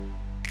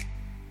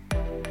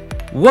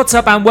What's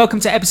up and welcome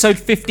to episode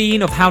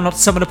 15 of How Not to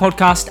Summon a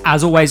Podcast.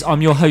 As always,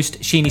 I'm your host,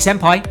 Sheeny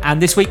Senpai, and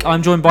this week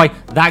I'm joined by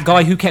that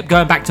guy who kept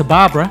going back to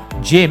Barbara,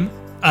 Jim.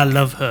 I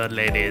love her,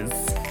 ladies.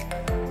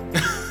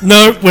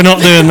 No, we're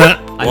not doing that.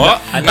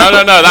 What?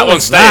 No, that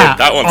one's staying.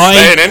 That one's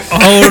staying in.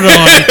 Hold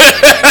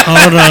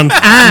on.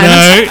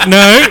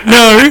 No,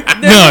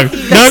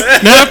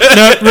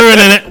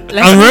 ruining it.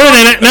 I'm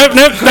ruining it.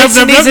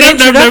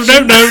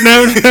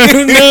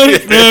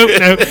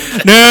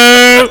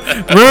 No,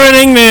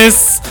 ruining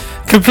this.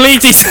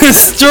 Completely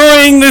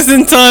destroying this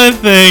entire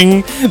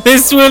thing.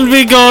 This will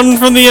be gone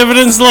from the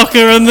evidence locker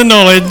and the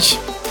knowledge.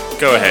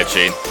 Go ahead,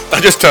 Sheen.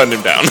 I just turned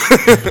him down.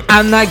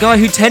 And that guy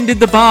who tended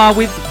the bar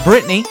with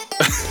Brittany,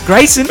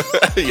 Grayson.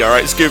 You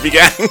alright, Scooby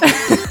Gang?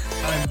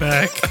 I'm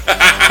back.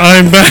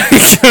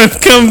 I've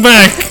come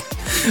back.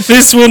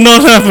 This will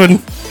not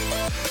happen.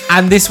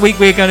 And this week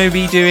we're going to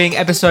be doing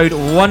episode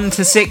 1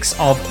 to 6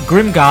 of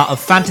Grimgar of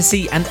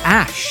Fantasy and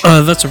Ash.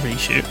 That's a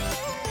reshoot.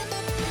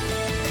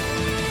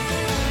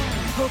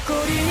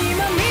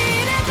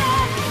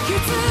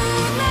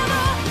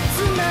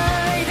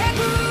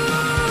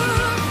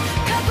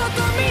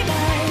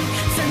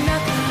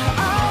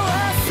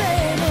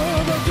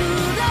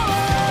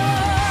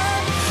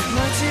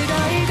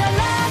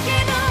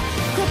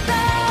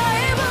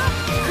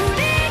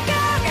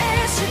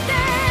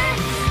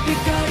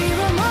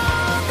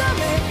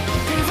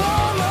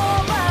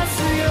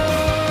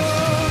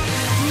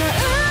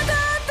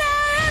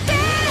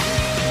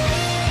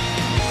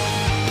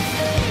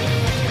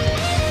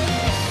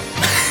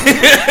 You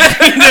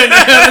don't know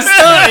how to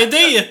start it, do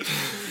you?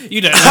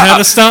 You don't know how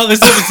to start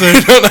this episode.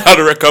 You don't know how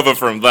to recover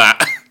from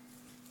that.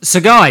 So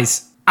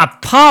guys,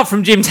 apart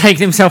from Jim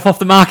taking himself off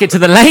the market to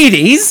the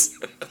ladies,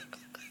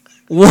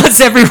 what's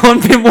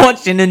everyone been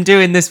watching and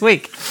doing this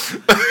week?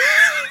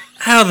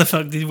 How the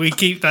fuck did we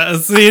keep that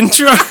as the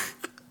intro?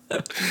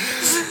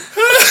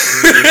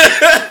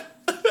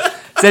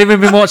 Has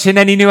anyone been watching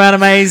any new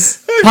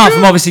animes? Apart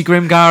from obviously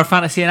Grimgar of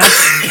Fantasy and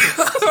Ash.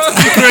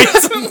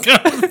 Grayson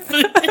can't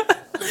do it.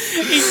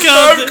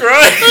 I'm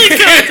crying.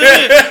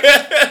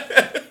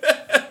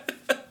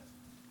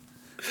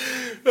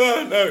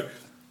 Oh no.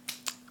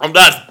 I'm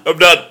done.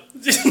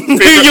 You're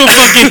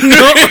fucking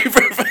not.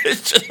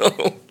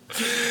 Professional.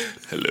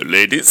 Hello,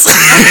 ladies.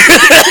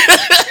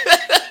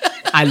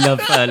 I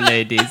love her,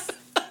 ladies.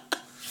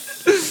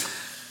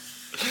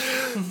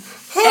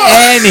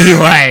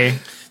 Anyway.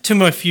 To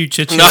my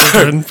future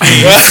children,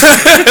 please.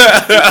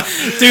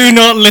 Do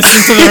not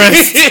listen to the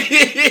rest.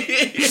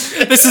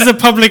 This is a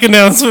public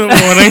announcement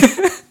warning.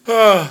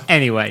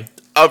 Anyway.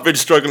 I've been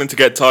struggling to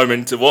get time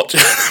in to watch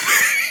it.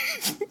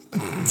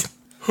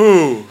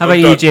 How about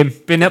you, Jim?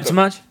 Been up to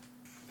much?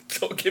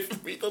 Stop giving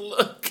me the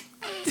look.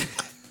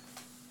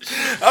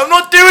 I'm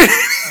not doing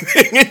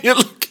anything and you're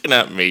looking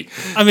at me.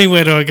 I mean,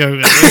 where do I go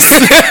with this?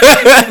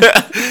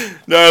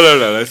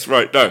 No, that's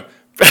right, no.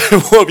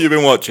 What have you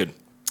been watching?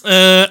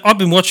 I've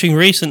been watching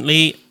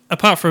recently,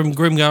 apart from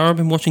Grimgar, I've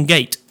been watching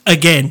Gate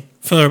again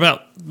for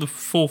about the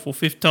 4th or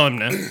 5th time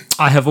now.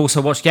 I have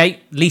also watched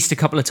Gate at least a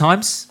couple of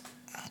times.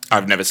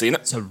 I've never seen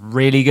it. It's a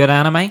really good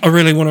anime. I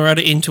really want to add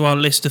it into our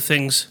list of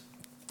things.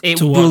 It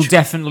to will watch.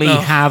 definitely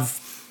have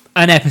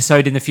an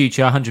episode in the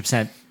future,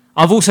 100%.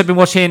 I've also been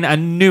watching a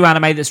new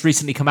anime that's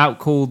recently come out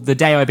called The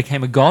Day I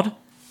Became a God.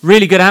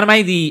 Really good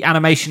anime. The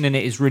animation in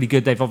it is really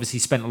good. They've obviously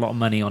spent a lot of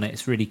money on it.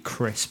 It's really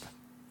crisp.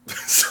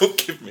 So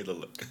give me the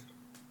look.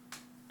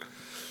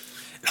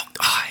 Locked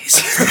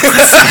eyes.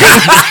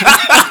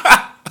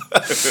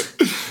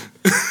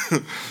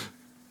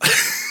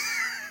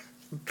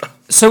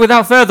 So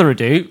without further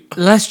ado,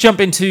 let's jump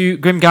into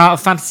Grimgar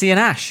of Fantasy and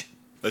Ash.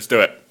 Let's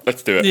do it.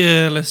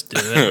 Yeah, let's do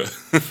it.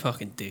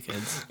 Fucking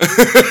dickheads.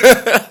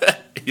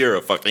 You're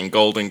a fucking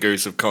golden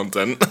goose of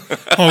content.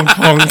 Honk,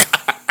 honk.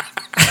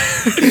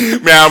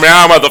 Meow,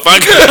 meow,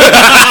 motherfucker.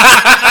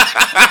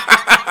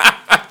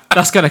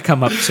 That's going to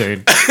come up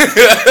soon.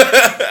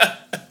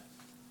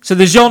 So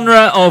the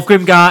genre of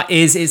Grimgar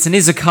it's an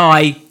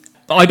isekai,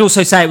 but I'd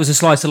also say it was a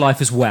slice of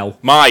life as well.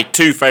 My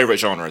 2 favourite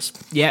genres.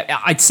 Yeah,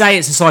 I'd say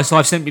it's a slice of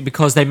life simply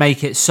because they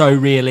make it so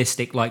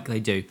realistic like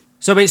they do.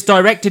 So it's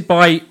directed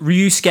by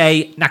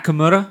Ryusuke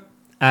Nakamura.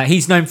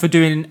 He's known for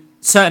doing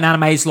certain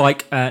animes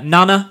like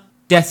Nana,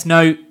 Death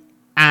Note,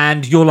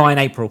 and Your Lie in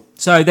April.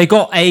 So they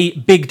got a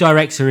big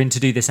director in to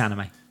do this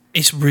anime.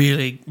 It's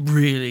really,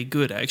 really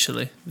good,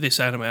 actually, this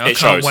anime. I It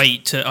can't shows.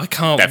 wait to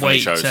Definitely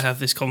shows. have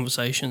this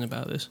conversation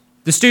about this.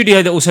 The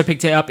studio that also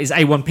picked it up is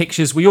A1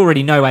 Pictures. We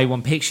already know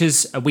A1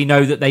 Pictures. We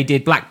know that they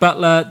did Black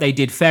Butler, they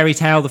did Fairy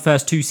Tail, the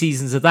first 2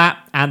 seasons of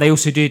that, and they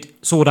also did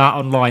Sword Art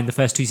Online, the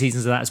first 2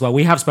 seasons of that as well.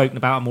 We have spoken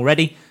about them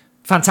already.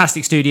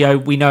 Fantastic studio.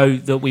 We know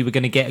that we were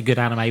going to get a good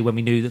anime when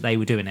we knew that they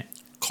were doing it.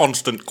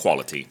 Constant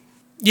quality.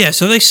 Yeah,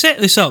 so they set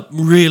this up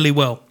really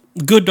well.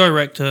 Good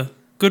director,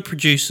 good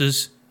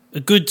producers, a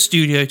good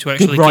studio to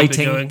actually keep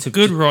it going.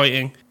 Good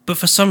writing. But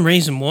for some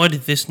reason, why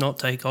did this not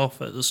take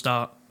off at the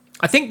start?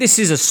 I think this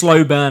is a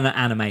slow burner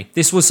anime.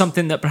 This was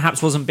something that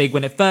perhaps wasn't big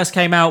when it first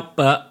came out,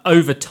 but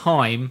over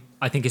time,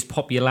 I think his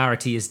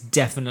popularity has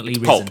definitely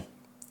risen.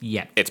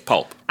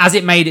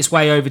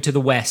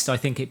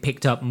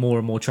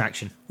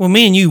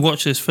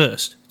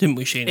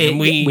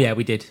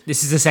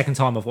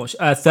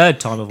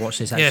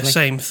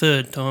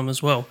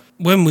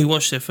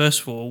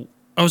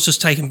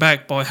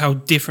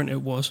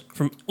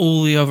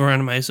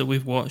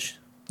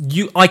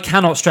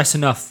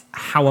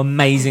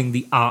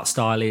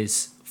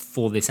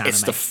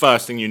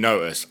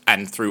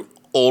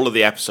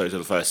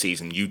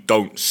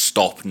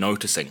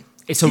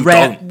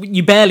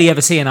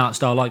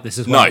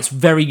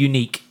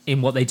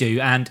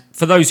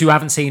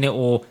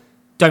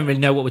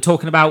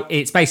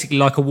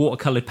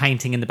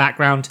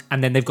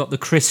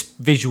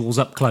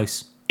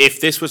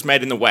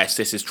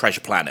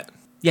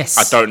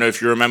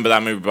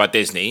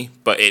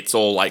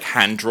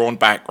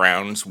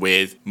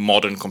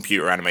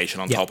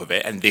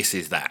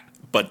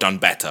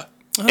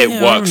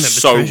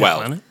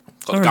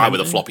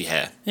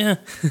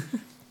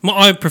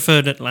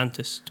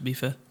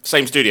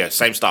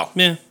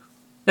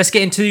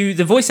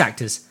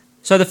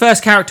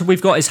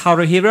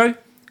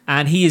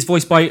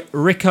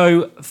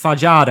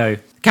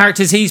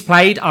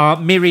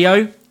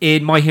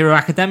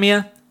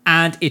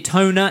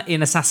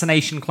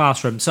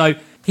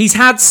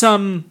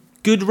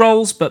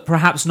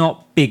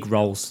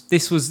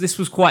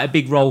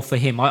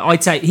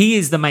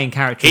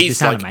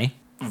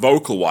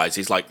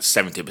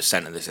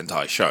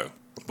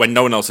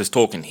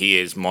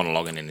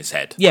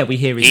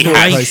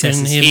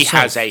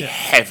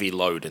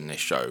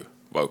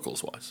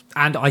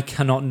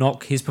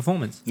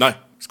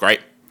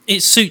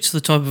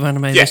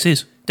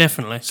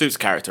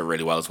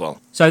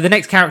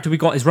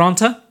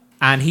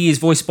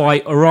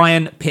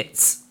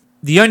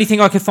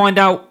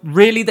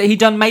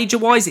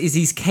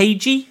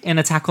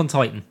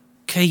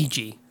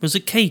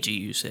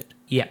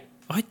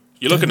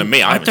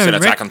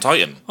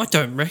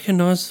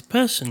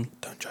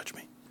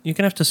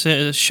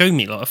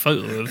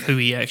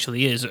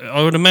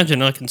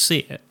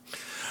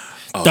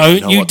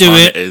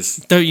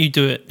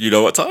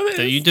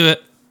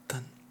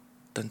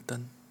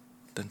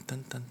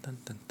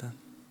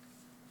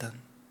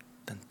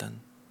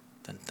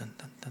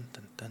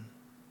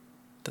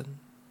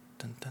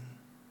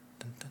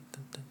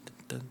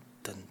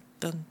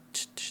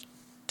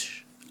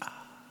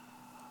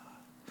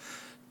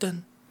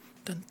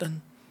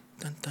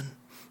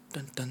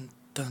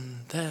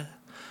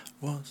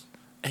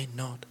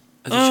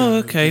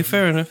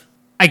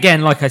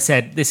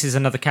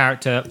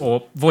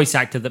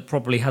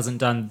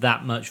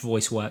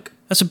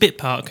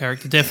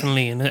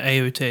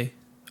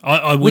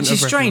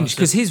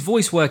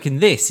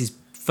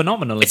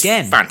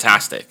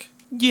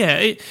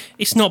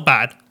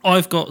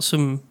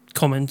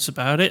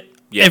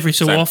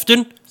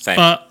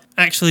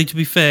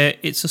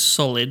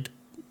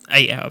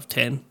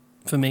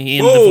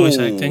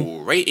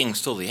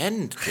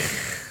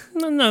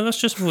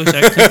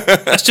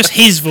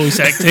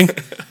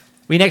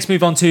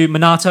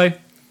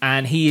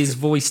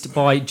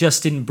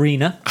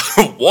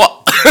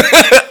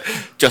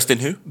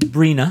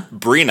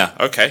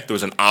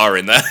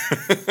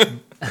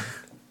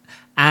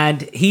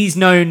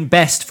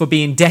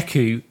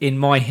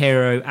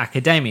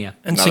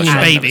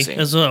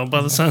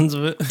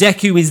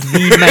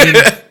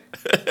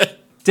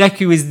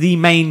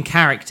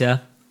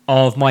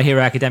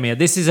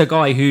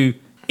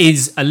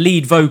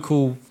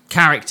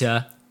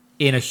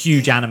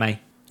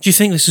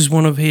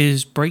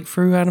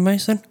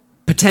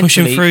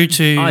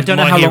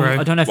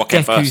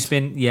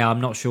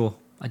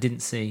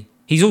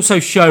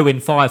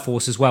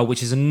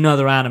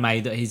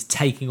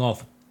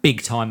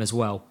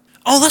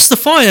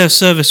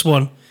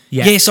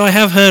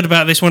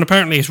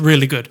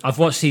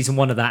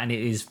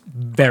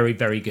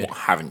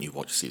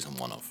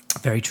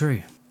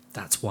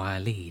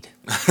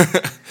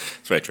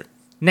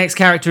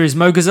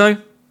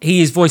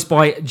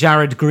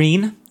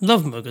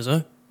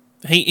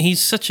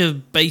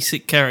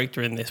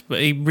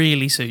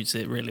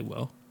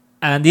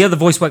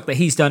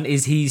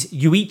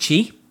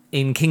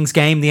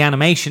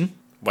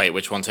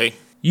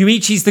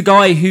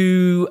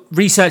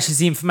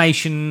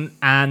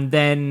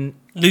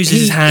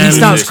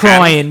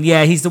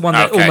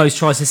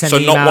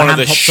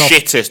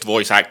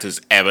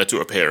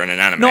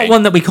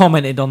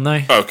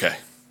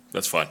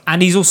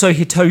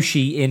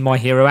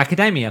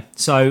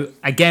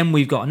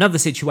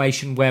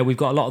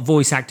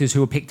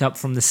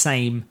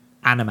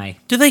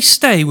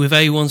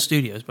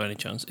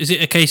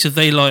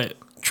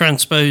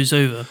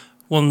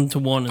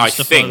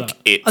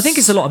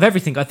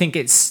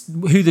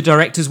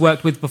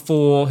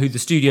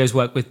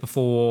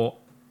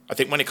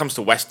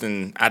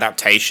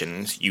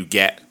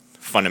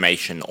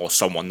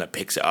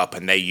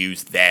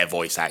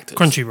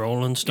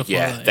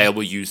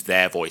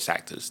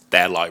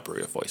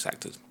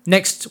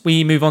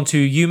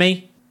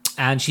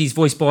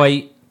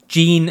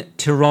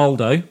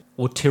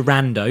 or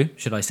Tyrando,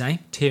 should I say?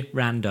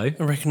 Tyrando.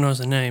 I recognise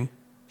the name.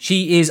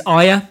 She is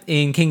Aya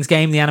in King's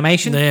Game, the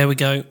animation. There we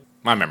go.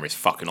 My memory's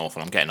fucking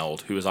awful. I'm getting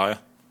old. Who was Aya?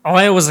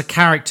 Aya was a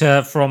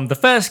character from the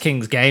first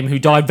King's Game who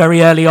died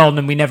very early on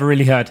and we never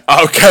really heard.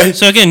 Okay.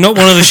 So again, not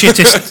one of the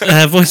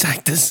shittest voice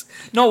actors.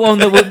 Not one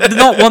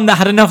that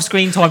had enough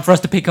screen time for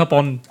us to pick up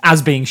on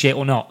as being shit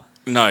or not.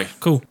 No.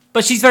 Cool.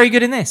 But she's very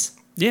good in this.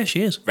 Yeah,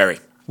 she is. Very.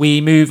 We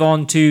move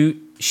on to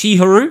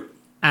Shihuru,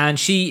 and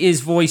she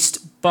is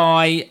voiced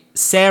by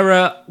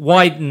Sarah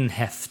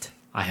Weidenheft.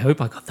 I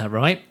hope I got that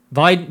right.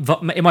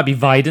 It might be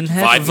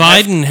Weidenheft.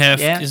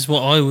 Weidenheft is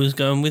what I was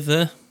going with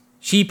there.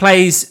 She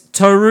plays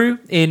Toru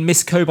in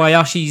Miss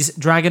Kobayashi's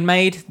Dragon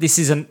Maid.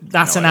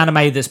 That's an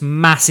anime that's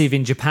massive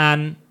in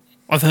Japan.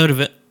 I've heard of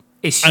it.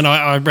 And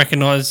I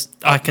recognise,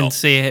 I can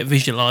see it,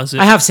 visualise it.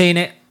 I have seen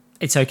it.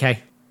 It's okay.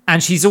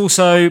 And she's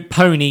also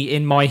Pony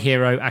in My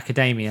Hero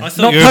Academia. I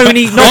thought you were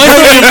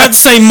about to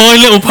say My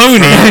Little Pony.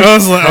 I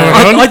was like,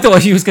 I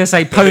thought she was going to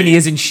say Pony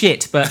as in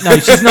shit, but no,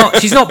 she's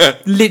not. She's not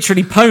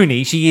literally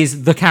Pony. She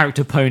is the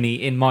character Pony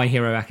in My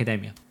Hero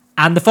Academia.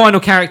 And the final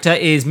character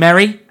is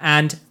Mary,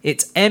 and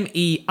it's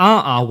Merry,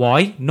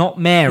 not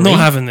Mary. Not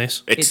having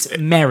this. It's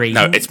Mary.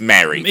 No, it's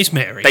Mary. It's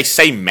Mary. They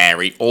say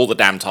Mary all the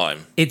damn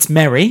time. It's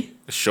Mary.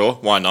 Sure,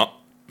 why not?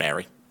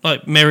 Mary.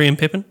 Like Mary and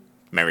Pippin.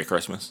 Merry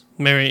Christmas.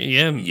 Mary,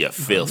 yeah. You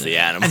filthy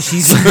animal.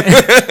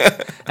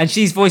 And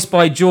she's voiced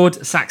by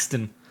Jord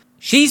Saxton.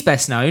 She's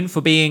best known for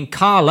being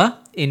Carla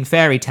in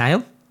Fairy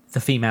Tale,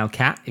 the female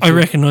cat. I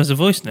recognise the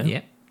voice now.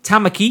 Yeah.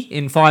 Tamaki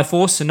in Fire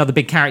Force, another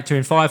big character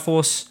in Fire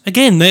Force.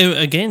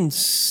 Again,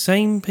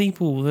 same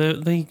people.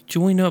 They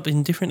join up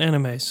in different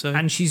animes. So.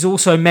 And she's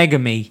also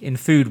Megami in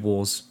Food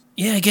Wars.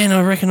 Yeah, again,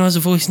 I recognise the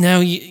voice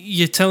now.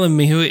 You're telling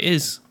me who it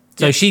is.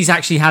 So she's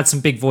actually had some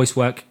big voice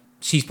work.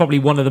 She's probably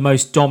one of the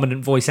most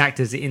dominant voice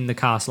actors in the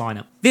cast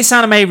lineup. This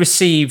anime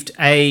received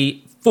a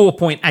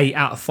 4.8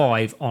 out of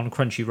 5 on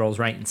Crunchyroll's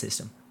rating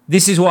system.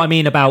 This is what I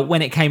mean about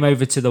when it came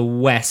over to the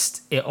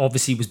West, it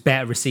obviously was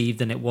better received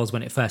than it was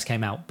when it first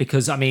came out.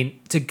 Because, I mean,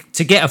 to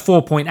get a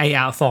 4.8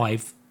 out of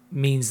 5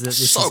 means that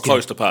this is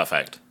close to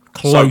perfect.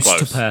 Close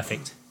to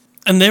perfect.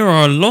 And there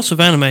are lots of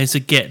animes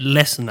that get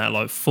less than that,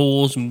 like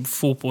 4s and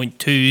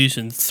 4.2s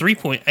and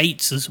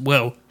 3.8s as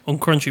well on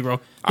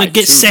Crunchyroll. They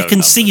get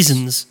second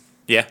seasons.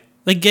 Yeah.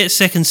 They get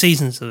second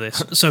seasons of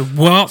this. So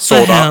what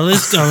the hell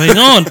is going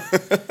on?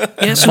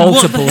 Yeah, so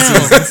multiple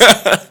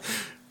seasons.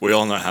 We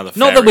all know how the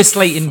Not that we're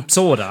slating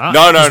Sword Art.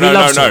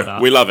 No.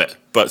 We love it.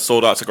 But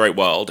Sword Art's a great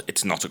world.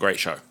 It's not a great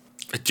show.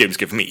 Jim's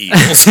giving me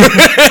evils.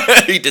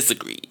 He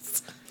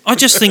disagrees. I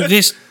just think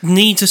this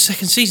needs a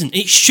second season.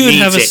 It should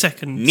have a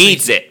second season.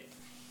 Needs it.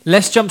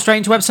 Let's jump straight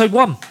into episode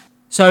 1.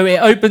 So it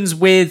opens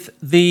with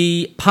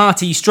the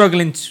party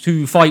struggling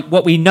to fight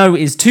what we know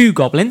is 2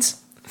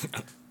 goblins.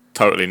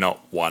 Totally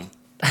not 1.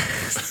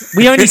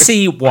 We only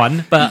see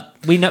 1, but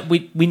we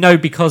know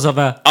because of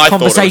a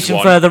conversation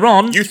further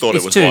on. You thought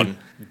it was 2. 1.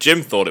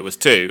 Jim thought it was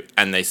 2,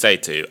 and they say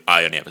 2.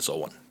 I only ever saw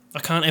 1. I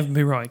can't ever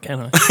be right,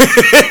 can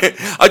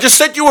I? I just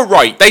said you were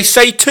right. They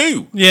say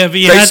 2. Yeah, but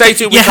they say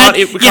 2. We can't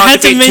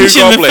defeat 2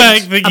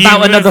 goblins.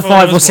 About another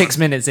 5 or 6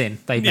 minutes in,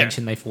 they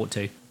mentioned they fought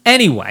 2.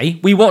 Anyway,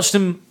 we watched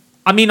them.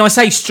 I mean, I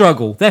say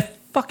struggle. They're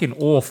fucking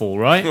awful,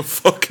 right?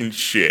 Fucking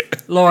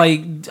shit.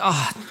 Like,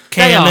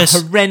 careless, they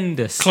are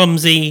horrendous,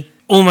 clumsy,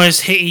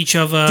 almost hit each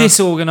other,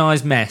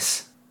 disorganized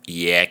mess.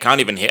 Yeah,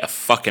 can't even hit a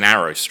fucking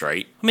arrow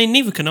straight. I mean,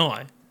 neither can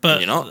I. But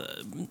you're not.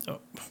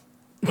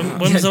 When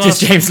was the Does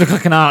James look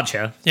like an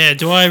archer? Yeah,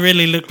 do I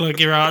really look like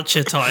your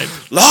archer type?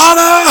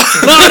 Lana!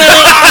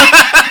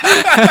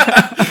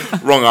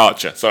 Wrong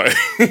archer, sorry.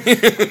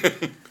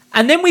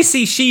 And then we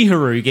see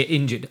Shihuru get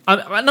injured.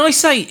 And I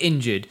say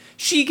injured.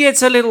 She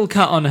gets a little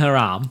cut on her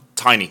arm.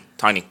 Tiny.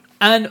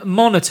 And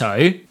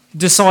Monoto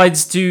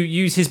decides to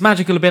use his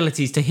magical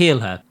abilities to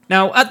heal her.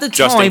 Now, at the time...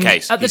 Just in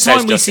case. At the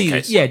time we see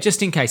this... Yeah,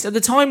 just in case. At the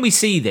time we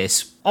see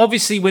this,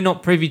 obviously we're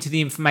not privy to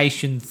the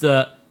information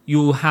that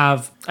you'll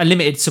have a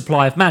limited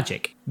supply of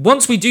magic.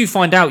 Once we do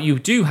find out you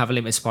do have a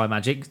limited supply of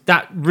magic,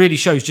 that really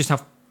shows just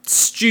how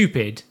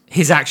stupid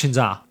his actions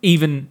are,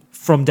 even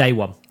from day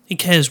one. He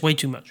cares way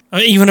too much.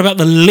 Even about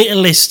the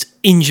littlest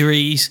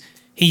injuries,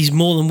 he's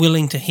more than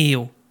willing to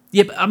heal.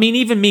 Yeah, but I mean,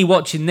 even me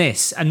watching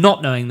this and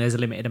not knowing there's a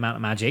limited amount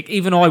of magic,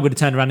 even I would have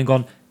turned around and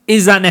gone,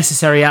 is that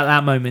necessary at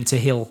that moment to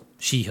heal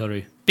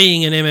Shihuru?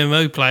 Being an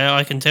MMO player,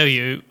 I can tell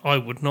you, I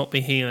would not be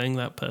healing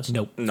that person.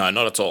 Nope. No,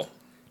 not at all.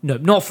 No,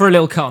 not for a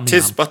little cut on the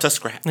arm. 'Tis but a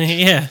scratch.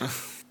 Yeah.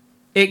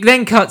 It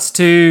then cuts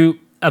to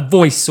a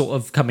voice sort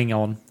of coming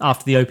on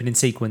after the opening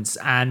sequence,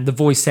 and the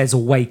voice says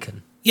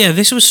awaken. Yeah,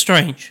 this was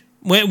strange.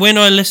 When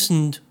I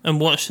listened and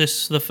watched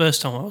this the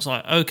first time, I was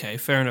like, okay,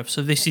 fair enough.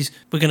 So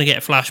we're going to get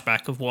a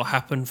flashback of what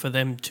happened for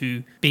them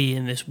to be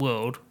in this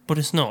world, but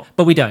it's not.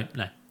 But we don't,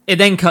 no. It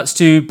then cuts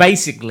to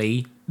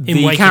basically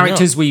the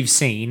characters we've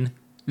seen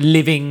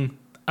living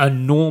a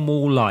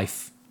normal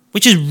life.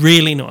 Which is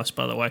really nice,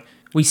 by the way.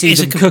 We see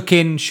them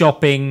cooking,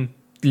 shopping,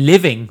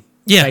 living,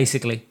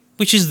 basically.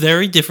 Which is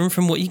very different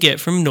from what you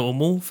get from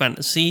normal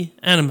fantasy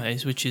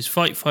animes, which is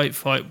fight,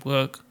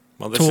 work,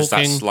 Well, this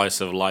talking. is that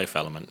slice of life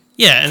element.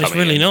 Yeah, and it's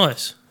really in.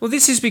 nice. Well,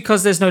 this is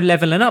because there's no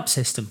leveling up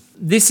system.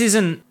 This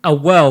isn't a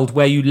world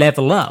where you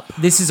level up.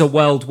 This is a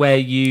world where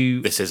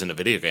you... This isn't a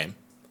video game.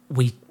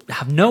 We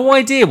have no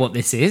idea what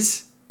this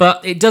is,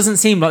 but it doesn't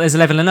seem like there's a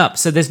leveling up.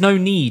 So there's no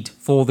need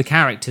for the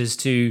characters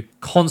to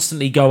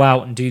constantly go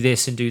out and do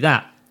this and do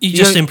that. You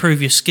just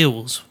improve your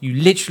skills. You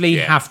literally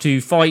have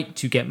to fight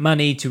to get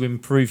money to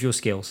improve your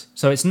skills.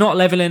 So it's not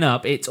leveling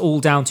up. It's all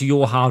down to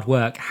your hard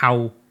work,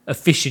 how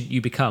efficient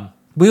you become.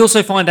 We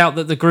also find out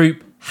that the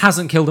group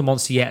hasn't killed a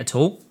monster yet at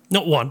all.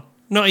 Not one.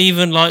 Not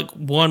even like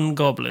one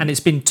goblin. And it's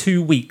been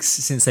 2 weeks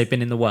since they've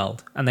been in the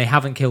world, and they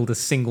haven't killed a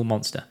single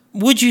monster.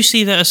 Would you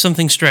see that as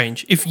something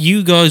strange? If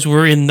you guys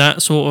were in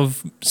that sort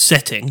of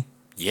setting...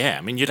 Yeah,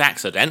 I mean, you'd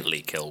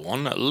accidentally kill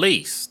one at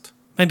least.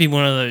 Maybe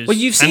one of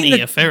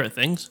those ferret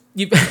things.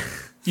 You've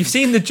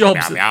seen the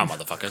jobs... Meow, meow,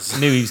 motherfuckers. I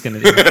knew he was going to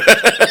do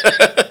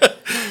that.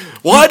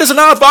 Why does an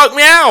owl bark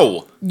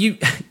meow?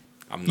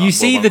 You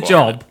see the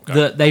job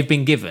that they've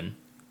been given.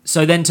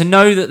 So then to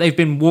know that they've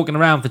been walking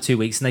around for 2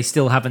 weeks and they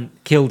still haven't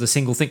killed a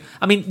single thing.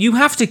 I mean, you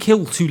have to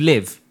kill to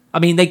live. I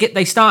mean,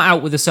 they start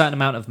out with a certain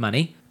amount of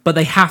money, but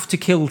they have to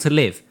kill to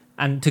live.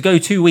 And to go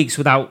 2 weeks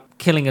without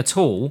killing at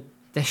all,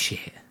 they're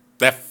shit.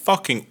 They're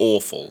fucking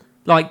awful.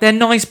 Like, they're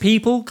nice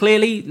people,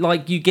 clearly.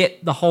 Like, you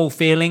get the whole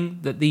feeling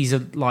that these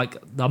are, like,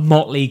 the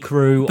motley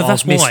crew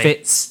of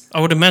misfits.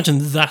 I would imagine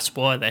that's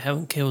why they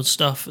haven't killed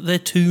stuff. They're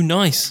too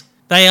nice.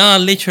 They are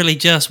literally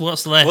just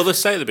what's left. Well, they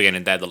say at the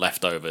beginning they're the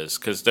leftovers,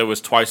 because there was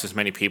twice as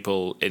many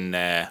people in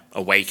their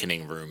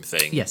awakening room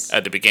thing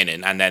at the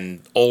beginning, and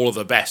then all of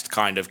the best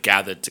kind of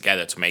gathered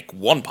together to make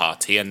one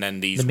party, and then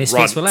these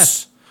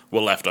runts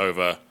were left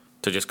over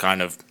to just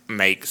kind of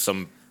make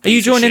some... Are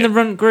you joining the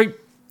runt group?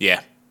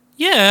 Yeah.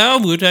 Yeah,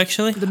 I would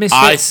actually. The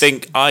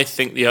misfits? I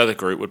think the other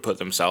group would put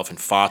themselves in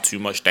far too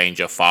much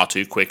danger far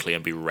too quickly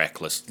and be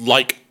reckless,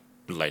 like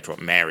later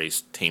on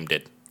Mary's team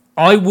did.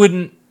 I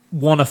wouldn't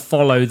want to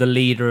follow the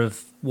leader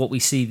of what we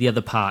see the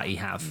other party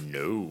have.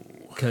 No.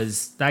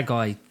 Because that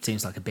guy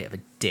seems like a bit of a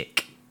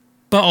dick.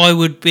 But I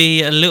would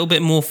be a little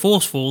bit more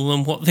forceful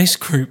than what this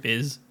group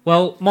is.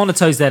 Well,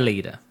 Monito's their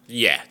leader.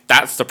 Yeah,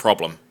 that's the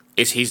problem.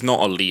 Is he's not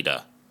a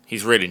leader.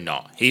 He's really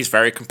not. He's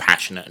very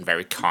compassionate and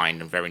very kind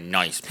and very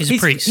nice. He's a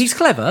priest. He's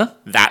clever.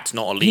 That's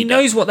not a leader. He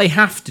knows what they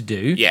have to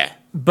do. Yeah.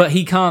 But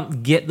he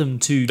can't get them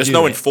to do it. There's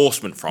no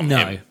enforcement from No.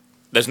 him.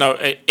 There's no...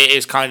 It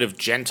is kind of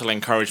gentle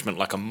encouragement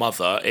like a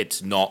mother.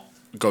 It's not,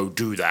 go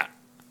do that,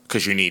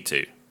 because you need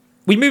to.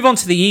 We move on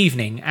to the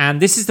evening, and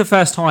this is the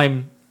first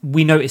time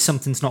we notice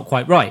something's not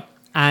quite right.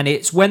 And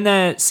it's when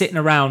they're sitting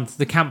around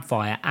the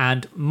campfire,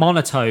 and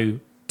Monito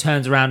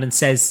turns around and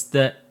says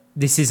that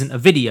this isn't a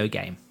video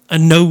game.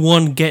 And no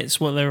one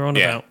gets what they're on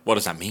about. What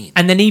does that mean?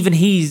 And then even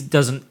he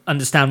doesn't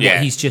understand what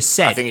he's just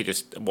said. I think it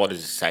just... What does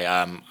it say?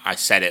 I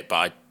said it, but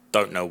I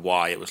don't know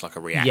why. It was like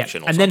a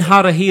reaction or and something. then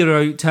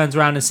Haruhiro turns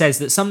around and says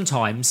that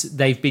sometimes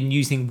they've been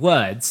using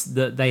words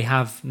that they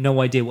have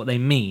no idea what they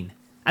mean.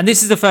 And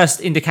this is the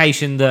first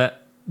indication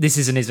that this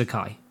is an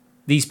isekai.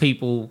 These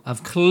people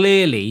have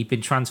clearly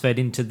been transferred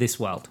into this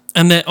world.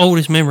 And their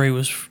oldest memory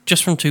was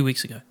just from 2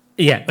 weeks ago.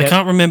 Yeah. They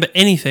can't remember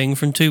anything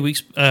from 2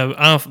 weeks...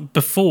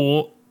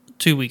 before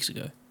 2 weeks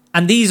ago.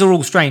 And these are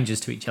all strangers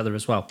to each other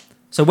as well.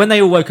 So when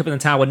they all woke up in the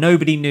tower,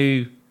 nobody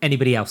knew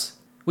anybody else.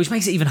 Which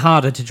makes it even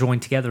harder to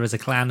join together as a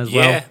clan as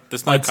well. Yeah,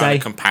 there's no kind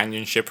of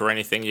companionship or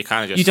anything. You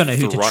kind of just you don't know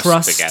who to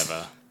trust,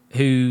 together.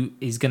 Who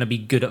is going to be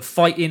good at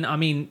fighting. I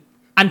mean,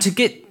 and to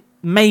get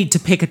made to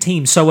pick a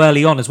team so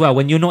early on as well,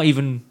 when you're not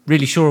even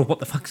really sure of what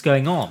the fuck's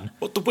going on.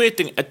 Well, the weird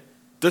thing,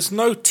 there's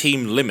no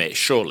team limit,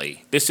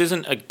 surely. This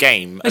isn't a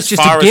game. It's as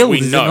just far a guild,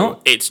 as we is it know,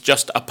 not? it's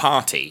just a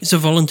party. It's a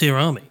volunteer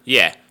army.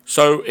 Yeah.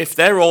 So if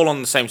they're all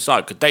on the same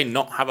side, could they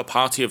not have a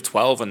party of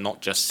 12 and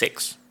not just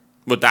 6?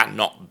 Would that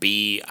not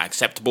be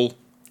acceptable?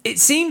 It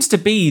seems to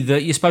be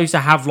that you're supposed to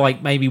have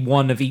like maybe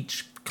one of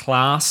each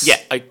class. Yeah,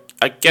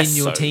 I guess in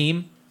your so.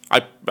 team.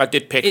 I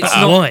did pick It's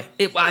that not,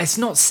 up. Why? It's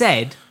not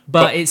said,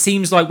 but it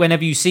seems like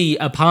whenever you see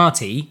a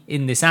party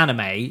in this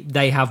anime,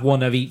 they have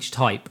one of each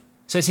type.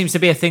 So it seems to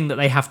be a thing that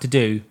they have to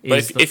do.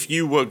 But if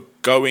you were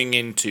going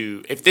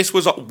into... If this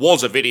was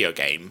a video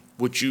game,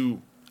 would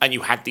you... And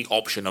you had the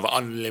option of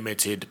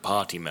unlimited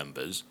party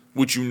members,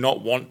 would you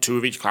not want 2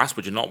 of each class?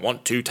 Would you not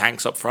want 2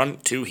 tanks up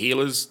front, 2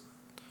 healers?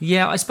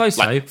 Yeah, I suppose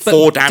like so.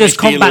 4 But damage does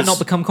combat dealers? not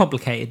become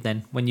complicated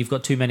then when you've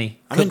got too many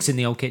cooks in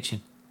the old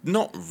kitchen?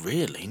 Not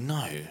really,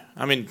 no.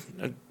 I mean,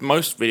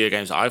 most video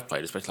games that I've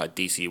played, especially like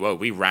DCUO,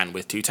 we ran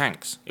with 2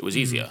 tanks. It was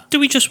easier. Do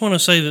we just want to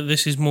say that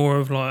this is more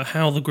of like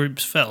how the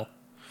groups fell?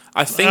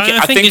 I think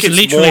it's it's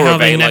literally more how of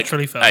they a,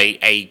 naturally like, fell.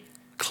 a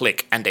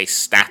click and a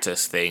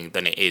status thing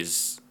than it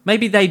is...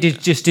 Maybe they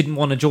just didn't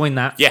want to join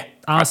that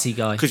arsey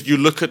guy. Because you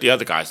look at the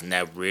other guys and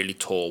they're really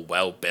tall,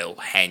 well-built,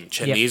 hench,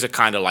 and these are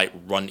kind of like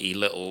runty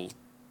little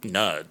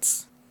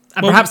nerds.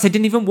 And perhaps they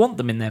didn't even want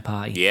them in their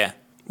party. Yeah.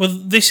 Well,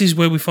 this is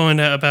where we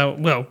find out about,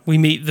 well, we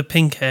meet the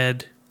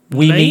pink-haired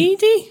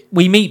lady?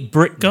 We meet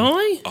Brittany.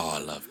 Guy? Oh, I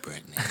love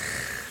Brittany.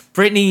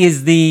 Brittany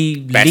is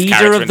the Best leader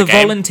character of in the the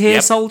game. volunteer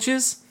Yep.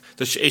 soldiers.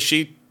 Is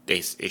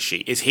is she?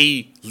 Is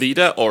he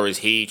leader or is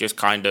he just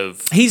kind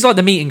of? He's like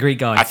the meet and greet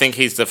guy. I think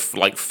he's the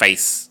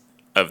face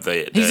of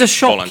the He's a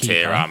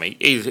volunteer shopkeeper.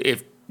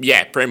 army.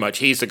 Yeah, pretty much.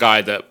 He's the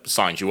guy that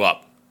signs you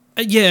up.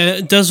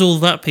 Yeah, does all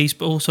that piece,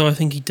 but also I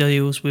think he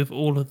deals with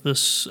all of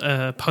this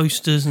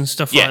posters and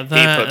stuff like that.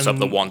 Yeah, he puts up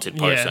the wanted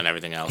poster and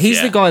everything else.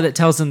 He's the guy that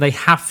tells them they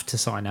have to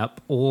sign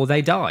up or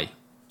they die.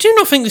 Do you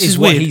not think this is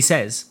what weird? he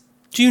says.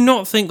 Do you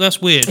not think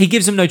that's weird? He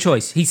gives them no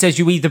choice. He says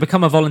you either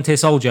become a volunteer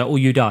soldier or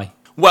you die.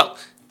 Well,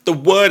 the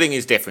wording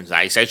is different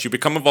now. He says you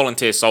become a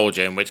volunteer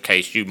soldier, in which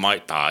case you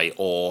might die,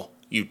 or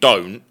you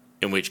don't,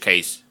 in which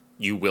case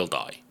you will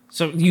die.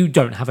 So you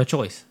don't have a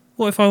choice.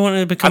 What if I wanted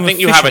to become I think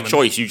a you fisherman? have a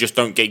choice. You just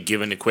don't get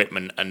given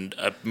equipment and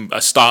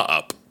a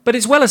startup. But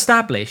it's well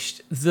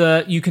established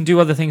that you can do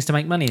other things to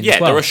make money in this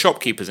world. There are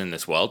shopkeepers in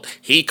this world.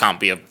 He can't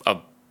be a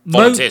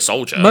volunteer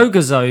soldier.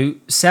 Mogazo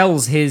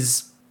sells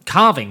his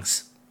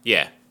carvings.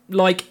 Yeah.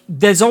 Like,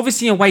 there's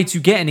obviously a way to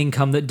get an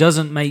income that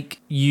doesn't make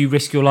you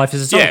risk your life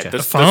as a soldier.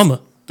 a farmer.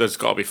 There's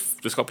got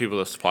people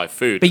that supply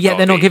food. But yet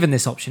they're not given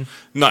this option.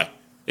 No.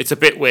 It's a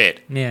bit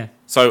weird. Yeah.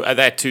 So are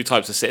there two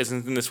types of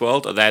citizens in this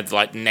world? Are there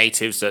like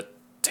natives that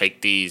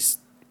take these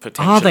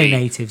potentially Are they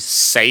natives?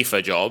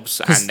 safer jobs,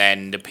 and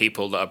then the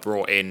people that are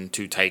brought in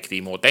to take the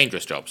more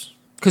dangerous jobs?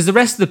 Because the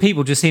rest of the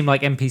people just seem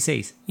like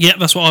NPCs. Yeah,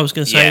 that's what I was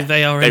going to say. Yeah,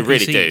 they are They NPCs.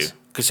 really do.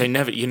 Because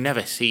you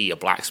never see a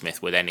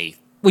blacksmith with any.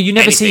 Well, you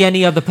never see anything.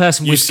 any other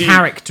person with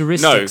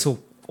characteristics. No, or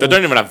they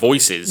don't even have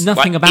voices.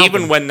 Nothing about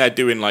even them. when they're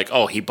doing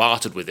he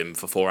bartered with him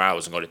for 4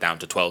 hours and got it down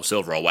to 12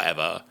 silver or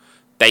whatever.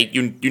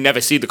 You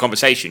never see the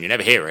conversation. You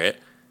never hear it.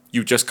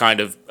 You just kind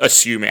of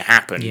assume it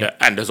happened,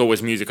 and there's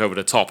always music over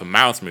the top and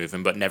mouth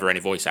moving, but never any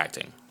voice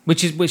acting.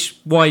 Which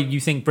why you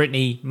think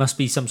Brittany must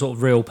be some sort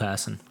of real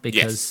person,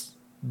 because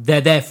they're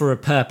there for a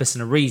purpose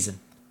and a reason.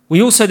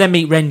 We also then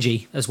meet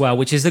Renji as well,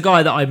 which is the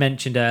guy that I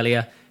mentioned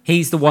earlier.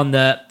 He's the one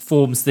that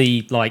forms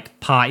the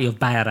party of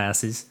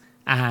badasses,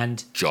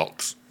 and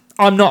Jocks.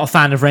 I'm not a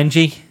fan of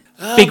Renji.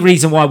 Big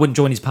reason why I wouldn't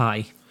join his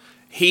party.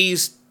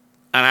 He's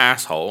an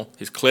asshole.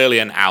 He's clearly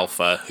an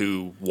alpha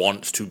who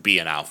wants to be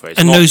an alpha.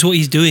 Knows what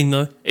he's doing,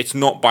 though. It's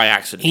not by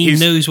accident. He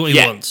knows what he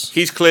wants.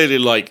 He's clearly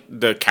like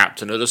the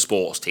captain of the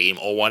sports team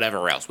or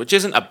whatever else, which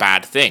isn't a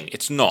bad thing.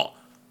 It's not.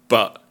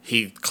 But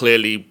he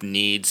clearly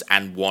needs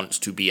and wants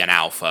to be an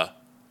alpha,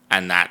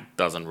 and that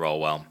doesn't roll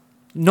well.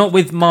 Not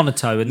with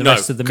Monato and the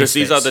rest of the because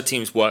misfits. these other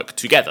teams work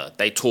together.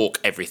 They talk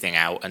everything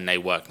out and they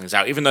work things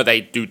out. Even though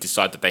they do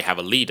decide that they have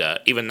a leader,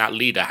 even that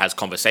leader has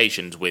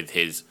conversations with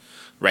his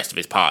rest of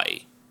his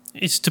party.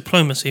 It's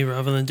diplomacy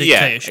rather than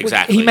dictatorship. Yeah,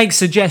 exactly. He makes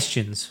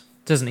suggestions,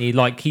 doesn't he?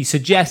 He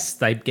suggests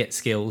they get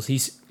skills.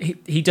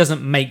 He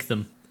doesn't make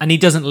them, and he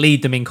doesn't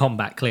lead them in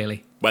combat,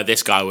 clearly. Where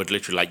this guy would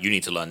literally you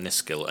need to learn this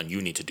skill, and you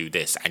need to do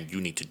this, and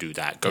you need to do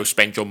that. Go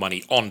spend your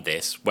money on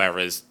this.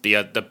 Whereas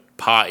the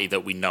party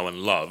that we know and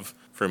love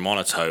through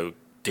Monato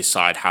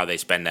decide how they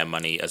spend their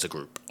money as a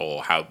group,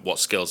 or what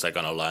skills they're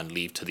going to learn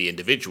leave to the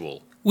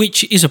individual.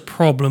 Which is a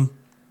problem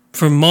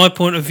from my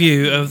point of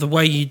view of the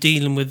way you're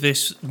dealing with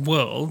this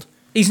world.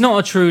 He's not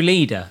a true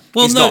leader.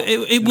 Well, He's no, not.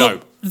 it No.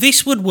 will.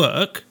 This would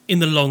work in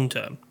the long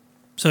term.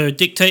 So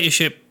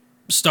dictatorship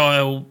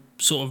style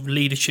sort of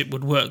leadership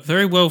would work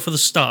very well for the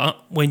start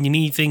when you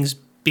need things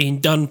being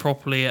done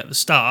properly at the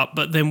start.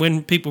 But then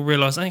when people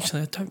realise,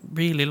 actually, I don't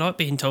really like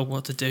being told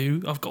what to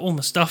do. I've got all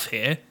my stuff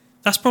here.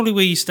 That's probably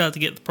where you start to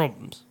get the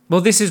problems.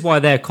 Well, this is why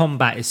their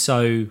combat is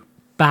so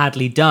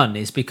badly done,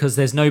 is because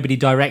there's nobody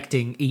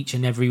directing each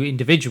and every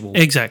individual.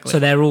 Exactly. So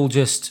they're all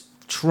just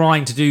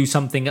trying to do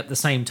something at the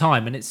same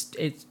time, and it's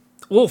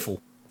awful.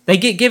 They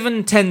get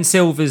given 10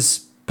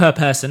 silvers per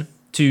person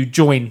to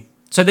join.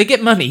 So they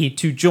get money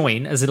to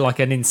join as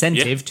an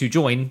incentive to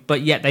join, but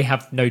yet they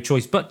have no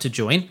choice but to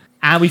join.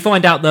 And we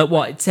find out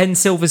that 10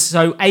 silvers,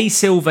 so a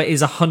silver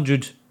is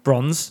 100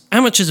 bronze.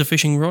 How much is a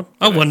fishing rod?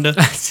 I wonder.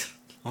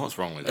 What's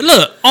wrong with it?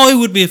 Look, I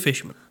would be a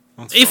fisherman.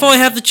 If I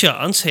have the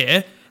chance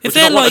here, if Would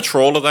you they're not want like a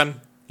trawler then?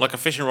 Like a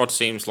fishing rod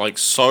seems like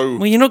so.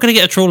 well, you're not going to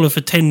get a trawler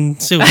for 10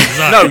 silver.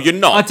 No, you're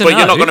not. I But don't you're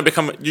not know. going to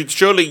become.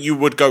 Surely you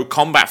would go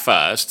combat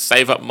first,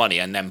 save up money,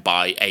 and then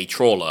buy a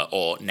trawler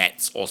or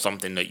nets or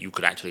something that you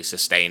could actually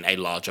sustain a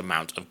large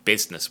amount of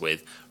business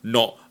with.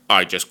 Not,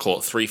 I just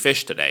caught 3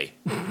 fish today.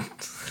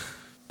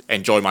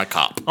 Enjoy my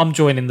carp. I'm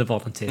joining the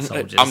volunteer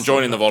soldiers. I'm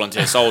joining the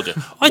volunteer soldier.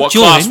 I'd What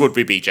join. class would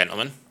we be,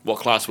 gentlemen? What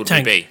class would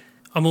Tank. we be?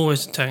 I'm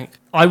always a tank.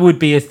 I would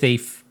be a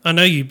thief, I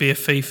know you'd be a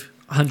thief.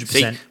 100%.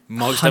 See,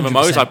 most 100%.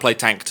 MMOs I play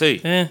tank too.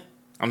 Yeah.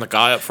 I'm the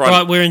guy up front.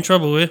 Right, we're in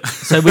trouble here.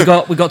 So we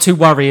got 2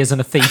 warriors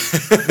and a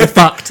thief. We're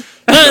fucked.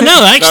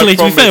 No, actually,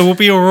 to be problem fair, is- we'll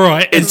be all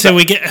right until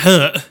we get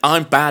hurt.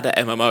 I'm bad at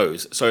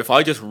MMOs, so if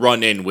I just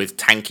run in with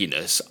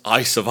tankiness,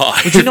 I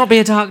survive. Would you not be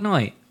a Dark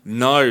Knight?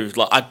 No,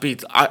 I'd be.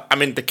 I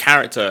mean, the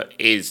character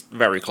is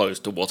very close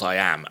to what I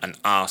am, an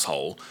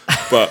asshole.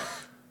 But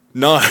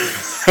no,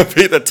 I'd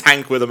be the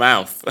tank with a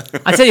mouth.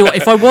 I tell you what,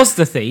 if I was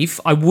the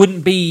thief, I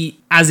wouldn't be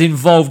as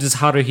involved as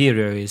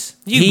Haruhiro is.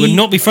 You would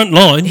not be front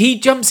line. He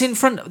jumps in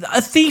front. A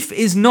thief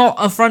is not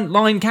a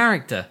front-line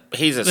character.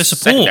 He's a The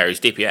support. secondary, he's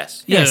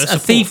DPS. Yeah, Yes, that's a a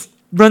thief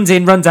runs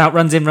in, runs out,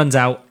 runs in, runs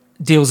out.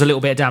 deals a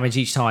little bit of damage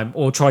each time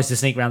or tries to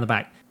sneak around the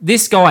back.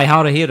 This guy,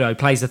 Haruhiro,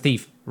 plays the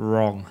thief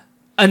wrong.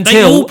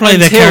 They all play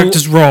their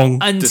characters wrong.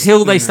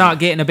 Until they start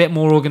getting a bit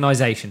more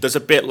organisation. There's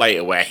a bit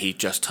later where he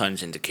just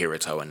turns into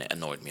Kirito and it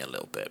annoyed me a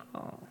little bit.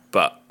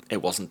 But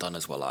it wasn't done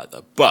as well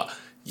either. But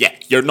yeah,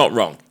 you're not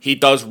wrong. He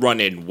does run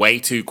in way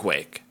too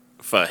quick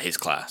for his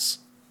class.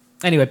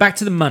 Anyway, back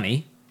to the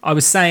money. I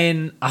was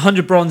saying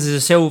 100 bronze is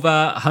a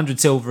silver, 100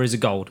 silver is a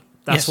gold.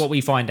 That's what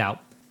we find out.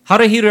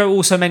 Haruhiro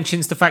also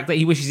mentions the fact that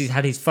he wishes he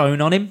had his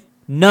phone on him.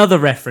 Another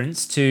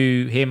reference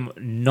to him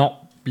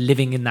not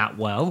living in that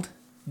world.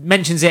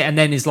 Mentions it and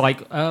then is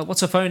like,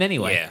 what's a phone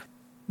anyway? Yeah.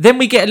 Then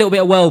we get a little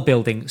bit of world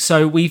building.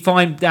 So we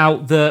find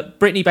out that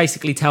Brittany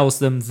basically tells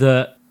them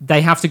that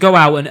they have to go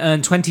out and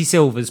earn 20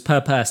 silvers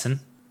per person.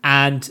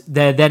 And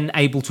they're then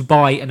able to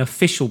buy an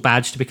official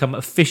badge to become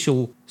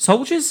official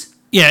soldiers?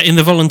 Yeah, in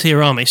the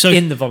volunteer army. So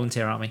in the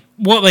volunteer army.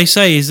 What they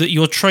say is that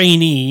your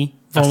trainee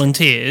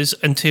volunteers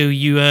until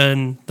you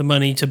earn the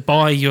money to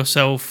buy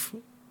yourself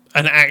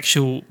an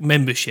actual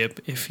membership,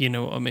 if you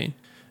know what I mean.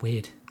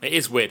 Weird. It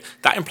is weird.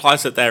 That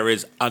implies that there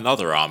is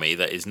another army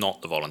that is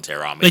not the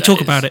volunteer army. They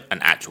talk about it. An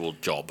actual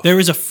job. There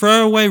is a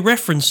throwaway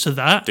reference to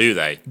that. Do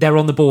they? They're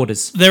on the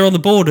borders. They're on the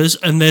borders,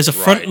 and there's a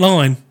front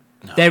line.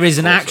 No, there is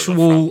an also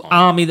actual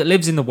army that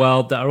lives in the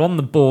world that are on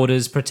the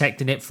borders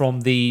protecting it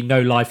from the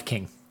no-life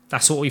king.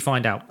 That's what we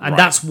find out. And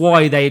that's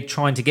why they're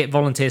trying to get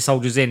volunteer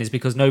soldiers in, is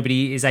because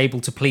nobody is able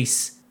to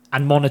police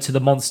and monitor the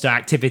monster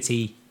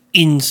activity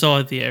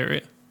inside the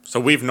area. So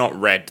we've not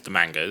read the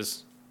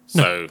mangas.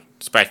 So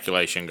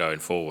speculation going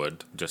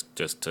forward, just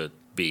to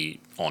be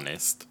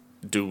honest,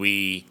 do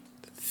we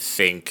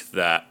think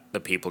that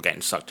the people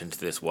getting sucked into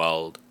this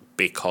world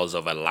because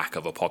of a lack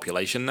of a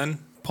population then?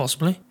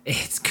 Possibly.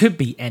 It could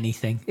be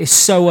anything. It's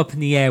so up in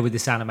the air with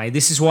this anime.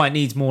 This is why it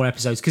needs more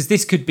episodes, because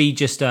this could be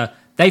just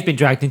they've been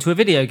dragged into a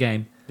video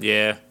game.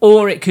 Yeah.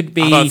 Or it could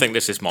be I don't think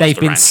this is Monster they've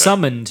been Rancher.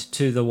 summoned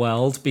to the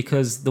world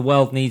because the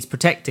world needs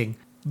protecting.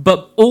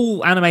 But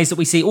all animes that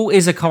we see, all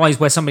isekais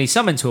where somebody's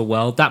summoned to a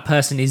world, that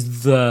person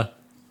is the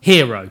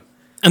hero.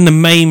 And the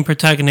main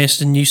protagonist,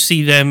 and you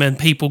see them and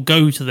people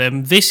go to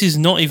them. This is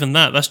not even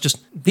that. That's just,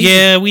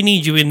 we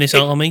need you in this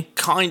army.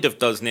 Kind of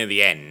does near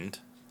the end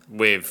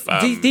with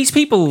these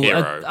people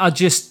Hero. are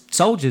just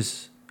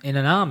soldiers in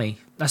an army.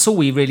 That's all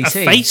we really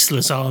see. A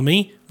faceless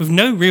army with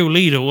no real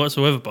leader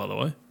whatsoever, by the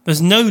way.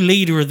 There's no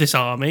leader of this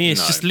army.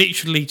 It's just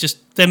literally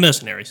they're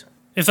mercenaries.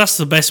 If that's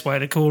the best way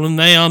to call them,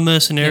 they are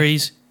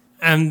mercenaries. Yeah.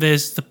 And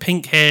there's the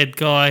pink-haired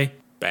guy.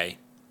 Bay.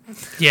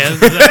 Yeah.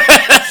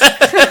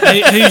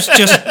 Who's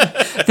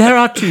just... There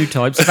are two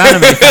types of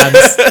anime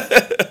fans.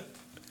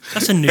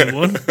 That's a new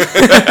one.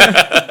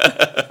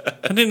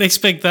 I didn't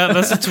expect that.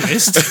 That's a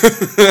twist.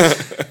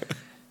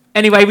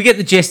 Anyway, we get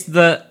the gist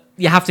that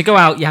you have to go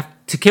out, you have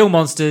to kill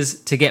monsters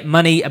to get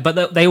money,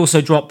 but they also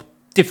drop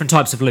different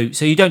types of loot.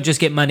 So you don't just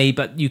get money,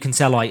 but you can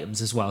sell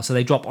items as well. So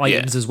they drop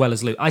items as well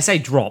as loot. I say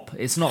drop.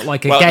 It's not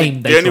like a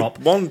game they drop.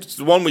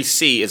 The one we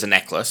see is a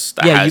necklace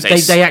that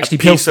has they actually a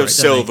piece of it,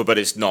 silver, but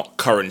it's not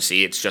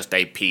currency. It's just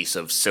a piece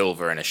of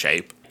silver in a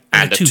shape.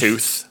 And a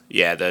tooth.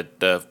 Yeah,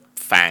 the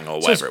fang or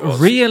whatever it was.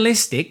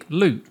 Realistic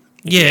loot.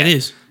 Yeah, it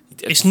is.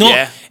 It's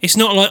not. It's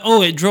not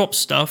like it drops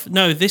stuff.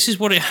 No, this is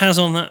what it has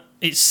on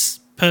its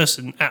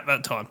person at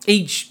that time.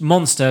 Each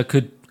monster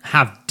could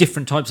have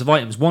different types of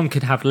items. One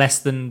could have less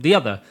than the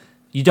other.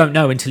 You don't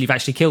know until you've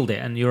actually killed it,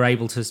 and you're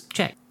able to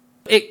check.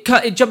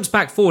 It jumps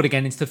back forward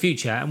again into the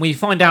future, and we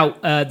find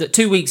out that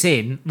 2 weeks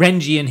in,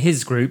 Renji and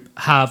his group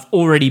have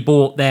already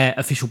bought their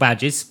official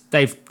badges.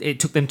 It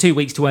took them 2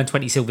 weeks to earn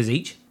 20 silvers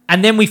each.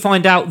 And then we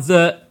find out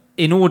that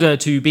in order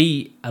to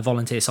be a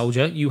volunteer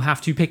soldier, you have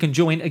to pick and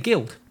join a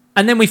guild.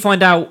 And then we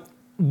find out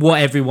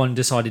what everyone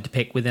decided to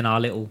pick within our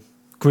little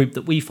group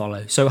that we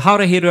follow. So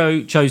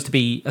Haruhiro chose to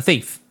be a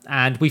thief,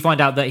 and we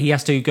find out that he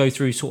has to go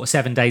through sort of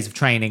 7 days of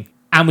training.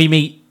 And we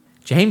meet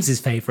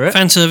James's favourite.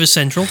 Fan Service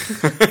Central.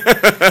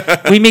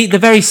 We meet the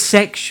very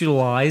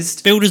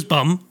sexualised Builder's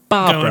bum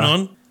Barbara. going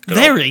on.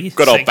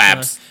 Good old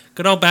Babs.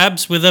 Good old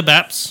Babs with her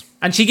Babs.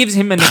 And she gives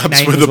him a nickname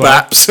Babs with as the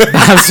well. Babs.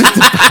 Babs with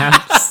the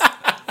Babs.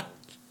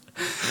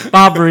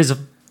 Barbara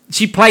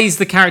she plays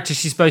the character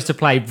she's supposed to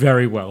play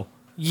very well.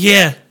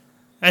 Yeah.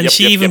 And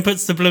she even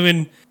puts the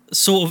blooming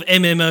sort of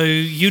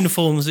MMO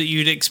uniforms that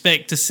you'd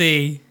expect to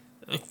see.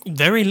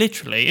 Very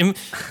literally.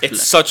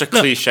 It's such a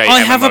cliche I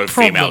have MMO a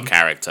problem. female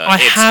character. I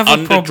have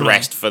a problem.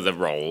 It's underdressed for the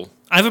role.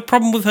 I have a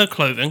problem with her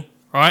clothing,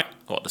 right?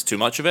 What, there's too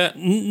much of it?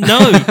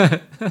 No.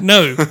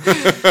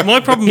 My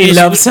problem He is...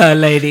 loves her,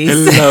 ladies.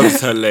 He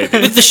loves her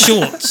lady. With the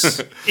shorts.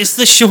 It's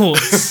the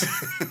shorts.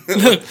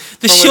 Look,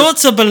 the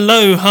shorts are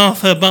below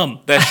half her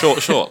bum. They're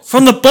short shorts.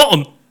 From the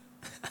bottom.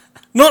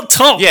 Not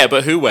top. Yeah,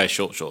 but who wears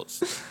short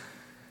shorts?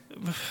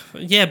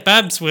 Yeah,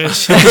 Babs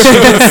wears short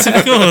shorts,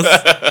 of course.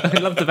 I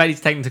love the fact he's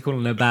taken to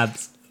calling her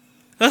Babs.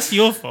 That's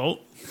your fault.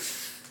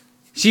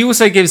 She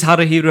also gives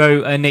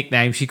Haruhiro a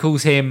nickname. She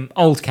calls him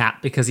Old Cat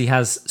because he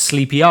has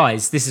sleepy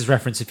eyes. This is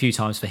referenced a few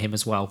times for him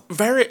as well.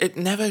 It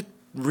never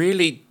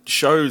really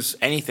shows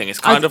anything. It's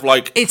kind of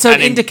like it's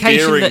an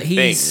indication that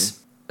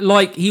he's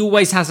like he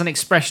always has an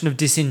expression of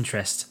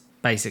disinterest,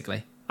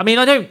 basically. I mean,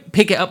 I don't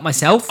pick it up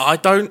myself. I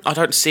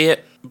don't see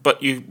it,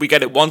 but we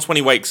get it once when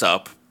he wakes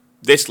up.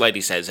 This lady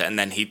says it, and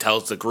then he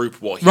tells the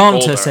group what he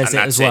told her. Ranta says and it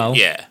that's as well.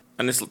 Yeah,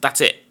 and that's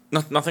it.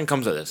 Nothing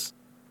comes of this.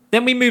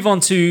 Then we move on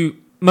to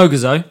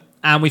Moguzo,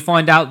 and we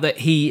find out that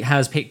he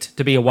has picked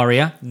to be a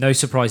warrior. No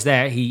surprise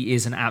there. He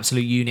is an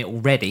absolute unit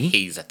already.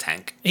 He's a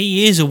tank.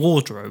 He is a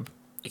wardrobe.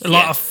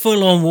 Like a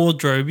full-on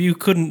wardrobe. You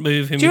couldn't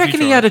move him. Do you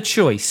reckon he had a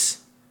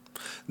choice?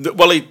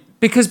 Well,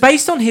 Because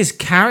based on his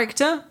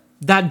character,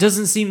 that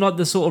doesn't seem like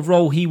the sort of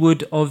role he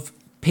would have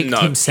picked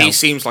himself. He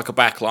seems like a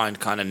backline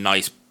kind of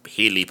nice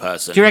Healy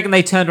person. Do you reckon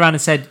they turned around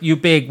and said, "You're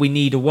big, we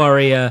need a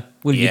warrior,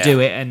 will you do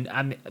it?"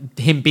 And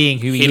him being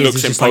who he is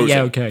looks just imposing. like,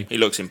 yeah, okay. He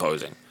looks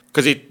imposing.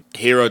 Because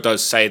Hero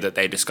does say that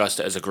they discussed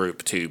it as a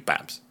group to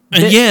Babs.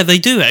 And yeah, they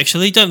do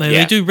actually, don't they? Yeah.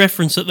 They do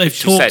reference that they've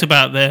She talked said,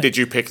 about Did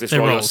you pick this their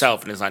role roles.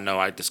 yourself? And he's like, no,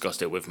 I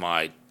discussed it with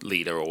my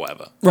leader or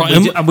whatever. Right,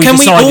 And we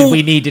decided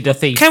we needed a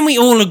thief. Can we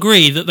all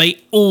agree that they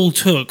all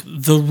took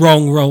the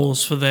wrong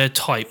roles for their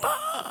type?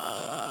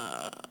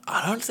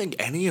 I don't think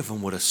any of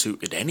them would have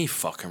suited any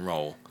fucking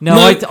role. No,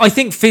 I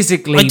think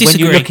physically, I when you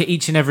disagree. look at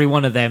each and every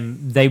one of them,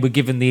 they were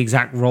given the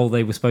exact role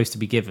they were supposed to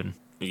be given.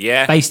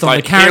 Yeah. Based on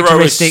the Hero is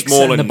characteristics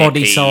small and the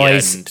body nippy,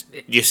 size. And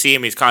you see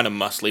him, he's kind of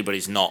muscly, but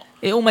he's not.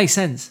 It all makes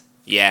sense.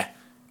 Yeah.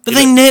 But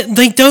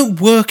they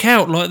don't work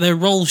out like their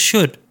roles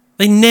should.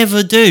 They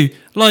never do.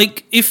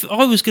 Like, if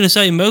I was going to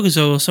say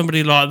Moguzo or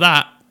somebody like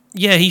that,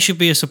 yeah, he should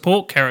be a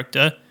support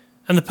character.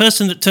 And the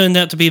person that turned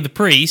out to be the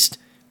priest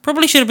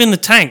probably should have been the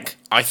tank.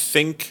 I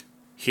think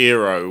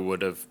Hero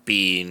would have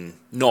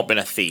not been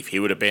a thief. He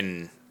would have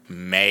been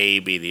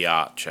maybe the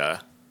archer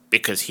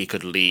because he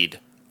could lead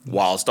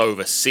whilst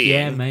overseeing.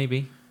 Yeah,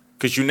 maybe.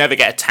 Because you never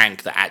get a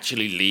tank that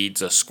actually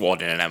leads a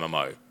squad in an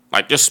MMO.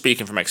 Like, just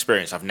speaking from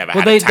experience, I've never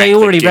had a tank they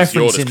already that gives the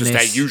reference orders in because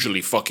this. they're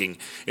usually fucking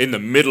in the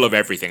middle of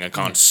everything and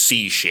can't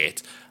see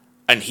shit.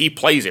 And he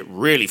plays it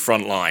really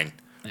frontline.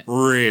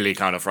 Really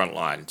kind of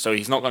frontline. So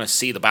he's not going to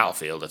see the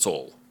battlefield at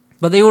all.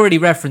 But they already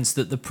referenced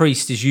that the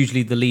priest is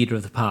usually the leader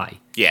of the party.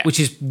 Yeah. Which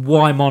is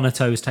why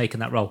Monato has taken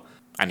that role.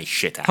 And he's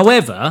shit at it.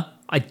 However,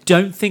 I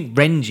don't think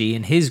Renji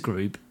in his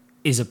group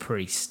is a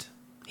priest.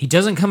 He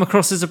doesn't come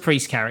across as a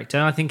priest character.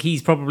 I think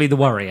he's probably the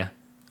warrior,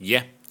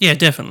 Yeah. Yeah,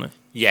 definitely.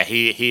 Yeah,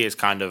 he is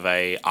kind of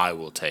I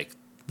will take.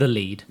 the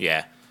lead.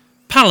 Yeah.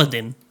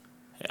 Paladin.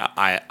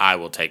 I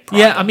will take pride.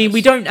 Yeah, I on mean, this.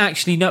 we don't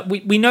actually know.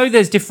 We know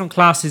there's different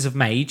classes of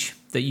mage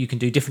that you can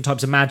do, different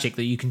types of magic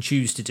that you can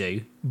choose to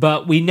do,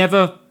 but we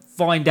never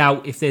find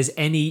out if there's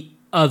any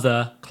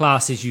other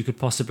classes you could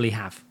possibly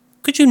have.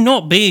 Could you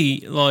not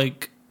be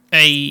like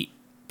a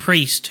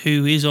priest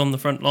who is on the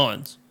front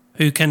lines,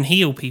 who can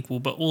heal people,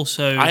 but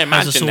also I has a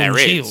imagine sword and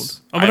there shield?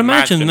 is. I would I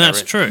imagine imagine there that's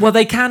is. true. Well,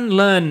 they can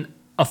learn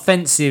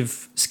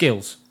offensive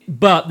skills,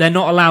 but they're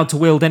not allowed to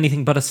wield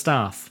anything but a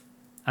staff,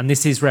 and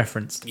this is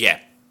referenced. Yeah,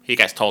 he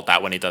gets told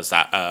that when he does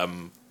that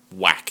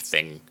whack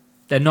thing.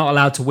 They're not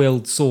allowed to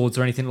wield swords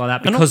or anything like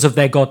that They're because of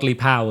their godly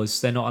powers.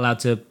 They're not allowed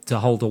to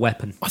hold a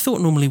weapon. I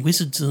thought normally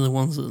wizards are the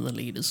ones that are the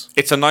leaders.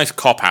 It's a nice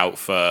cop out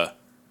for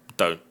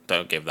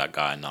don't give that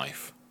guy a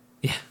knife.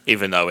 Yeah.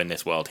 Even though in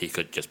this world he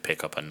could just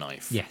pick up a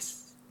knife.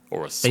 Yes.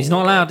 Or a But sword. he's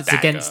not or allowed. a It's dagger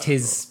against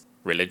his...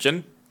 or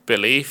religion,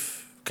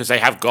 belief, because they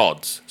have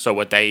gods. So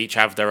would they each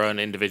have their own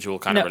individual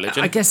kind of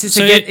religion? I guess it's,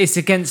 So it's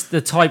against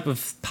the type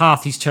of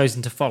path he's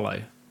chosen to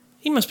follow.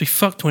 He must be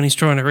fucked when he's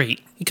trying to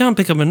eat. He can't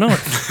pick up a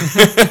knife.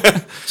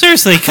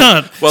 Seriously, he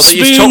can't. Well, they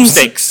use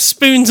chopsticks.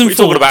 Spoons and What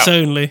are you talking forks about?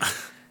 only.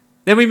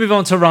 Then we move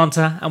on to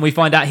Ranta, and we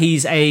find out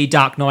he's a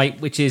Dark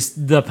Knight, which is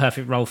the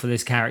perfect role for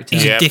this character.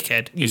 He's Yeah. a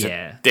dickhead. He's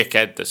Yeah. a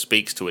dickhead that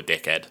speaks to a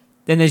dickhead.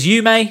 Then there's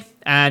Yume,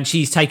 and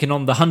she's taken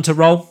on the Hunter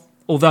role,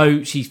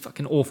 although she's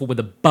fucking awful with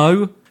a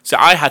bow. So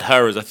I had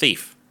her as a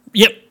thief.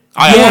 Yep.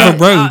 I More had of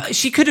her- a rogue.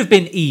 She could have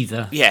been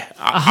either. Yeah.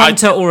 A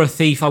hunter or a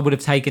thief, I would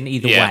have taken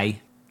either Yeah.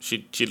 way.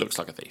 She looks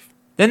like a thief.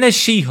 Then there's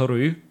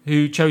Shiharu,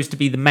 who chose to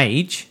be the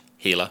mage.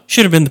 Healer.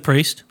 Should have been the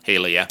priest.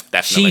 Healer, yeah,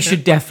 definitely. She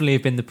should definitely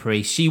have been the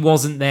priest. She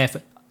wasn't there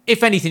for...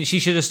 If anything, she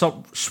should have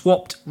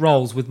swapped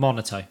roles with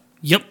Monato.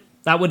 Yep.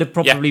 That would have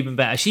probably been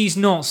better. She's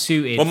not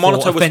suited Well, for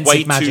Monato was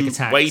offensive magic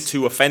attacks. way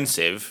too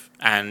offensive,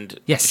 and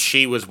Yes.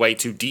 she was way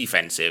too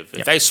defensive.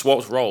 If they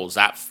swapped roles,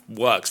 that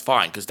works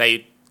fine, because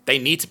they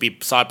need to be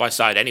side by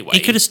side anyway. He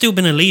could have still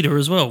been a leader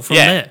as well from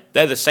there.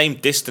 They're the same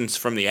distance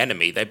from the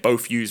enemy. They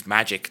both use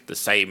magic the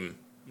same,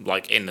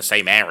 like in the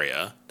same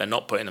area. They're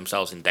not putting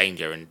themselves in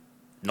danger and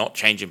not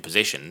changing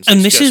positions. And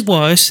It's this is just-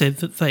 why I said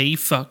that they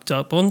fucked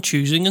up on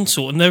choosing and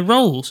sorting their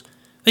roles.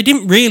 They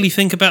didn't really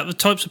think about the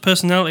types of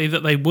personality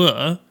that they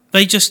were.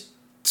 They just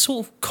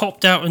sort of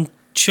copped out and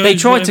chose They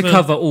tried to whatever-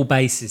 cover all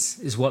bases,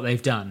 is what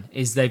they've done.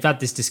 Is they've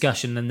had this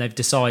discussion and they've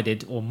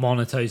decided, or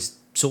Monato's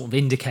sort of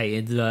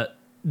indicated that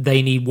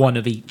they need one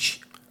of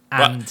each.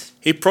 And But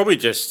he probably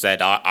just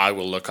said, I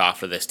will look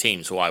after this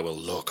team, so I will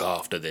look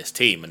after this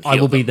team. And I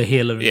will be heal the them."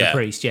 healer and Yeah. the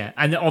priest, yeah.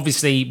 And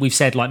obviously, we've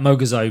said like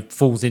Moguzo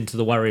falls into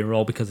the warrior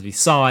role because of his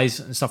size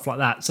and stuff like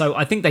that. So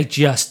I think they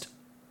just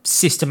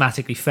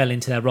systematically fell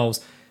into their roles.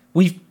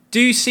 We've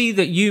do see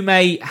that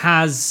Yume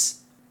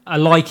has a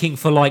liking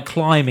for like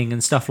climbing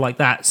and stuff like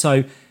that.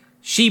 So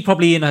she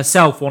probably in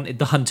herself wanted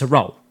the hunter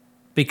role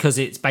because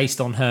it's based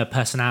on her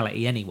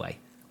personality anyway,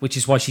 which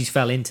is why she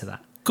fell into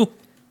that. Cool.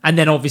 And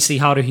then obviously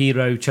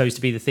Haruhiro chose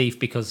to be the thief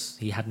because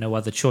he had no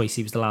other choice.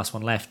 He was the last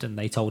one left and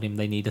they told him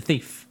they need a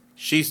thief.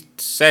 She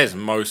says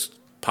most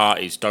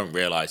parties don't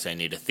realise they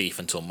need a thief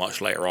until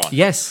much later on.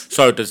 Yes.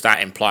 So does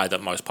that imply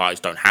that most parties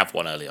don't have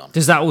one early on?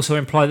 Does that also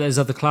imply that there's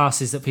other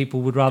classes that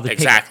people would rather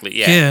Exactly,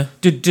 pick? yeah.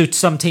 Do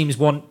some teams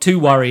want 2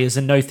 warriors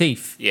and no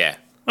thief? Yeah.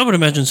 I would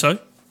imagine so.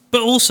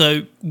 But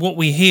also, what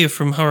we hear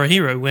from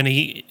Haruhiro when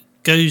he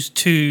goes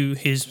to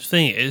his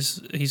thing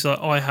is, he's like,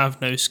 I have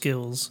no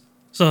skills.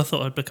 So I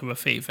thought I'd become a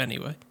thief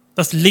anyway.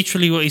 That's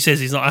literally what he says.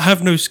 He's like, I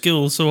have no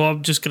skills, so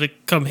I'm just going to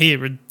come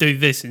here and do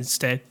this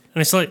instead.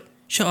 And it's like,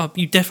 shut up,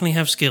 you definitely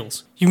have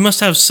skills. You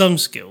must have some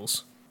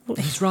skills.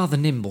 He's rather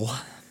nimble.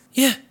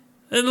 Yeah.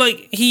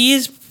 Like, he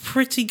is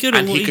pretty good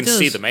at And what he he can does.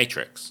 see the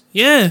Matrix.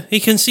 Yeah, he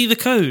can see the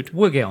code.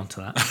 We'll get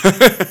onto that.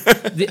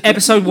 The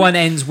episode 1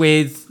 ends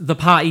with the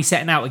party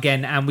setting out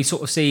again, and we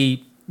sort of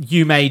see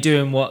Yume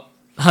doing what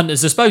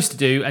hunters are supposed to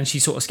do, and she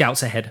sort of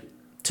scouts ahead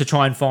to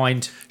try and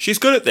find... She's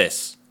good at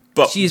this.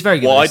 But She is very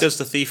good at why this. does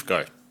the thief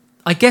go?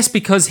 I guess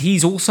because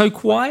he's also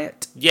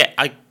quiet? Yeah,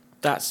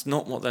 that's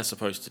not what they're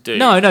supposed to do.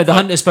 No, the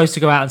hunter's supposed to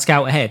go out and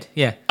scout ahead.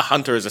 Yeah. A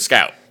hunter is a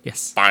scout.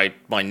 Yes. By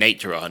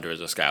nature, a hunter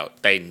is a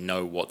scout. They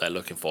know what they're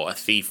looking for. A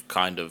thief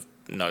kind of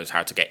knows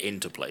how to get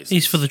into places.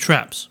 He's for the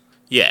traps.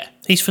 Yeah.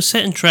 He's for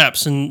setting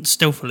traps and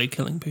stealthily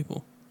killing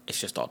people. It's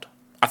just odd.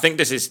 I think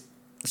this is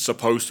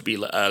supposed to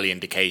be early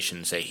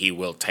indications that he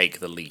will take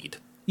the lead.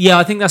 Yeah,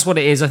 I think that's what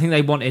it is. I think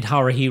they wanted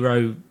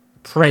Haruhiro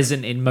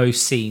present in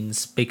most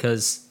scenes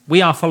because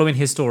we are following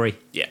his story.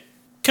 Yeah.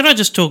 Can I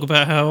just talk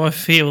about how I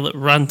feel that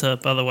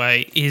Ranta, by the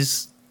way,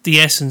 is the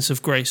essence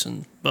of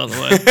Grayson, by the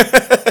way?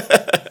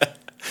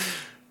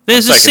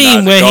 There's a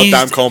scene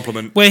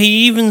where he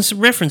even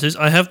references,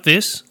 I have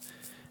this.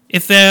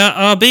 If there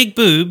are big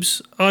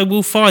boobs, I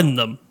will find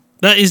them.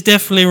 That is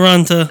definitely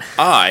Ranta.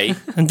 I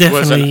And definitely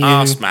was an you.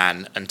 arse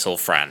man until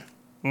Fran.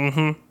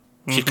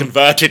 She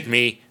converted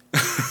me.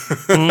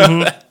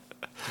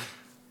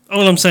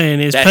 All I'm saying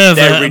is They're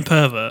pervert and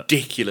pervert.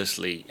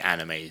 Ridiculously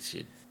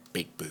animated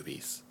big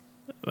boobies.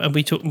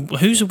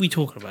 Whose are we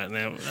talking about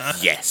now?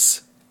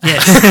 Yes.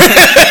 Yes.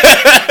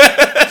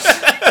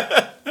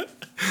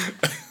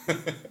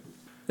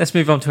 Let's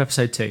move on to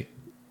episode 2.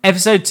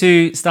 Episode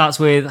 2 starts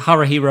with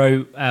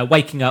Haruhiro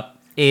waking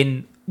up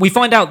in... We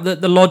find out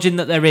that the lodging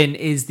that they're in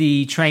is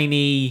the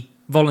trainee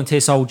volunteer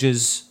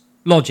soldiers'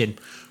 lodging.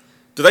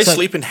 Do they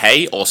sleep in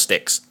hay or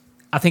sticks?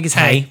 I think it's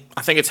hay.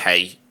 I think it's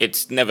hay.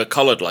 It's never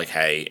coloured like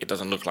hay. It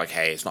doesn't look like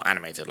hay. It's not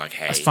animated like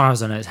hay. As far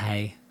as I know, it's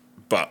hay.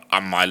 But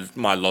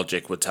my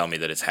logic would tell me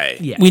that it's hay.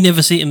 Yeah. We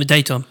never see it in the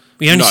daytime.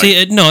 We only see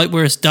it at night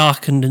where it's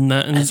darkened and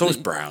that. And It's always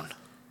brown.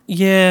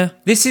 Yeah.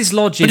 This is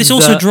lodging. But it's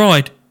also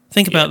dried.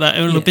 Think about that.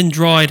 It will Yeah. have been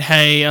dried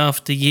hay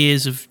after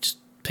years of just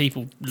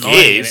people lying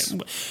in Years?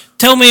 it.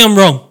 Tell me I'm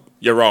wrong.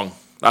 You're wrong.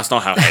 That's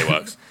not how hay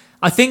works.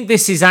 I think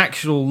this is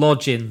actual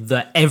lodging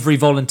that every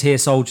volunteer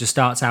soldier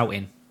starts out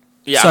in.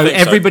 Yeah, So I think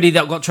everybody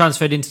that got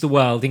transferred into the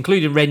world,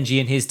 including Renji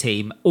and his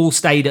team, all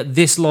stayed at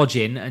this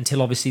lodging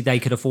until obviously they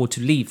could afford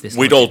to leave this.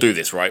 We'd lodging. all do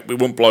this, right? We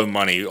wouldn't blow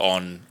money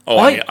on.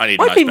 I need a I'd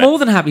nice be bed. more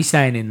than happy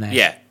staying in there.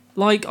 Yeah.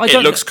 Like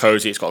It looks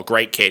cozy. It's got a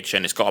great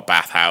kitchen. It's got a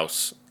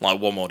bathhouse. Like,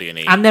 what more do you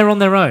need? and they're on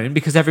their own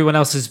because everyone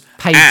else has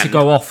paid to And-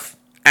 go off.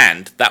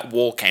 And that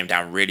wall came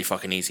down really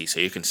fucking easy,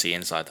 so you can see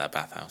inside that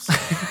bathhouse.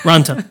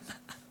 Ranta.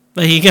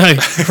 There you go.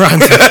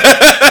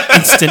 Ranta.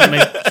 Instantly.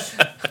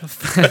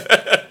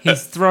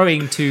 He's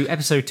throwing to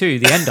episode 2,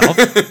 the end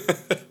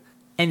of.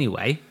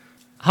 Anyway,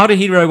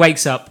 Haruhiro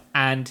wakes up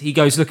and he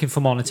goes looking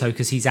for Monato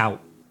because he's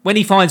out. When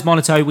he finds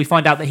Monato, we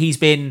find out that he's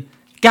been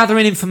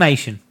gathering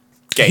information.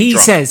 Getting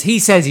drunk. He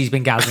says he's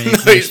been gathering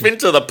information. He's been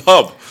to the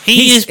pub.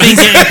 He has been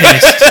getting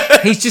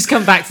pissed. He's just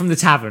come back from the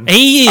tavern.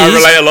 He is. I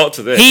relate a lot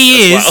to this.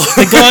 He as is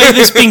well. the guy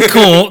that's been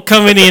caught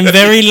coming in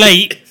very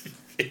late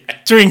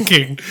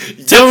drinking.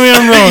 Tell me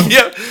I'm wrong.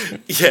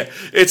 yeah.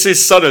 It's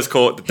his son has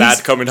caught the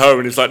dad coming home,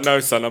 and he's like, "No,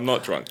 son, I'm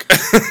not drunk.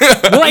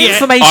 What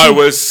information? I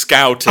was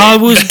scouting. I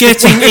was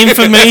getting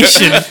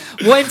information.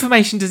 What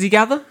information does he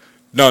gather?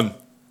 None.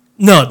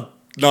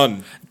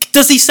 None.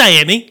 Does he say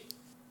any?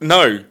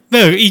 No.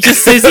 No, he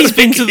just says he's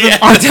been to the... Yeah.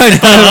 I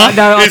don't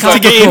know. No, I He's can't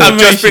like, get I've just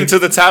information. been to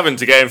the tavern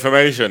to get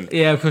information.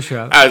 Yeah, of course you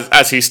have.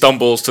 As he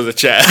stumbles to the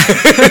chair.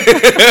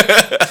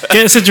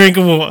 Gets a drink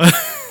of water.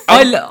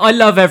 I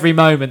love every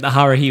moment that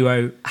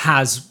Haruhiro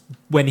has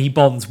when he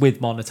bonds with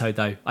Monato,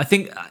 though. I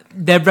think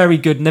they're very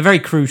good and they're very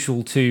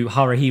crucial to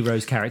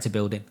Haruhiro's character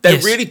building. They're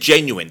Yes. really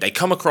genuine. They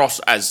come across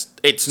as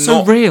it's So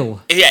not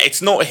real. Yeah,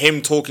 it's not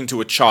him talking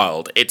to a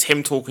child. It's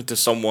him talking to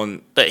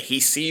someone that he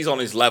sees on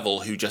his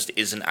level who just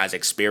isn't as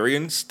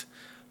experienced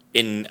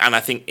and I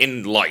think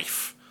in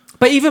life.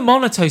 But even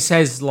Monato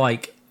says,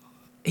 like,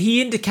 he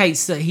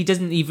indicates that he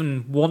doesn't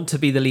even want to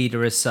be the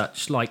leader as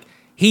such. Like,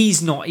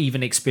 he's not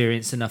even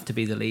experienced enough to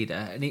be the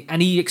leader.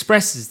 And he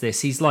expresses this.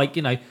 He's like,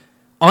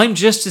 I'm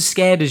just as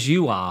scared as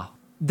you are.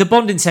 the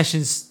bonding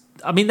sessions,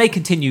 I mean, they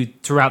continue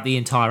throughout the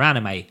entire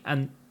anime,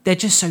 and they're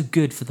just so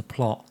good for the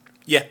plot.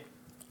 Yeah,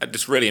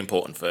 it's really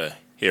important for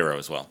Hero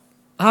as well.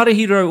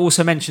 Haruhiro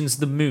also mentions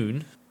the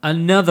moon,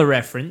 another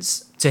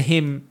reference to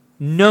him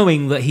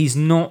knowing that he's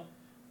not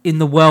in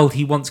the world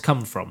he once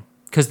come from,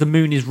 because the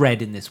moon is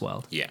red in this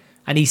world. Yeah.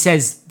 And he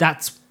says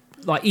that's,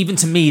 like, even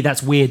to me,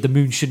 that's weird. The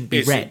moon shouldn't be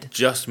Is red. it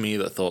just me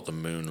that thought the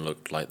moon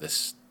looked like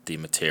the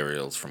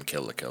materials from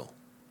Kill la Kill?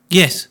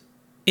 Yes,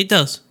 it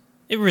does.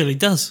 It really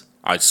does.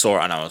 I saw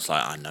it and I was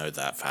like, I know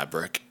that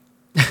fabric.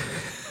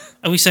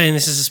 Are we saying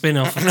this is a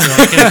spin-off of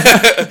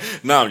Kill?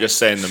 No, I'm just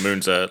saying the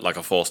moon's like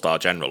a 4-star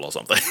general or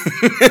something.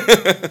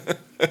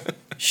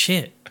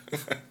 Shit.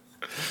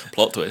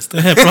 Plot twist.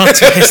 Plot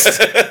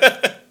twist.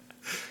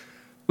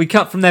 We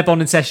cut from their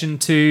bonding session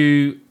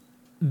to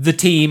the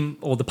team,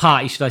 or the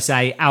party, should I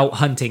say, out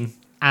hunting.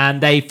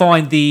 And they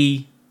find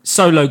the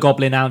solo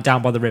goblin out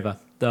down by the river.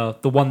 The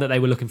one that they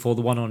were looking for,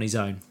 the one on his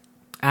own.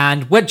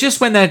 And just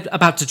when they're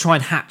about to try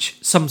and hatch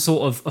some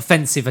sort of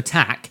offensive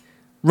attack,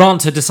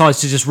 Ranta decides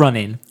to just run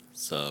in.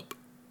 Sup.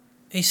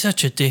 He's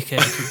such a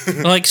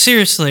dickhead. Like,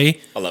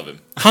 seriously. I love him.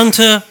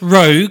 Hunter,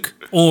 rogue,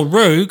 or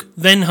rogue,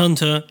 then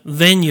hunter,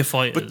 then your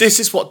fighter. But this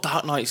is what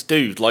Dark Knights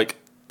do. Like,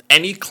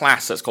 any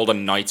class that's called a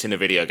knight in a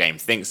video game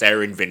thinks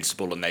they're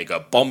invincible and they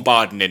go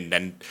bombarding in,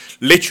 and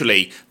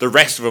literally the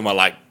rest of them are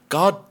like,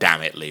 God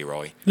damn it,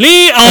 Leroy.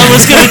 I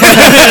was going to do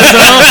that as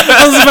well.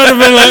 I was about to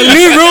be like,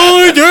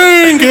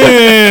 Leroy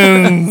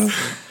Jenkins.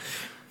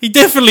 He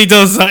definitely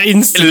does that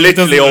instantly.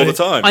 Literally all the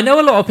time. I know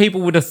a lot of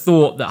people would have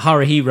thought that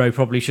Haruhiro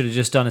probably should have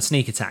just done a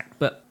sneak attack,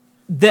 but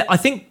I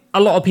think a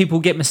lot of people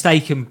get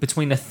mistaken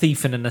between a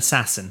thief and an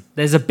assassin.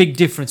 There's a big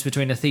difference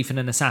between a thief and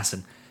an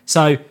assassin.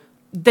 So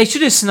they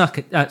should have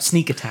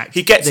sneak attacked.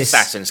 He gets this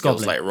assassin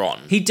skills goblin. later on.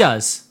 He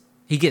does.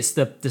 He gets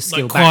the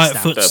skill Like quiet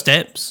backstab.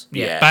 footsteps,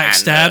 Yeah,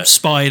 backstab, and,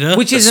 spider.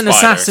 Which is an spider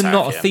assassin, attack,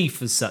 not a yeah.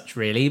 thief as such,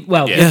 really.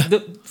 Well, Yeah. the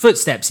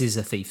footsteps is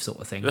a thief sort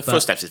of thing. The but-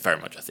 footsteps is very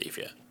much a thief,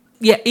 yeah.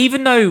 Yeah,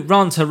 even though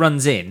Ranta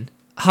runs in,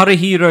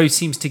 Haruhiro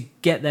seems to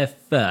get there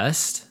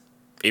first.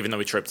 Even though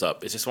he trips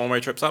up. Is this one where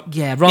he trips up?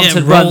 Yeah, Ranta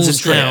Yeah, runs rolls and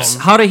trips.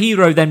 down.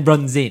 Haruhiro then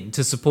runs in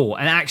to support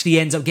and actually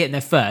ends up getting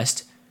there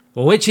first.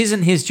 Well, which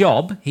isn't his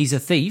job. He's a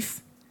thief.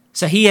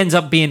 So he ends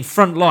up being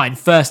front line,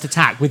 first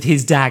attack with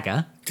his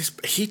dagger.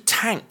 He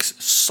tanks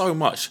so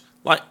much.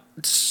 Like,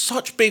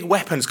 such big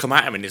weapons come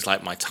at him and he's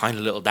like, my tiny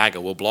little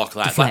dagger will block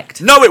that. Deflect.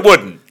 Like, no, it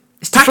wouldn't.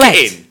 It's Pack deflect.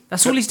 it in.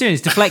 That's all he's doing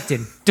is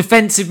deflecting.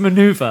 Defensive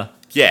maneuver.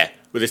 Yeah,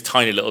 with his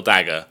tiny little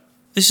dagger.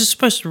 This is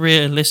supposed to be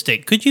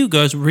realistic. Could you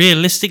guys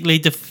realistically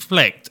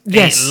deflect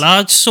Yes. a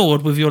large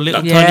sword with your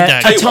little tiny Yeah,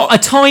 dagger? Tell you what. a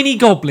tiny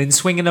goblin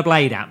swinging a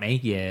blade at me.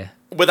 Yeah.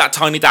 With that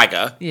tiny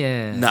dagger?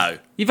 Yeah. No.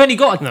 You've only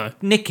got to No.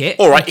 nick it.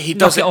 All right, he knock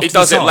does it. off He to the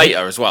does it side.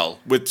 later as well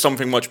with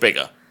something much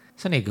bigger.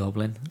 It's only a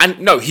goblin. And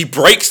no, he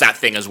breaks that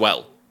thing as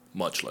well.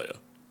 Much later.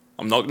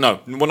 I'm not. No,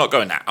 we're not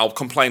going that. I'll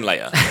complain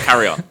later.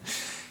 Carry on.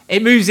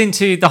 It moves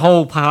into the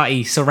whole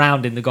party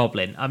surrounding the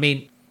goblin. I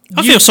mean,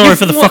 I feel sorry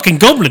for the fucking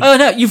goblin. Oh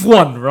no, you've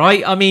won,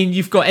 right? I mean,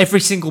 you've got every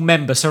single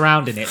member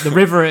surrounding it. The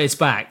river at its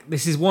back.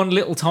 This is one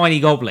little tiny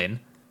goblin.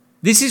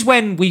 This is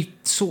when we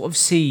sort of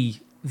see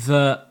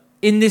that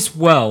in this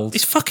world,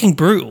 It's fucking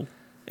brutal.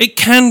 It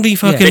can be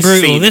fucking This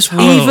brutal. scene- This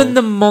world. even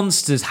the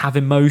monsters have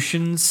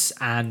emotions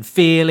and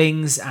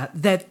feelings. And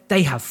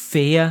they have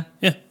fear.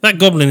 Yeah, that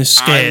goblin is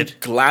scared. I'm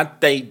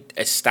glad they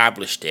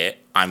established it.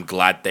 I'm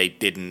glad they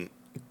didn't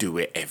do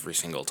it every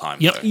single time.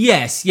 Yep. though.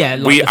 Yes, yeah.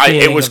 Like the It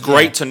feeling was of-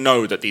 great yeah, to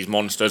know that these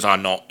monsters are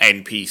not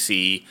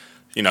NPC,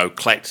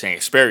 collecting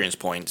experience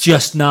points.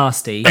 just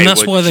nasty. They And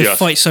that's were why they just-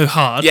 fight so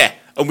hard. Yeah,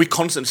 and we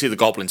constantly see the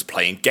goblins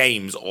playing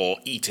games or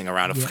eating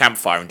around a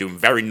campfire and doing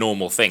very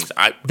normal things.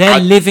 They're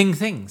living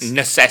things,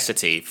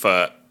 necessity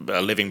for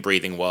a living,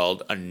 breathing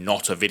world and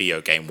not a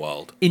video game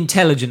world.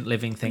 intelligent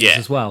living things Yeah.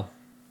 as well.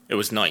 It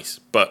was nice,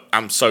 but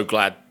I'm so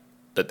glad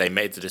that they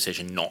made the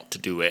decision not to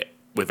do it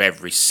with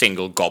every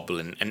single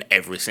goblin and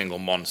every single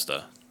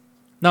monster.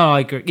 No,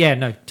 I agree. Yeah,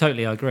 no,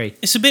 totally, I agree.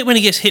 It's a bit when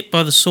he gets hit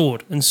by the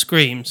sword and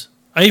screams.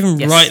 I even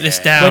Yes. write this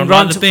Yeah. down. When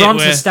Like the Ronta, bit Ronta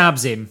where,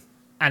 stabs him,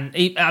 and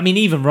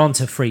even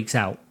Ronta freaks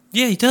out.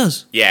 yeah, he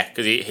does. Yeah,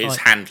 because his Like-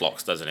 hand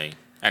locks, doesn't he?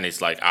 And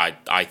it's like,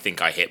 I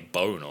think I hit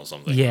bone or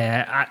something.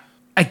 Yeah,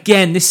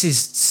 again, this is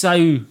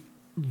so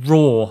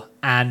raw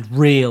and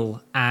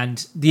real,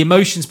 and the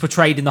emotions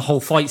portrayed in the whole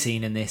fight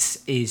scene in this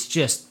is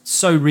just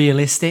so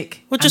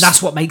realistic, Well, and just-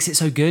 that's what makes it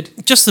so good.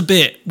 Just the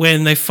bit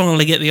when they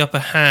finally get the upper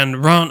hand,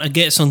 Ranta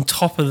gets on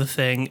top of the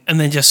thing and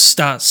then just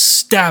starts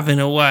stabbing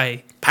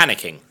away.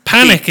 Panicking.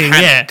 Panicking,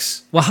 He yeah.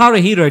 panics. Well,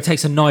 Haruhiro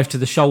takes a knife to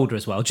the shoulder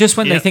as well. Just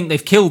when they Yep. think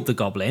they've killed the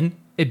goblin,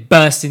 it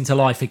bursts into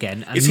life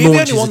again and Is he the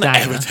launches only one a that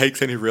dagger. ever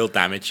takes any real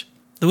damage?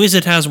 The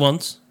wizard has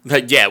once.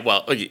 Yeah,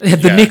 well...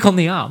 The nick on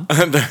the arm.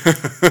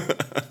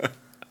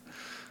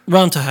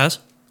 Ranta has.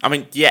 I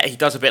mean, yeah, he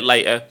does a bit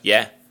later,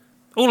 yeah.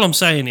 All I'm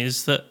saying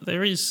is that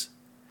there is...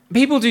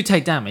 People do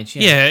take damage.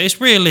 Yeah. Yeah,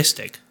 it's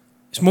realistic.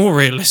 It's more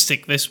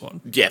realistic, this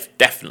one. Yeah,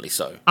 definitely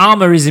so.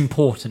 Armor is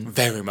important.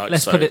 Very much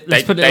Let's so. put it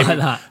like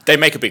that. They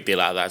make a big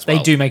deal out of that as They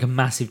well. do make a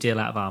massive deal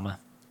out of armor.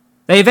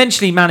 They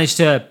eventually manage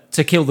to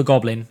kill the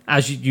goblin,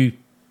 as you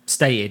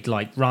stated.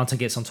 Like Ranta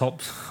gets on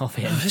top of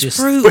it. And It's just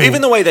brutal. But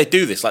even the way they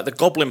do this, like the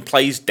goblin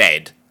plays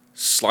dead,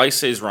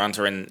 slices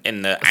Ranta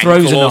in the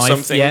throws ankle a or knife.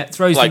 something. Yeah,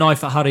 throws like, the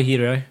knife at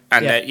Haruhiro.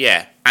 And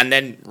yeah. and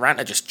then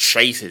Ranta just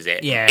chases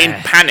it Yeah.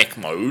 in panic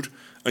mode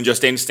and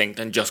just instinct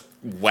and just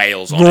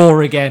wails on it.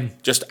 Roar again.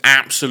 Just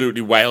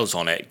absolutely wails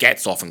on it,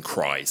 gets off and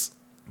cries.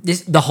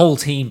 The whole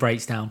team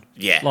breaks down.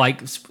 Yeah.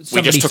 Like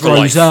somebody took a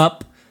throws life.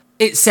 up.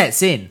 It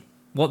sets in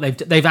what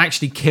they've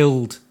actually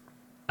killed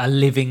a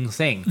living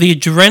thing. The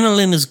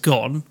adrenaline is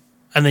gone,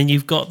 and then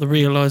you've got the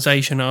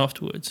realization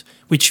afterwards,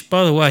 which,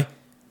 by the way,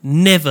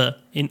 never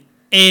in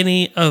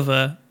any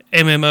other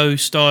MMO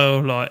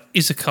style like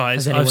isekais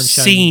Has anyone I've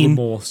shown seen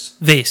remorse?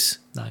 this.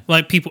 No.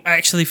 Like people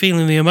actually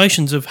feeling the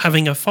emotions of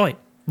having a fight.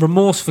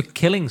 Remorse for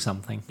killing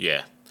something.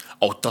 Yeah.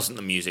 Oh, doesn't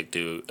the music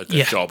do a good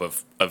Yeah. job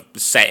of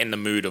setting the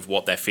mood of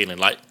what they're feeling?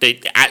 Like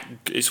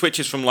it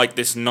switches from like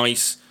this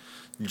nice,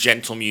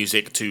 gentle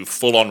music to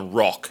full on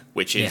rock,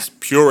 which is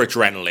pure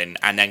adrenaline,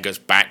 and then goes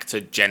back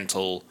to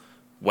gentle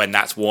when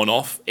that's worn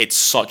off. It's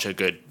such a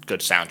good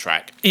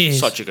soundtrack. It is.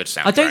 Such a good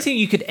soundtrack. I don't think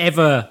you could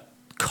ever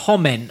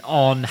comment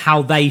on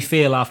how they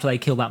feel after they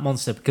kill that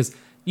monster, because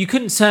you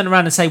couldn't turn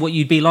around and say what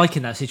you'd be like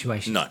in that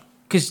situation. No.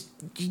 Because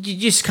you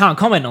just can't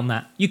comment on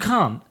that. You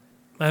can't.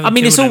 haven't I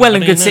mean, it's killed all well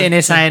and anybody, good sitting no.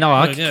 here saying, "Oh,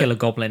 I There could we go. kill a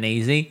goblin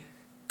easy."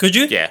 Could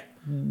you? Yeah.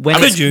 When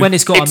Could you? when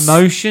it's got It's-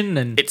 emotion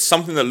and It's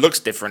something that looks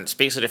different,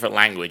 speaks a different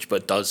language,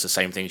 but does the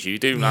same things you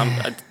do.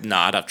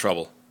 I'd have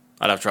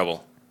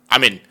trouble. I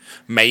mean,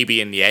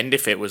 maybe in the end,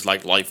 if it was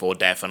like life or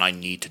death and I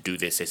need to do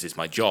this is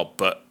my job.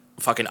 But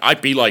fucking,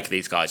 I'd be like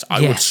these guys. I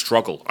Yeah. would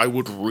struggle. I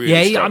would really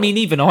yeah, struggle. I mean,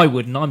 even I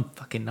wouldn't. I'm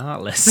fucking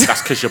heartless.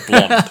 That's because you're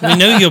blonde. We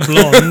know you're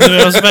blonde.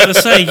 I was about to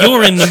say,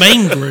 you're in the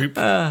main group.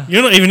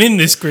 You're not even in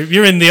this group.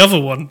 You're in the other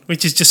one,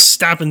 which is just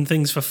stabbing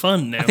things for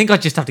fun now. I think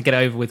I'd just have to get it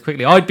over with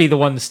quickly. I'd be the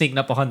one sneaking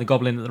up behind the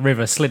goblin at the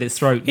river, slit its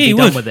throat, and Yeah, be you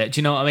done would. with it. Do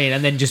you know what I mean?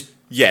 And then just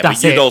Yeah,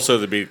 that's but you'd it. also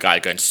be the guy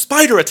going,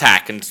 spider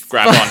attack, and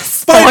grab on.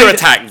 Spider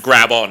attack, and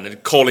grab on,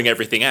 and calling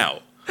everything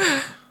out.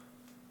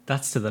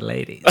 That's to the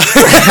ladies.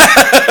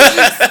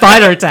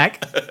 Spider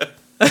attack.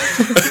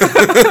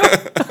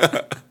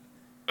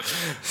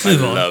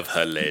 Move I on. love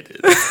her ladies.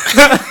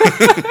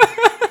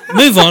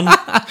 Move on.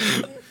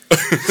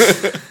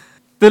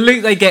 The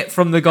loot they get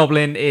from the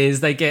goblin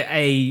is they get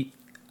a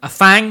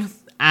fang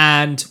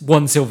and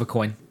 1 silver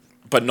coin.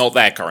 But not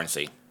their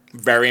currency.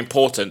 Very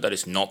important that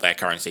it's not their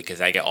currency, because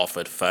they get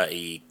offered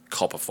 30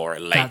 copper for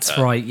it later. That's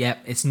right, yep.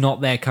 It's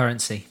not their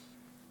currency.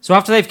 So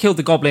after they've killed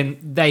the goblin,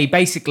 they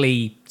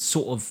basically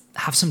sort of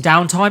have some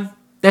downtime.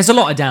 There's a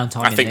lot of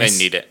downtime I think in this.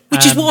 they need it.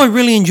 Which is what I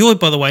really enjoyed,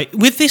 by the way.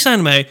 With this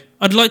anime,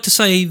 I'd like to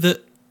say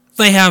that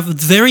they have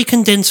very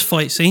condensed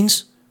fight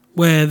scenes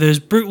where there's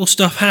brutal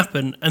stuff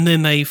happen and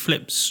then they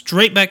flip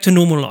straight back to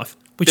normal life,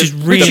 which is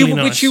really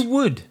nice. Which you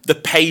would. The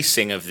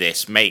pacing of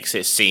this makes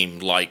it seem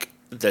like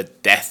the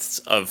deaths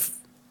of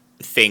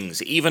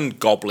things, even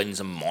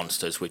goblins and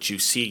monsters, which you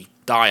see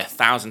die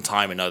 1,000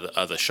 times in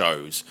other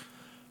shows,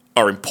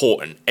 are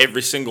important.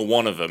 Every single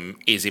one of them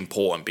is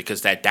important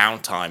because their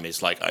downtime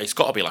is like, it's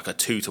got to be like a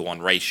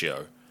 2-to-1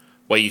 ratio,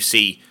 where you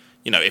see,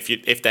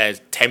 if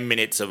there's 10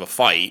 minutes of a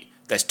fight,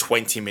 there's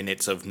 20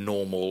 minutes of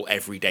normal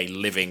everyday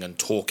living and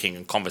talking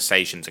and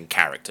conversations and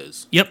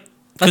characters. Yep.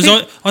 Because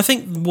I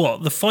think,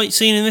 the fight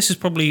scene in this is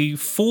probably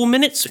 4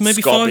 minutes, maybe It's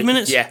gotta 5 be-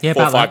 minutes? Yeah, Yeah,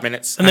 4 or about 5 that.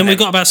 minutes. And then we've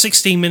got about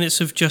 16 minutes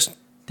of just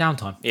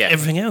Downtime. yeah,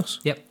 everything else.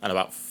 Yep. and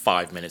about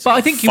 5 minutes. But of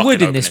I think you fucking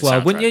would in this opening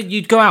world, wouldn't you? soundtrack.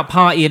 You'd go out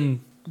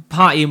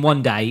partying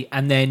one day,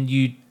 and then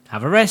you'd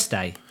have a rest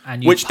day.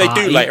 And you'd Which they do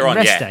party later on,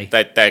 rest yeah.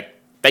 day.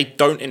 They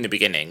don't in the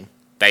beginning.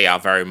 They are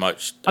very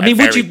much I mean,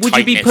 a would you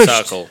very be tight-knit pushed?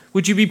 circle.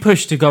 Would you be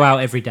pushed to go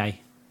out every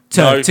day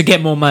No. to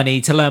get more money,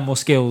 to learn more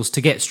skills,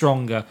 to get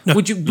stronger?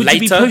 Would you be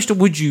Later. pushed, or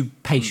would you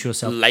pace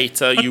yourself?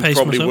 Later, you pace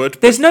probably myself. would.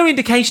 There's no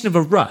indication of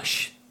a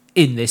rush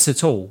in this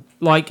at all.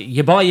 Like,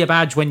 you buy your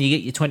badge when you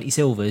get your 20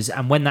 silvers,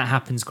 and when that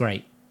happens,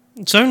 great.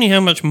 It's only how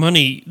much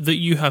money that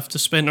you have to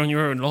spend on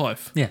your own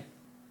life. Yeah.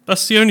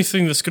 That's the only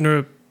thing that's going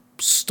to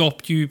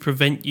stop you,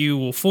 prevent you,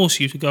 or force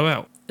you to go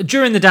out.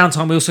 During the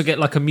downtime, we also get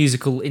like a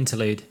musical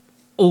interlude.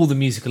 All the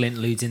musical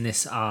interludes in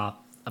this are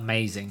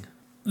amazing.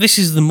 This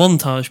is the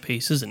montage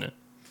piece, isn't it?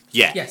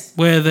 Yeah. Yes.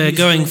 Where they're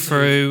Musical going interlude.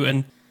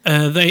 through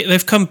and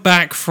they've come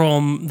back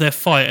from their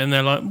fight and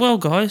they're like, well,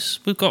 guys,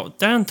 we've got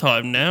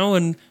downtime now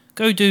and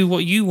go do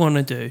what you want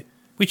to do.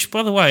 Which,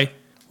 by the way,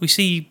 we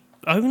see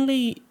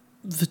only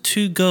the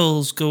 2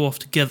 girls go off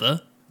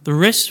together. The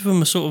rest of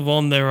them are sort of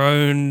on their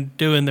own,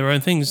 doing their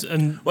own things.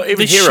 And Well, even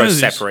this Hero shows-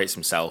 separates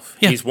himself.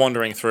 Yeah. He's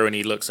wandering through and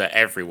he looks at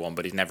everyone,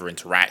 but he never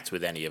interacts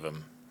with any of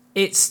them.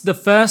 It's the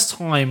first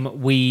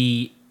time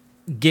we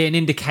get an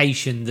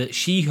indication that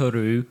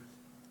Shihiro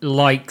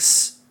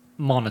likes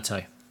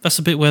Monoto. That's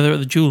the bit where they're at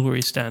the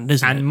jewellery stand,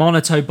 isn't And it?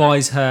 Monoto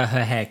buys her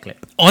hair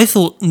clip. I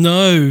thought,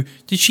 no.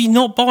 Did she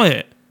not buy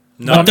it?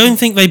 No. I don't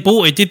think they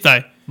bought it, did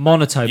they?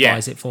 Monoto Yeah,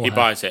 buys it for he her.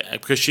 buys it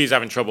because she's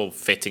having trouble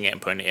fitting it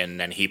and putting it in, and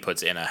then he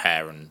puts it in her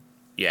hair, and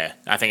yeah,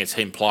 I think it's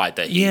implied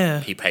that he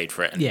Yeah. paid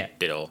for it and Yeah.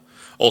 did all.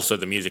 Also,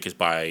 the music is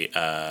by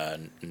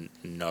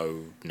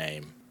No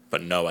Name,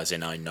 but no as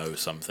in I know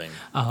something.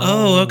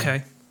 Oh,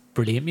 okay.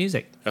 Brilliant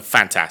music.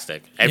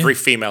 Fantastic. Every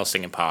female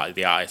singing part,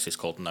 the artist is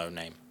called No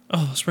Name.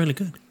 Oh, that's really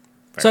good.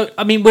 So,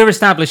 I mean, we're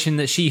establishing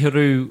that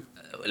Shiharu,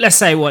 let's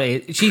say what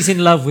it is, she's in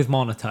love with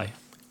Monato.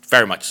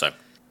 Very much so.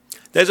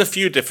 There's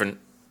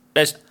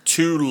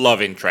two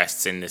love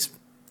interests in this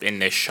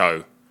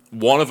show.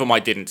 One of them I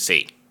didn't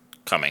see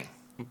coming,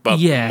 but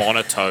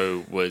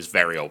Monato was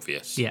very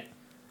obvious. Yeah.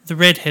 The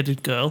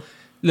red-headed girl.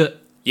 Look.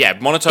 Yeah,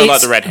 Monato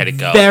like the red-headed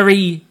girl.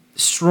 Very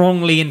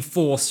strongly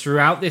enforced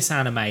throughout this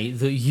anime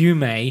that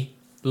Yume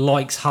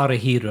likes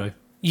Haruhiro.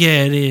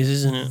 Yeah, it is,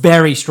 isn't it?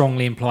 Very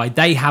strongly implied.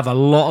 They have a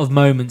lot of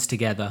moments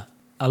together.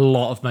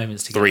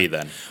 3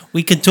 then.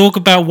 We can talk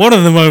about one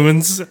of the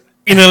moments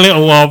in a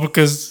little while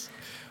because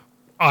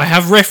I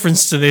have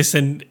reference to this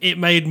and it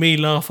made me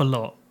laugh a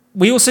lot.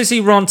 We also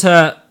see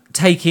Ronta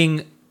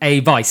taking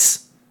a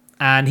vice.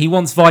 And he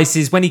wants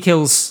vices. When he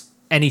kills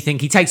anything,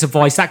 he takes a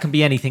vice. That can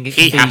be anything.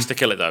 He has to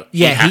kill it, though.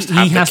 Yeah,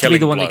 he has to be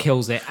the one that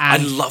kills it.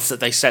 And I love that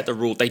they set the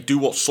rule. They do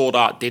what Sword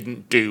Art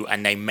didn't do,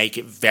 and they make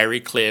it very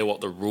clear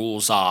what the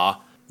rules are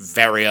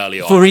very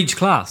early on. For each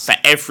class. For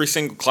every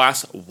single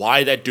class,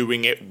 why they're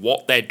doing it,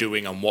 what they're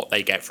doing, and what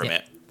they get from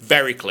it.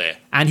 Very clear.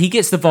 And he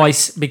gets the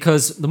vice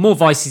because the more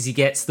vices he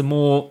gets, the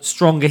more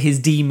stronger his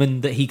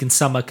demon that he can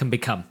summon can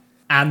become.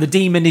 And the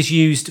demon is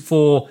used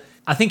for,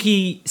 I think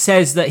he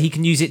says that he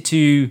can use it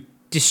to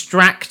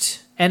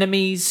distract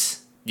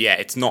enemies. Yeah,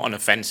 it's not an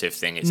offensive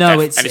thing. It's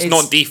it's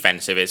not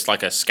defensive. It's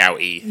like a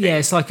scouty thing. Yeah,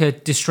 it's like a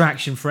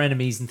distraction for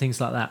enemies and things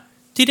like that.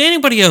 Did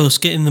anybody else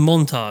get in the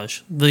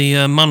montage,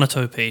 the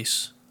Monato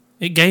piece?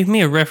 It gave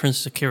me a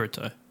reference to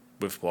Kirito.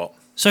 With what?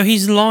 So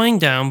he's lying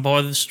down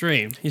by the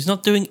stream. He's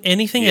not doing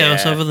anything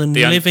else other than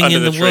living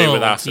in the tree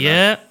with world. Asuna.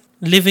 Yeah,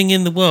 living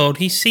in the world.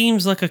 He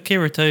seems like a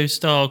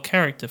Kirito-style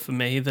character for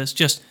me. That's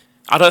just.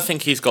 I don't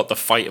think he's got the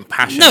fight and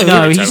passion. No,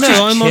 Kirito he's has.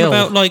 just I'm chill. on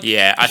about like.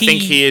 Yeah, I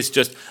think he is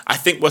just. I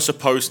think we're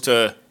supposed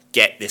to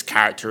get this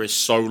character is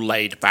so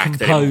laid back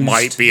that it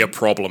might be a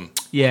problem.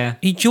 Yeah,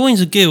 he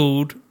joins a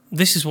guild.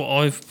 This is what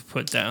I've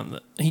put down.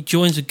 That he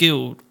joins a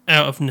guild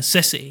out of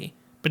necessity.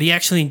 But he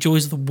actually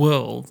enjoys the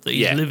world that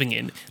he's living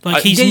in.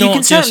 Like he's not. You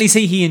can certainly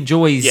see he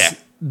enjoys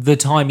the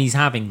time he's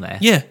having there.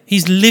 Yeah,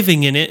 he's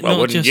living in it. Well,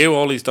 not wouldn't just... you?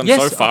 All he's done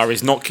so far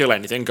is not kill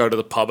anything, go to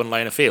the pub and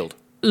lay in a field.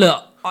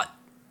 Look,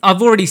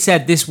 I've already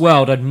said this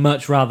world I'd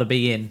much rather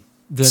be in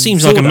than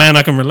Seems like a man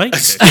I can relate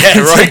to. Yeah,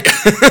 right.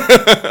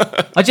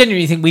 I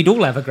genuinely think we'd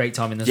all have a great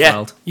time in this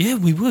world. Yeah,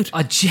 we would.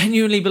 I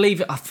genuinely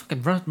believe it. I'd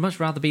fucking much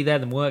rather be there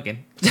than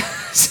working.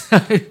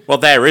 Well,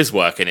 there is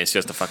working. It's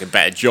just a fucking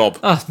better job.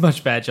 Oh,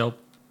 much better job.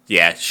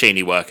 Yeah,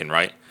 Sheeny working,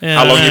 right? Yeah,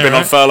 How long you been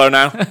on furlough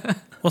now?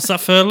 What's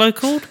that furlough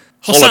called?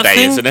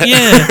 Holiday, isn't it?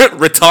 Yeah.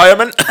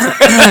 Retirement?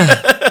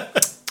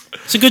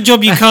 It's a good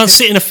job you can't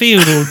sit in a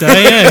field all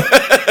day,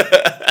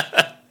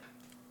 yeah.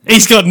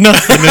 He's got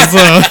nothing as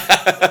well.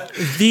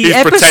 He's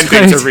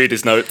pretending to read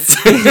his notes.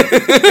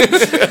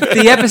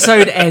 The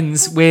episode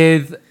ends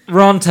with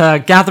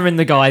Ronta gathering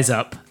the guys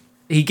up.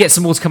 He gets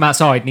them all to come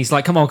outside and he's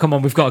like, come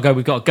on, we've got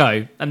to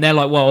go. And they're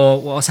like,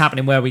 well, what's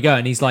happening? Where are we going?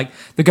 And he's like,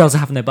 the girls are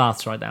having their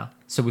baths right now,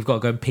 so we've got to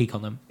go and peek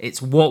on them.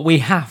 It's what we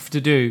have to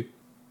do.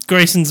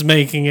 Grayson's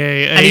making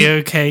a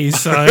okay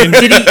sign.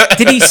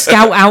 Did he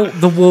scout out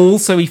the wall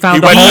so he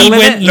found a hole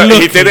in it? No,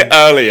 he did it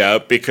earlier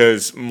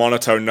because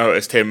Monato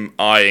noticed him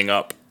eyeing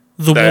up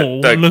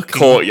the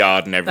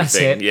courtyard and everything. That's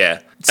it. Yeah.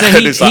 So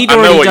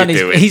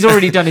he's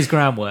already done his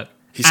groundwork.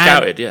 He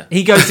scouted, yeah.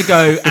 He goes to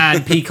go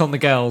and peek on the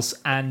girls,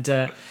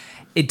 and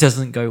it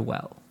doesn't go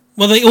well.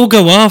 Well, they all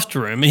go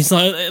after him. He's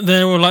like,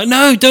 they're all like,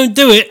 no, don't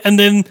do it. And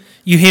then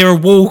you hear a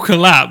wall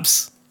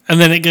collapse, and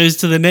then it goes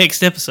to the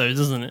next episode,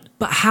 doesn't it?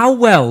 But how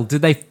well do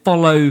they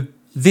follow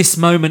this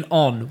moment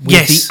on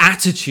with the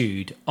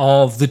attitude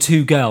of the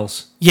two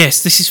girls?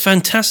 Yes, this is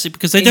fantastic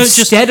because they don't just...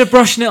 Instead of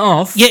brushing it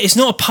off... Yeah, it's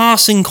not a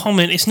passing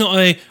comment. It's not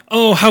a,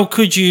 oh, how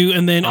could you,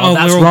 and then,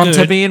 that's we're all Ronta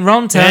good. being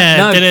Ronta. Yeah,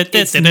 no,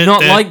 it's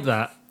not like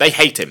that. They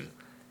hate him.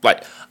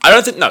 Like, I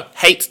don't think... No,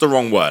 hate's the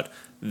wrong word.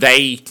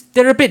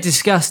 They're a bit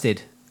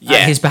disgusted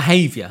at his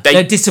behaviour.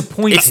 They're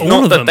disappointed. It's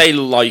not that they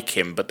like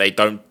him, but they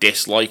don't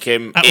dislike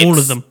him. All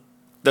of them.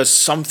 There's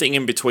something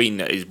in between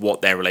that is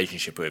what their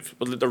relationship with.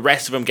 The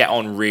rest of them get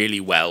on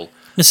really well.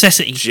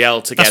 Necessity.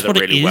 Gel together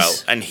really well.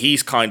 And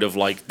he's kind of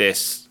like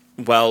this,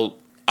 well,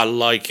 I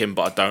like him,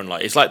 but I don't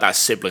like... It's like that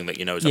sibling that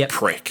you know is a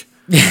prick.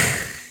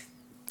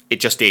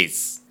 It just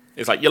is.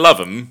 It's like, you love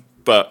him,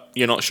 but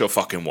you're not sure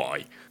fucking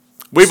why.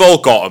 We've all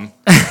got them.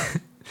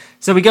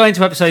 So we go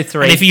into episode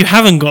 3. And if you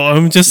haven't got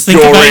them, just think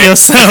about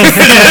yourself.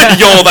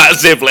 You're that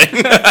sibling.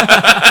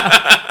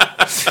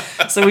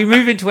 So we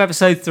move into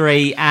episode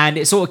 3, and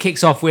it sort of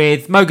kicks off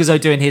with Mogazo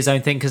doing his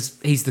own thing because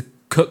he's the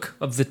cook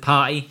of the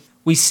party.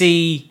 We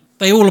see...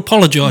 They all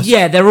apologise.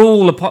 Yeah, they're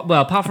all...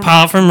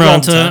 apart from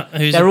Ronta,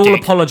 who's they're all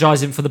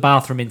apologising for the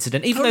bathroom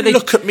incident. Even though they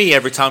look at me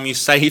every time you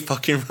say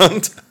fucking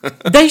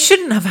Ronta. They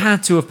shouldn't have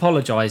had to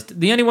apologise.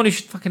 The only one who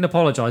should fucking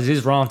apologise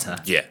is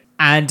Ronta. Yeah.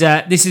 And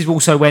this is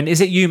also when...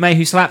 Is it Yume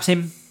who slaps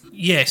him?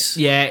 Yes.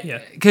 Yeah,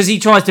 because he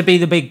tries to be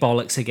the big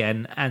bollocks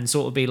again and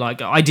sort of be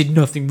like, I did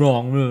nothing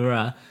wrong. Blah, blah,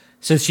 blah.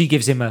 So she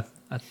gives him a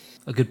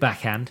good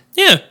backhand.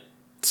 Yeah.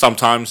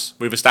 Sometimes,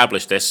 we've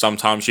established this,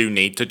 sometimes you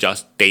need to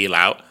just deal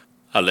out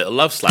a little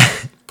love slap.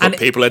 Put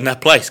people in their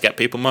place, get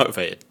people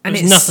motivated. And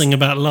there's nothing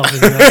about love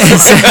in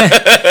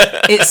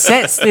that. It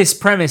sets this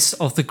premise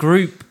of the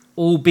group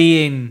all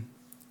being...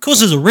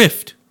 Causes a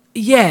rift.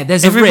 Yeah,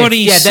 there's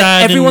Everybody's a rift. Yeah,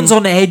 sad everyone's and-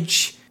 on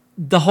edge.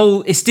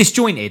 It's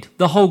disjointed.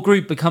 The whole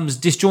group becomes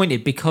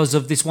disjointed because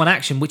of this one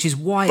action, which is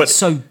why it's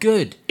so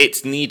good.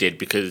 It's needed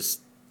because...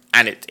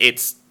 And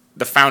it's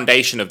the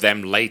foundation of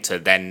them later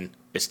then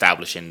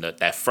establishing that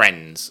they're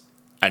friends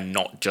and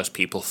not just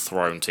people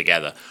thrown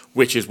together,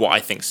 which is what I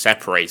think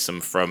separates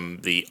them from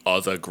the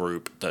other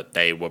group that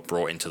they were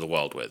brought into the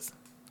world with.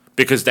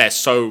 Because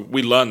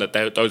we learn that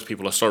those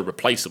people are so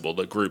replaceable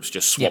that groups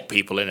just swap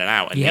people in and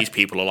out, and these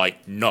people are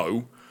like,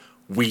 no,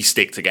 we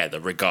stick together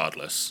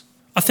regardless.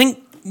 I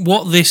think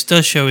what this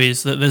does show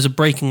is that there's a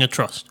breaking of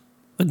trust.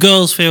 The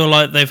girls feel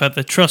like they've had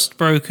their trust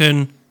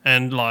broken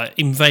and like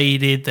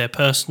invaded their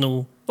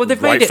personal... Well,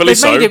 they've made it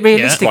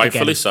realistic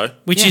rightfully again. so.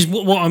 Which is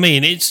what I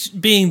mean. It's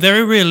being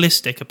very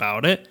realistic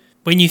about it.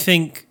 When you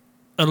think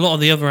a lot of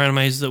the other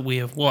animes that we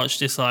have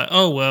watched, it's like,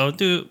 oh, well,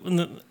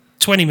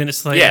 20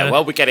 minutes later. Yeah,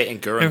 well, we get it in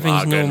Gurren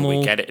Lagann, we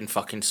normal. get it in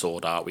fucking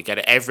Sword Art, we get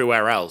it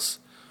everywhere else.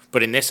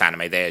 But in this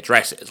anime, they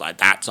address it. It's like,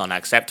 that's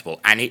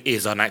unacceptable. And it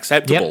is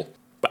unacceptable. Yep.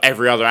 But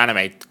every other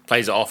anime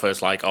plays it off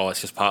as like, oh,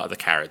 it's just part of the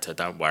character,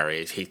 don't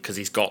worry, because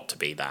he's got to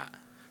be that.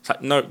 It's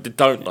like, no, they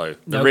don't, though.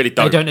 They really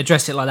don't. They don't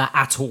address it like that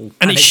at all.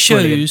 And it it's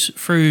shows brilliant.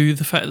 through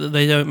the fact that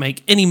they don't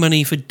make any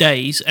money for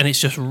days and it's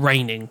just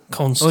raining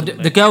constantly.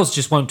 The girls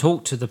just won't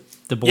talk to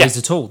the boys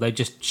at all. They're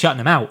just shutting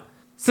them out.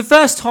 It's the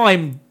first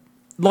time,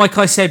 like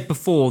I said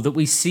before, that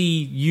we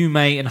see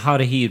Yume and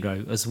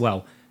Haruhiro as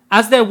well.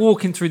 As they're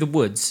walking through the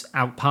woods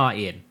out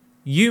partying,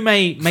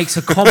 Yume makes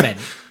a comment.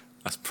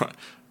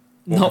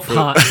 Not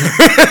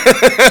partying.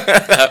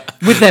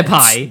 With their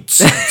pie.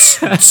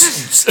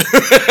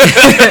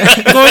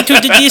 Going to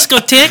the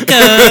discotheque.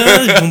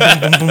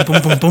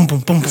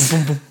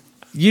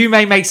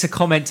 Yume makes a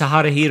comment to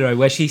Haruhiro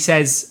where she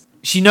says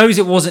she knows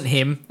it wasn't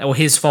him or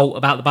his fault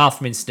about the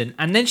bathroom incident,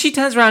 and then she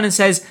turns around and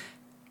says,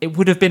 it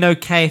would have been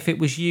okay if it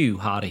was you,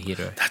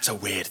 Haruhiro. That's a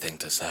weird thing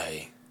to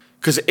say.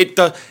 Because it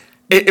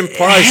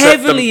implies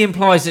heavily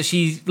implies that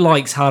she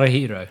likes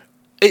Haruhiro.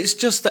 It's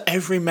just that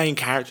every main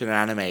character in an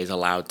anime is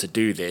allowed to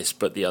do this,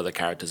 but the other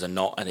characters are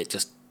not, and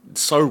it's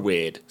so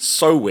weird.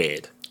 So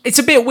weird. It's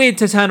a bit weird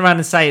to turn around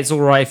and say it's all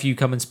right if you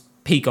come and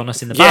peek on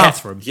us in the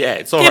bathroom. Yeah,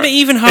 it's all right. Yeah, but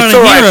even It's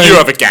all right if Haruhiro, you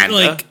have a gander.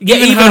 like, Yeah,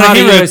 even even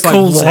Haruhiro Haruhiro's like,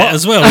 calls what? it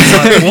as well. He's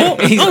like,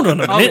 what? Hold on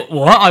a minute.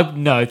 What?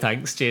 No,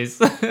 thanks, cheers.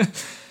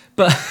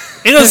 But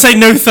He doesn't say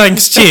no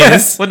thanks,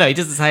 cheers. well, no, he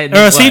doesn't say it in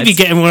Or else those he'd be words.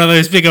 getting one of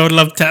those big old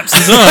love taps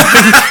as well.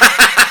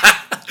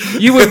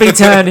 You would be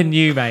turning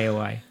Yume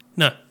away.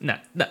 No, No.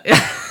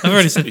 I've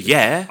already said.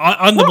 Yeah.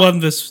 I'm the one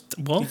that's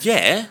what?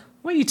 Yeah.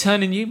 Why are you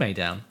turning Yume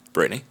down?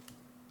 Brittany.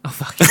 Oh,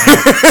 fuck.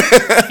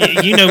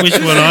 You know which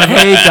one I'm.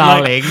 Hey,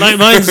 darling. Like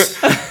mine's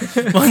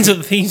at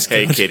the theme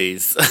Hey, squad.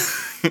 kitties.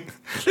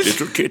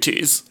 Little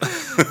kitties.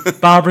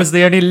 Barbara's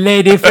the only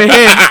lady for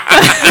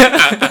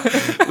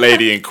him.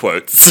 Lady in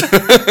quotes.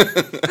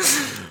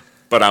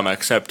 But I'm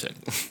accepting.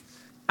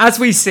 As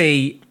we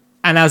see,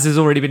 and as has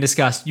already been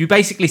discussed, you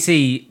basically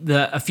see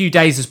that a few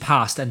days has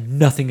passed and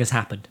nothing has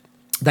happened.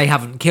 They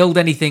haven't killed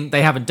anything,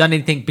 they haven't done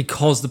anything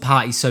because the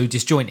party's so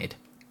disjointed.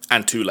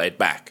 And too laid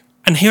back.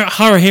 And here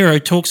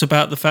Haruhiro talks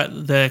about the fact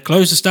that their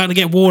clothes are starting to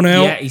get worn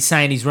out. Yeah, he's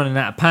saying he's running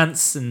out of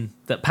pants and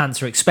that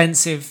pants are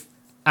expensive.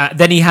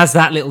 Then he has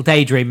that little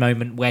daydream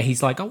moment where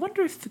he's like, I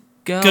wonder if the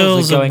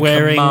girls are going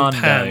wearing commando.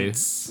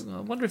 pants. I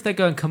wonder if they're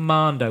going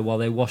commando while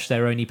they wash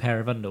their only pair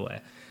of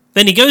underwear.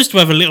 Then he goes to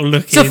have a little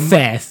look It's in. a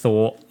fair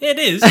thought. It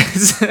is.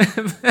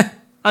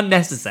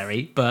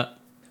 Unnecessary, but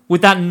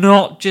would that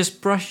not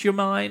just brush your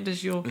mind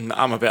as you're...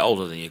 I'm a bit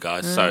older than you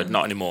guys, so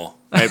not anymore.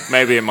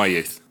 Maybe in my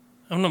youth.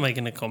 I'm not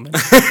making a comment.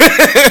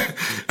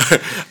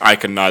 I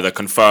can neither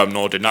confirm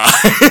nor deny.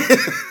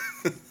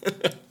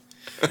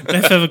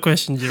 No further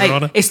questions, Your Hey,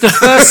 Honour. it's the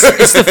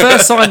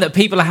first sign that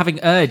people are having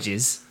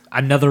urges.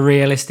 Another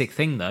realistic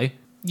thing, though.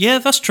 Yeah,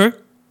 that's true.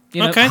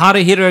 You know, Okay.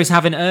 Haruhiro's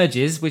having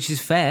urges, which is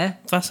fair.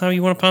 If that's how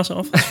you want to pass it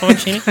off, that's fine,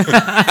 Sheeny.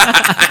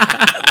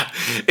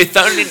 It's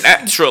only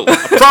natural. I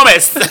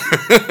promise.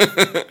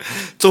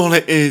 It's all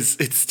it is.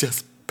 It's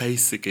just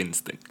basic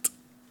instinct.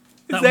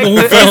 That It's wall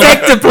ect- fell. it's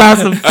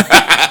ectoplasm.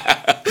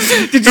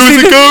 Did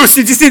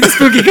you see the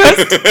spooky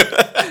ghost?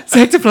 It's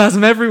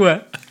ectoplasm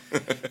everywhere.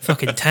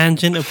 Fucking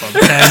tangent upon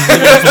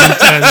tangent upon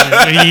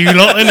tangent. Are you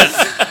lot in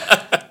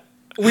it?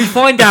 We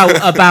find out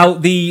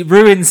about the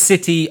ruined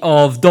city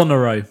of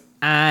Donoro.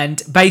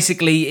 And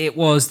basically, it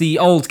was the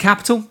old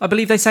capital, I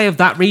believe they say, of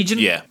that region.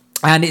 Yeah.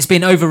 And it's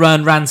been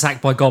overrun,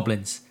 ransacked by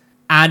goblins.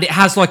 And it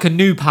has like a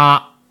new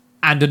part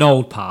and an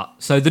old part.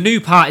 So the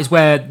new part is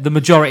where the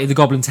majority of the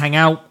goblins hang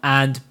out.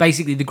 And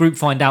basically, the group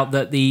find out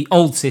that the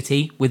old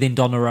city within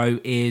Donoro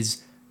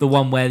is the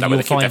one where That you'll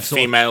way they keep their find sort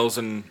of females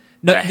and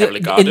No, They're heavily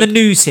in guarded. the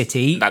new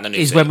city Not the new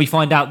is city. when we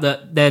find out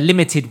that they're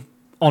limited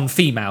on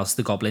females,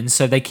 the goblins,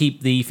 so they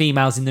keep the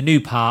females in the new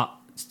part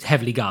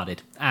heavily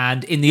guarded.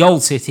 And in the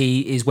old city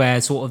is where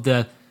sort of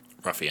the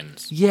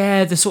Ruffians.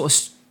 the sort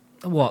of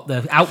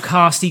the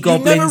outcasty You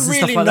goblins never and stuff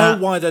really like know that.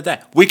 why they're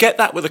there. We get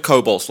that with the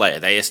Cobalt Slayer.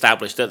 They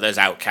establish that there's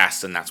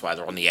outcasts, and that's why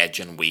they're on the edge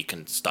and weak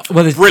and stuff.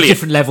 Well, there's Brilliant.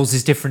 different levels,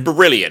 there's different.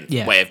 Brilliant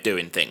Yeah. way of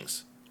doing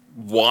things.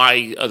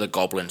 Why are the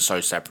goblins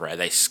so separate? Are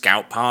they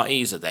scout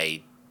parties? Are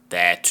they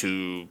there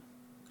to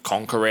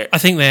conquer it? I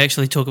think they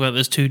actually talk about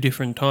there's 2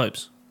 different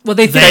types. Well,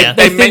 they There.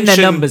 thin their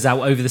mention- numbers out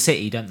over the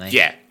city, don't they?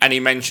 Yeah, and he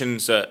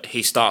mentions that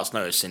he starts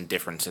noticing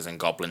differences in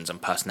goblins and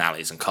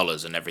personalities and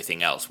colours and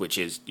everything else, which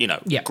is,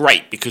 Yeah.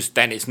 great, because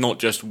then it's not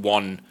just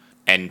one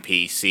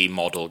NPC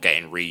model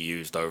getting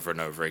reused over and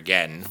over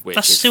again, which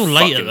That's is still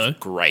later, fucking though.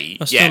 great.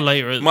 That's yeah, still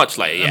later. much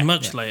later, yeah.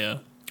 Much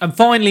later. And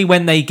finally,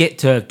 when they get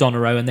to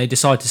Donero and they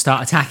decide to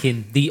start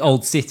attacking the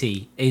old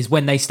city, is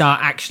when they start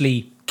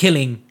actually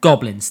killing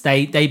goblins.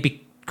 They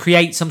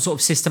create some sort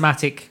of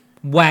systematic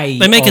way.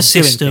 They make of a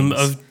system doing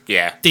things. of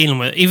Yeah. dealing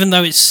with it, even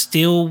though it's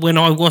still, when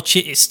I watch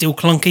it, it's still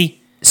clunky.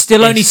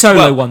 Still only Yes.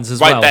 solo ones as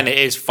right well. then it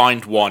is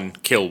find one,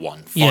 kill one.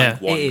 Find Yeah.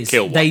 one, It is.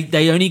 kill one.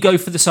 They only go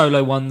for the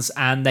solo ones,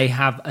 and they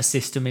have a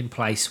system in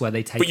place where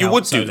they take. but you out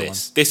would solo do this.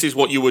 ones. This is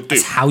what you would do.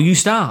 That's how you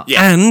start.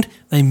 Yeah. And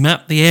they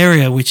map the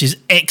area, which is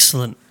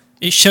excellent.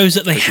 It shows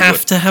that they Because you have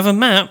would. to have a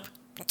map,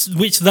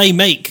 which they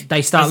make.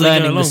 They start as go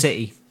learning the along.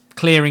 city,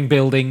 clearing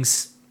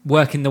buildings,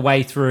 working the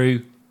way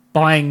through,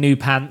 buying new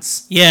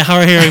pants. Yeah,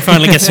 Haruhiro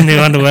finally gets some new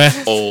underwear.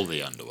 All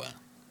the underwear.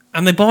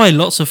 And they buy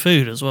lots of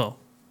food as well.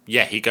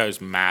 Yeah, he goes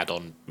mad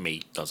on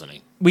meat, doesn't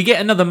he? We get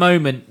another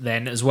moment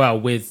then as well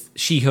with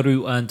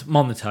Shiharu and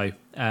Monato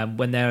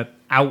when they're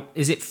out.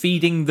 Is it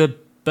feeding the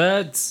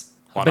birds?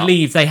 Why I not?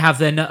 believe they have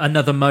then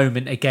another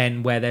moment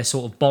again where they're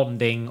sort of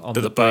bonding on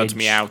Do the the birds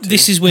bridge. meow too?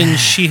 This is when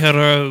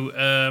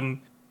Shihiro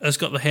has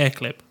got the hair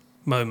clip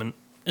moment,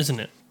 isn't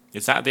it?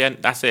 Is that the end?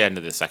 That's the end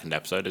of the second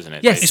episode, isn't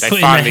it? Yes. They, It's they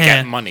putting finally the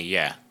hair. get money,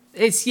 yeah.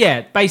 It's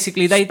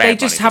basically they Spare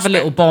just money have to a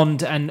little spend.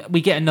 bond, and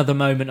we get another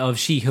moment of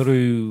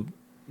Shiharu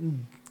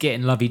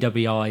getting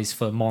lovey-dovey eyes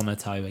for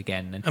Monato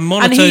again, and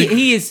Monato-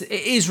 he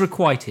is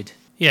requited.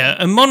 Yeah,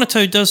 and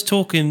Monato does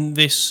talk in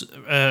this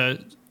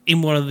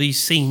in one of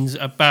these scenes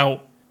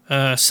about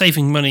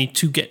saving money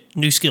to get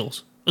new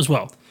skills as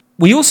well.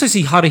 We also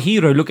see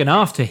Haruhiro looking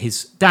after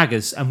his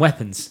daggers and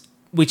weapons,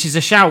 which is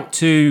a shout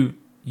to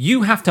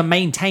you have to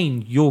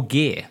maintain your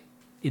gear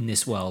in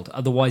this world,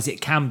 otherwise it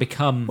can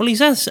become. Well, he's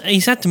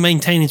had to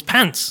maintain his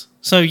pants,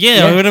 so yeah,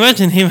 Yeah. I would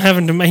imagine him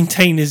having to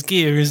maintain his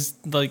gear is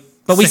like.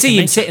 But we second see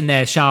him nature. sitting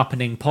there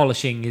sharpening,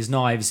 polishing his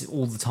knives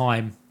all the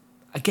time.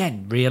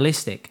 Again,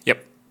 realistic.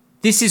 Yep.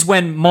 This is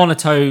when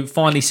Monato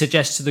finally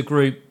suggests to the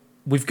group,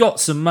 we've got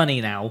some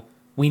money now,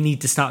 we need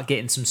to start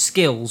getting some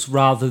skills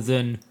rather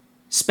than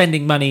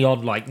spending money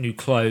on like new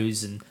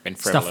clothes and Being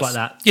stuff frivolous. like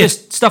that. Yeah.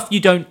 Just stuff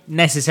you don't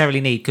necessarily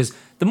need, because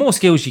the more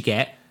skills you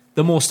get,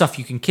 the more stuff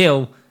you can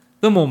kill,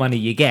 the more money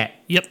you get.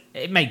 Yep.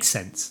 It makes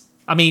sense.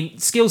 I mean,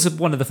 skills are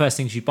one of the first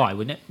things you buy,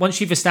 wouldn't it?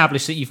 Once you've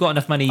established that you've got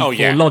enough money Oh, for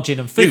yeah. lodging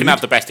and food. You can have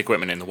the best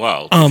equipment in the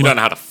world. If Armour. you don't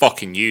know how to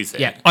fucking use it.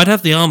 Yeah. I'd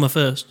have the armor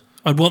first.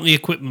 I'd want the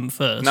equipment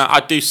first. No,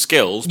 I'd do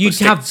skills. but You'd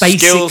have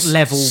basic skills,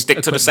 level Stick to the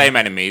equipment. same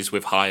enemies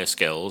with higher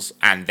skills,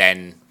 and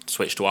then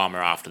switch to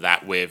armor after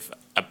that with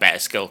a better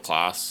skill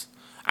class,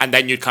 and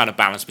then you'd kind of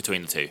balance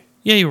between the two.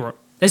 Yeah, you're right.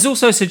 There's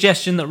also a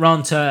suggestion that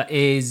Ranta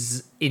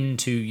is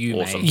into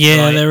Yume. Awesome.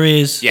 Yeah, right? there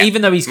is. Yeah,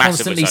 Even though he's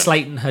massively constantly so.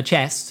 slating her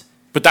chest.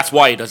 But that's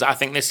why he does it. I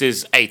think this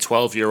is a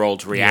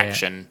 12-year-old's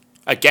reaction.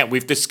 Again,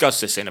 we've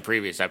discussed this in a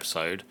previous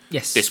episode.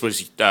 Yes. This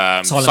was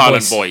Silent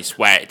Silent Voice. Voice,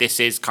 where this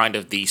is kind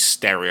of the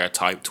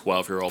stereotype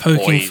 12-year-old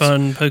Poking boys.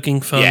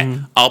 fun. Yeah,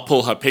 I'll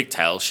pull her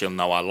pigtails. She'll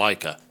know I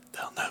like her.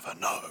 They'll never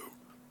know.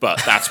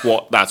 But that's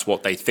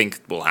what they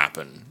think will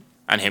happen.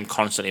 And him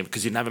constantly,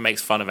 because he never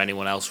makes fun of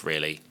anyone else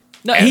really.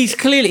 No, And he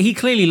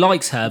clearly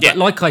likes her, but Yeah.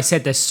 like I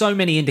said, there's so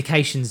many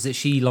indications that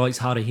she likes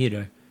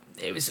Haruhiro.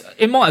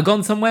 It might have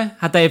gone somewhere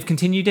had they have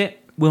continued it.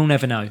 We'll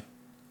never know.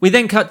 We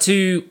then cut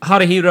to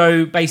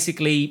Haruhiro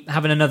basically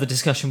having another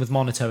discussion with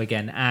Monato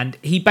again, and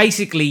he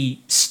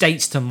basically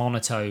states to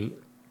Monato,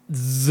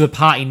 the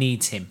party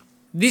needs him.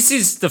 This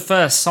is the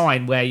first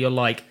sign where you're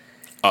like,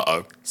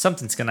 Uh-oh.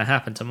 something's going to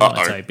happen to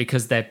Monato, Uh-oh.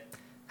 because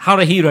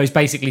Haruhiro's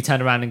basically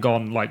turned around and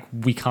gone like,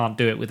 we can't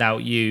do it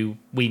without you.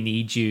 We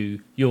need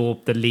you. You're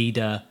the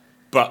leader.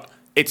 But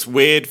it's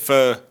weird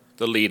for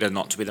the leader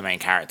not to be the main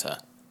character.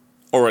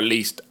 Or at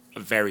least a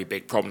very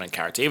big prominent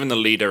character. Even the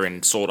leader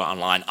in Sword Art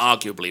Online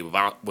arguably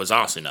was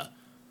Asuna.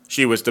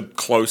 She was the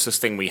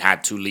closest thing we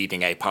had to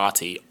leading a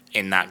party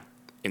in that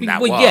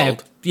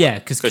world. Yeah,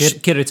 because 'Cause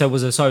Kirito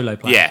was a solo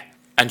player. Yeah.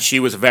 And she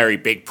was a very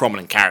big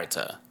prominent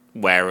character.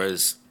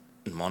 Whereas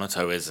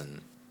Monato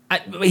isn't.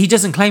 He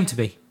doesn't claim to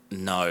be.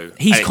 No.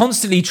 He's And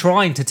constantly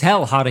trying to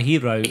tell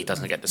Haruhiro he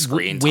doesn't get the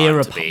screen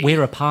we're time to be.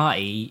 we're a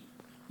party.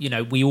 You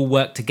know, we all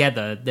work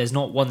together. There's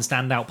not one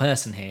standout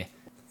person here.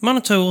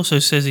 Monato also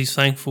says he's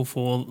thankful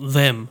for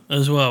them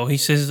as well. He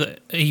says that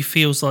he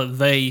feels like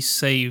they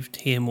saved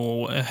him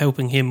or are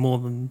helping him more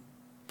than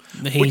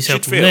He's Which should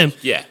helping feel, them.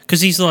 yeah.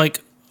 Because he's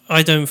like,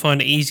 I don't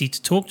find it easy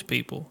to talk to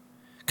people.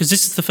 Because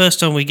this is the first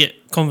time we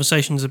get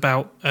conversations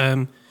about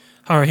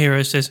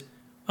Haruhiro says,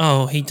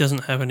 oh, he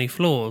doesn't have any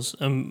flaws.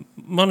 And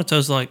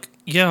Monoto's like,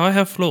 yeah, I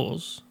have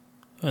flaws.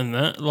 And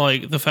that,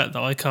 like, the fact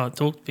that I can't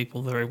talk to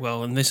people very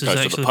well, and this is Goes to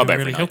the actually pub been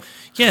every really night. helpful.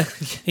 Yeah,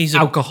 he's a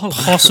Alcoholic.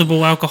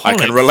 possible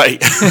alcoholic. I can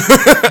relate.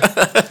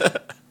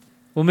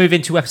 We'll move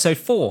into episode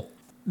 4.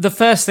 The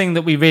first thing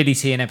that we really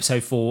see in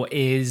episode 4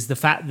 is the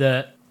fact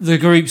that the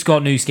group's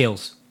got new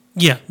skills.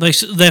 Yeah,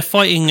 they're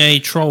fighting a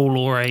troll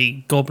or a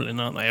goblin,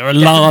 aren't they? Or a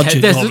larger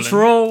There's goblin. a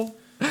troll.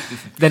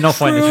 They're not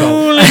fighting a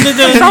troll.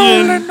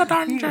 Troll in the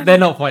dungeon. They're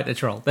not fighting a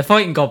troll. They're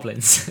fighting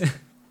goblins.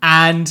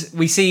 And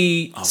we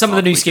see some of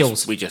the new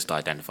skills. We just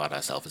identified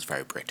ourselves as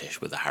very British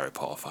with the Harry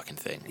Potter fucking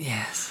thing.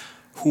 Yes.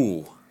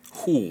 Who?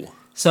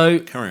 So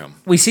Carry on.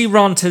 we see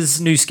Ranta's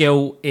new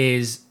skill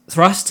is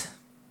thrust,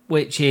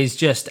 which is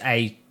just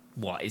a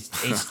what? It's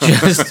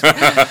just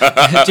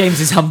James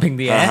is humping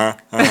the air.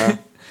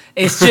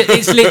 It's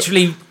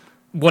literally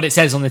what it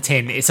says on the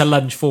tin. It's a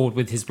lunge forward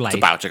with his blade. It's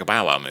a bow chicka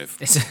bow wow move.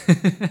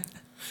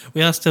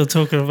 We are still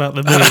talking about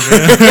the movie.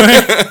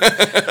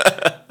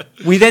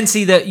 We then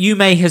see that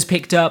Yume has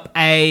picked up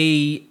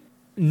a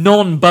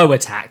non-bow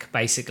attack,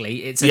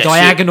 basically. It's a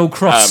diagonal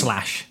cross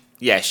slash.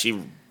 Yeah,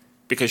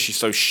 because she's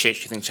so shit,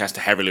 she thinks she has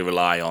to heavily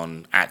rely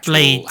on actual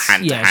Blades.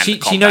 hand-to-hand Yeah, she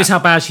combat. knows how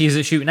bad she is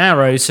at shooting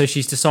arrows, so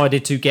she's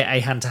decided to get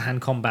a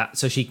hand-to-hand combat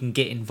so she can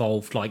get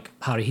involved like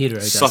Haruhiro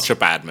does. Such a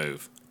bad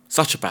move.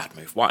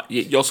 Why?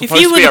 You're supposed If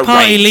you to were be the a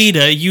party range.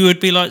 leader, you would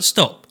be like,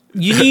 stop.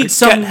 You need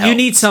some help.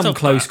 some Stop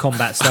close that.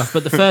 combat stuff,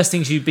 but the first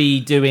things you'd be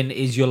doing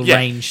is your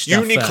range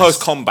stuff you need first. close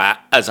combat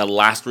as a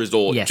last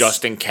resort, Yes.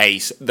 just in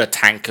case the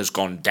tank has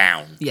gone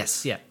down.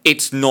 Yes, yeah.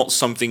 It's not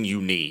something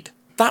you need.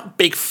 That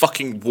big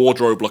fucking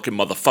wardrobe-looking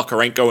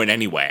motherfucker ain't going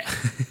anywhere.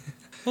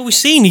 Well, we've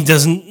seen he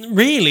doesn't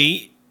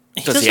really.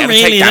 He Does he doesn't ever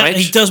really. take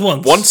damage? He does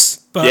once. Once?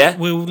 But Yeah.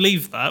 we'll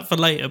leave that for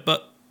later.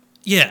 But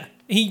yeah,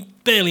 he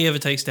barely ever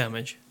takes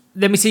damage.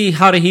 Then we see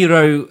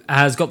Haruhiro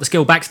has got the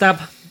skill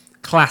backstab.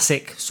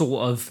 Classic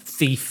sort of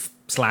thief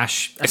 /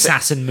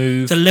 assassin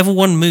move. It's a level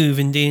 1 move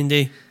in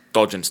D&D.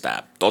 Dodge and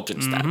stab.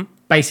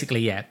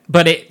 Basically, yeah.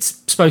 But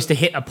it's supposed to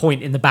hit a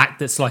point in the back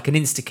that's like an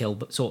insta-kill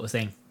but sort of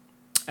thing.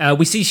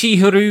 We see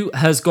Shihiro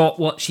has got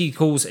what she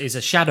calls is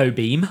a shadow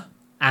beam.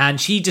 And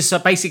she just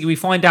basically, we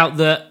find out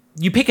that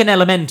you pick an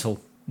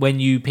elemental when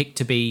you pick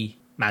to be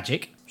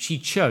magic. She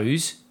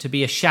chose to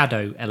be a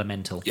shadow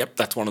elemental. Yep,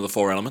 that's one of the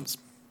 4 elements.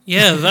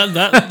 Yeah,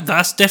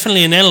 that's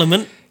definitely an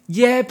element.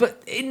 Yeah,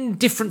 but in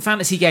different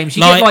fantasy games,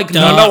 you Light, get like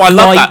dark. No, I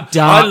love light, that.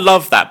 dark, I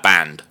love that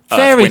band.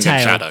 fairy Wind and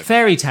tale, Shadow.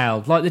 fairy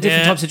tale, like the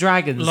different Yeah. types of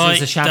dragons. Light,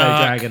 There's a shadow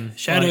dark, dragon,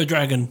 Shadow Like,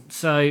 dragon.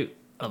 So,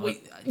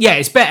 yeah,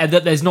 it's better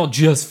that there's not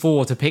just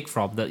 4 to pick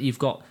from. That you've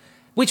got,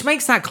 which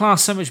makes that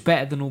class so much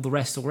better than all the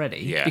rest already.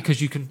 Yeah.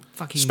 because you can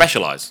fucking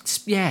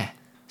Specialize. Yeah,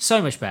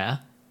 so much better.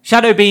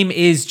 Shadow beam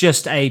is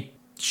just a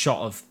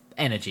shot of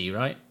energy,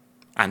 right?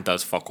 And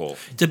does fuck all.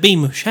 The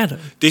beam of shadow.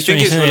 Do you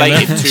think it's Sorry,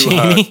 related man. to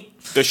her?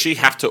 Does she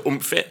have to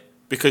oomph it?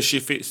 Because she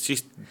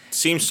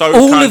seems so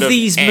All kind of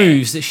these eh.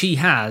 moves that she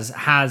has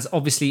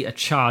obviously a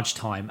charge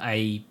time,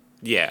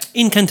 Yeah.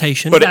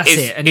 Incantation. But That's is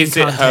it, an it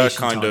her incantation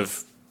kind time.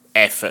 of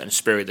effort and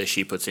spirit that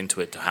she puts into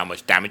it to how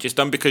much damage is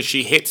done? Because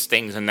she hits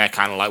things and they're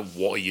kind of like,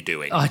 what are you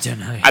doing? I don't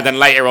know. And then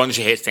later on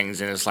she hits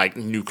things and it's like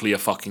nuclear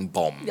fucking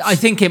bombs. I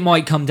think it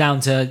might come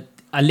down to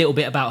a little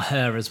bit about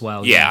her as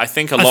well. Yeah, I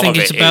think a lot I think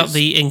of it's it about is-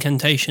 the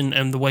incantation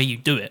and the way you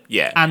do it.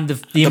 Yeah. and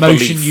the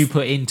emotion belief. you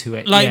put into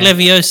it. Like yeah.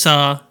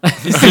 Leviosa.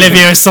 It's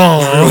Leviosa.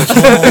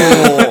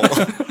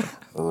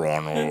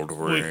 Ronald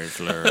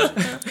Rizzler.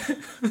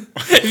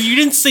 If you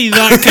didn't see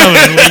that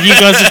coming when you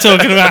guys are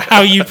talking about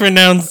how you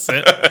pronounce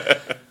it.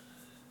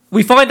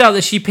 We find out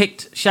that she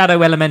picked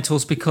shadow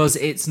elementals because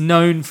it's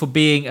known for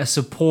being a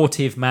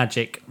supportive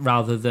magic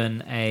rather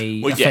than a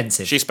Well, yeah,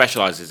 offensive. she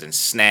specializes in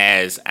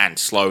snares and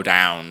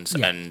slowdowns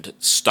Yeah. and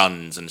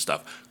stuns and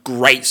stuff.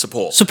 Great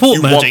support. Support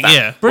You want magic, that.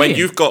 yeah. When Brilliant.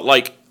 you've got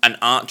like an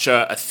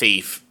archer, a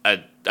thief,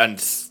 and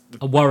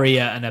A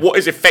warrior and a what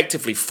is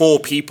effectively 4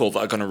 people that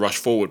are going to rush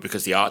forward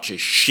because the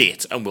archer's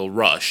shit and will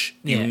rush.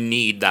 Yeah. You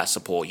need that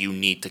support. You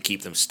need to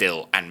keep them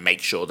still and make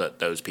sure that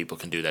those people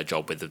can do their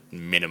job with the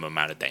minimum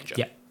amount of danger.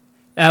 yeah.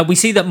 We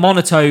see that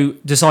Monoto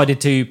decided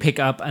to pick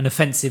up an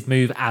offensive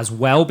move as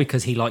well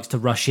because he likes to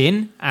rush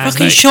in. And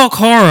Fucking shock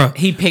horror.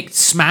 he picked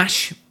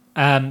Smash.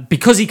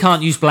 Because he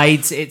can't use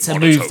blades, it's a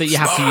Monoto move that you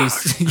have to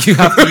use. You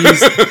have to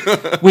use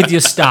with your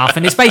staff,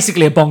 and it's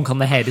basically a bonk on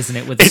the head, isn't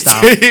it? With the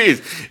staff, It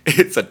is.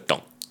 It's a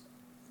donk.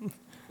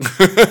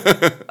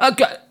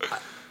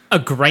 a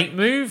great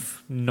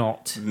move.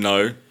 Not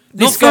No.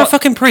 Not for a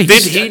fucking priest.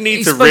 Did he need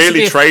He's to supposed to really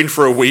be a- train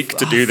for a week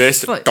to do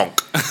this? fuck. Donk.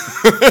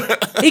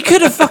 He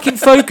could have fucking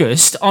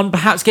focused on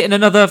perhaps getting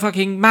another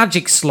fucking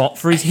magic slot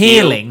for his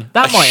healing.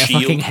 That a might have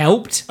shield. fucking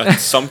helped.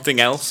 Something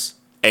else?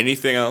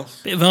 Anything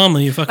else? Bit of armor,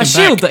 you fucking A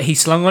shield back. that he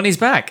slung on his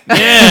back.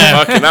 Yeah.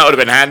 Fucking that would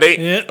have been handy.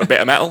 Yeah. A bit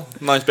of metal.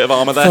 Nice bit of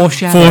armor there.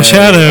 Foreshadow.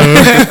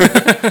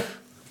 Foreshadow.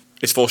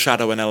 Is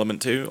foreshadow an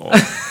element too? Or?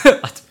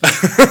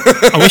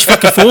 I wish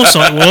fucking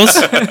Foresight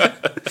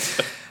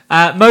was.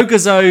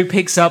 Mogazo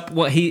picks up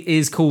what he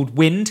is called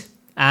wind,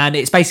 and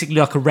it's basically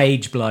like a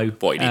rage blow.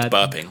 Boy, he needs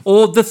burping.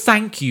 Or the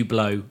thank you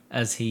blow,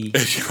 as he I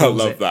calls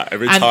love it. that.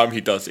 Every And time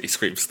he does it, he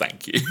screams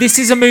 "thank you." this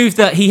is a move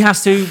that he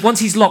has to, once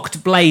he's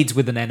locked blades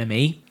with an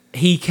enemy,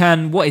 he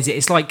can, what is it?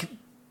 It's like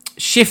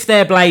shift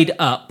their blade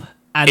up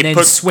and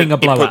then swing a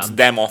blow It at puts them.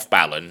 them off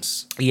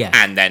balance. Yeah.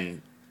 And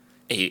then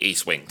he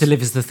swings.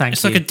 Delivers the thank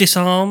It's you. like a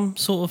disarm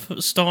sort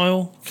of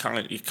style.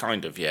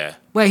 Kind of, yeah.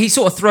 Where he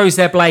sort of throws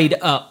their blade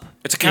up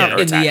It's a in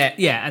counter the air,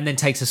 attack. and then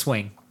takes a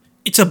swing.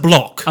 It's a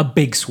block. A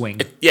big swing.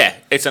 Yeah,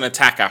 it's an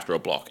attack after a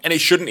block. And it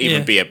shouldn't even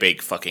Yeah. be a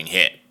big fucking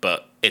hit,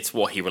 but it's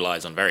what he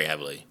relies on very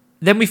heavily.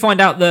 Then we find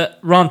out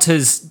that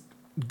Ranta's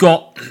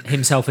got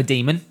himself a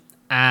demon,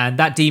 and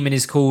that demon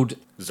is called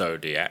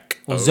Zodiac.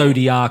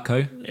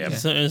 Zodiaco. Yeah.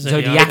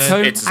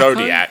 Zodiaco? It's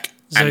Zodiac.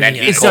 And then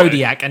Zodiac. It's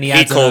Zodiac, and he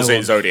adds calls another it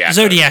one. Zodiac.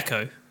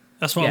 Zodiaco.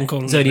 That's what I'm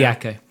calling it.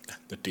 Zodiaco.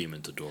 The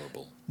demon's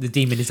adorable. The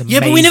demon is amazing.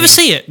 Yeah, but we never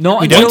see it.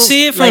 Not we until don't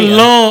see it for later. a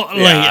lot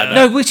Yeah, I later.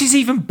 know. No, which is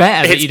even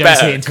better that It's you don't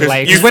see it until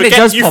later. Because when it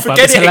does pop up,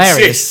 it's hilarious.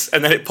 Exists,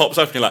 and then it pops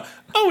up and you're like,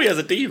 oh, he has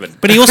a demon.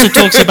 But he also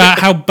talks about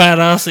how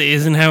badass it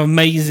is and how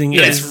amazing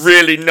it It's is.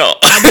 really not.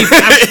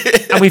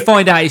 And we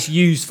find out it's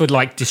used for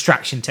like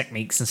distraction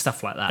techniques and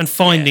stuff like that. And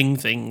finding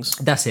things.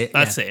 That's it.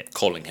 That's yeah. it.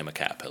 Calling him a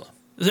caterpillar.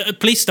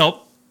 Please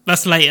stop.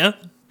 That's later.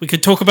 We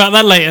could talk about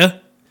that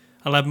later.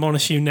 I'll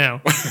admonish you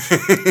now.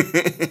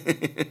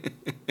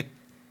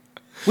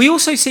 We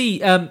also see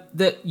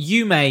that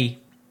Yume,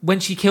 when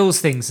she kills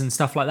things and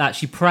stuff like that,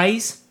 she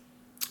prays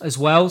as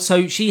well.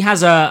 So she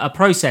has a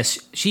process.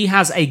 She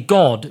has a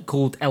god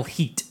called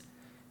Elhit,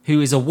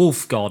 who is a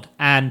wolf god,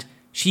 and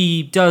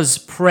she does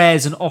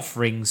prayers and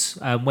offerings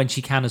when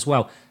she can as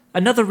well.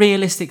 Another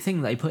realistic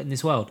thing that they put in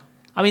this world.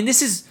 I mean,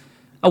 this is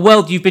a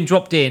world you've been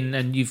dropped in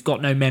and you've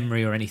got no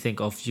memory or anything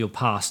of your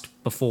past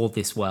before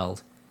this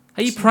world.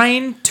 Are you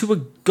praying to a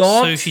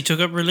god? So she took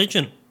up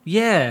religion.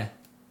 Yeah.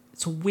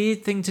 It's a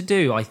weird thing to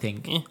do, I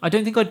think. Yeah. I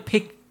don't think I'd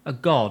pick a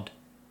god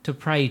to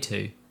pray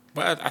to.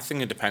 Well, I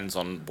think it depends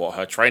on what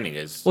her training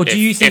is. Or do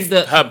you think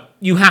that her,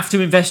 you have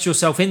to invest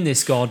yourself in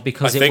this god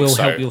because I it think will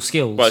so. help your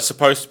skills? Well, it's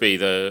supposed to be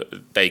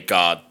they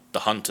guard the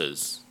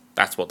hunters.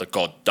 That's what the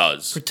god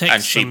does. Protects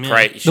and she them,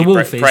 yeah. she The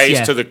wolf is, prays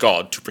yeah. to the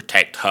god to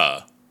protect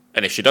her.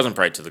 And if she doesn't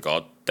pray to the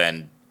god,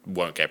 then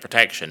won't get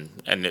protection.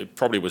 And it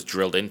probably was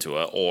drilled into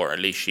her, or at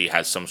least she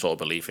has some sort of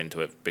belief into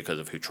it because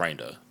of who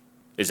trained her.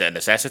 Is it a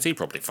necessity?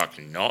 Probably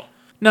fucking not.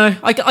 No,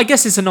 I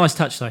guess it's a nice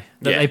touch, though,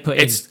 that they put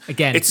in.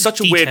 Again, It's such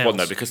a weird one, Details.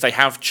 though, because they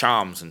have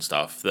charms and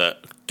stuff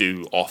that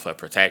do offer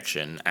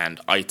protection and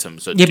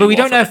items that yeah, do but we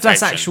don't offer know if that's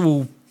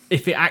protection.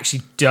 if it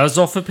actually does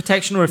offer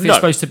protection or if No. it's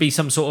supposed to be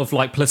some sort of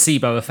like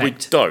placebo We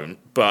effect. don't,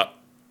 but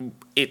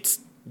it's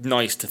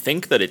nice to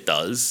think that it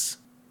does.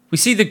 We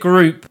see the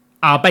group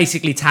are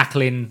basically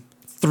tackling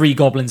 3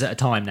 goblins at a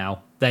time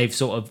now. They've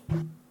sort of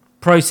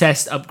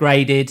processed,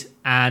 upgraded,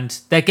 and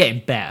they're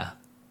getting better.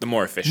 The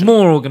more efficient.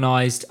 More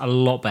organised, a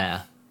lot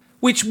better.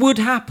 Which would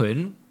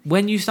happen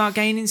when you start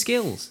gaining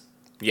skills.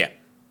 Yeah.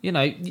 You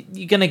know,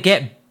 you're going to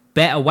get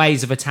better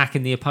ways of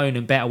attacking the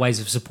opponent, better ways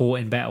of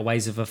supporting, better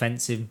ways of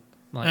offensive.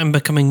 And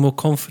becoming more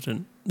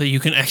confident that you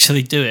can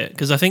actually do it.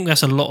 Because I think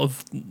that's a lot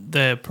of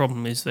their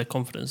problem is their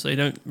confidence. They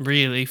don't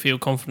really feel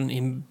confident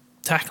in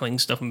tackling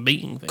stuff and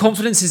beating things.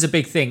 Confidence is a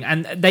big thing.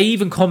 And they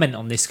even comment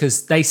on this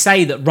because they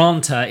say that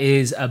Ranta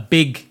is a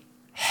big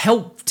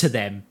help to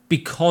them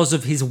because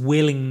of his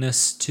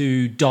willingness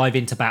to dive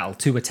into battle,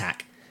 to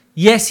attack.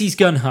 Yes, he's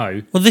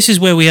gun-ho. Well, this is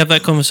where we have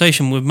that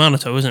conversation with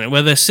Manato, isn't it?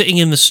 Where they're sitting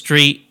in the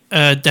street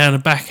down a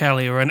back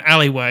alley or an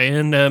alleyway,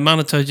 and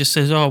Manato just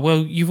says, "Oh, well,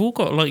 you've all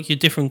got like your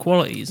different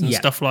qualities and Yeah.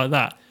 stuff like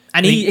that."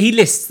 And he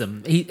lists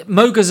them.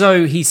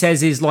 Mogazo, he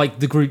says, is like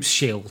the group's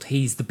shield.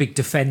 He's the big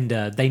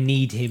defender. They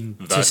need him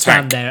to The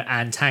stand tank. there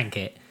and tank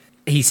it.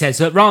 He says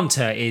that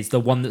Ranta is the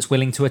one that's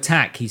willing to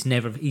attack. He's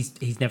never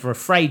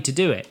afraid to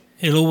do it.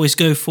 He'll always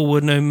go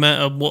forward no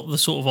matter what the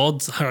sort of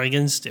odds are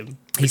against him.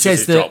 He Which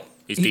says is his that job.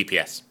 He's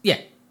DPS. Yeah.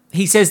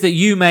 He says that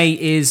Yume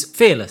is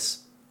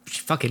fearless.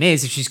 She fucking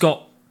is. If she's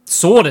got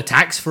sword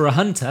attacks for a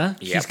hunter,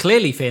 she's Yep.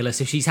 clearly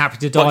fearless if she's happy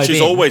to dive But she's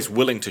in. always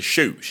willing to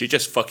shoot. She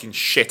just fucking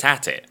shit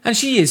at it. And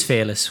she is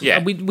fearless.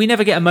 Yeah. We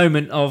never get a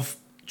moment of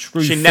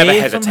true She fear never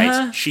from hesitates.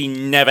 her. She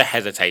never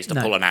hesitates to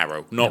No. pull an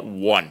arrow. Not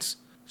once.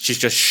 She's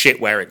just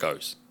shit where it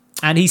goes.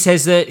 And he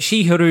says that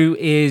Shihiro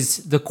is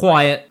the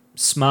quiet,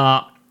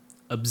 smart,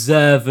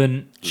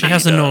 observant, She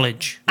has the Leader.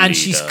 knowledge. and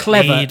she's Leader.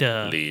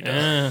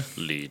 clever.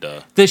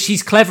 Leader. That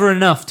she's clever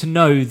enough to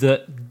know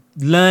that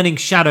learning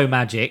shadow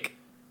magic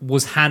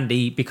was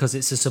handy because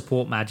it's a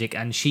support magic,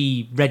 and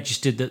she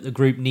registered that the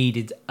group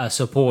needed a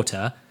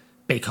supporter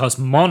because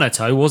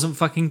Monato wasn't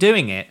fucking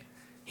doing it.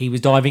 He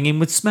was diving in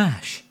with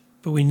Smash.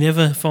 But we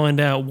never find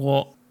out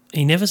what...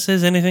 He never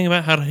says anything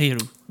about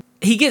Haruhiro.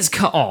 He gets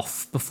cut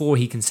off before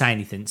he can say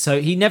anything,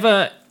 so he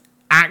never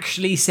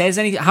actually says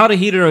anything.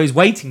 Haruhiro is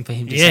waiting for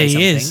him to say Yeah, something,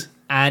 he is.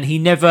 and he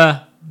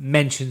never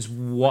mentions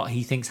what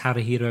he thinks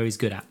Haruhiro is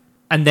good at.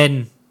 And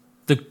then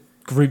the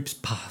group's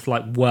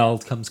like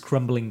world comes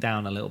crumbling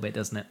down a little bit,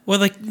 doesn't it? Well,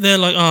 they're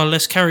like, oh,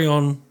 let's carry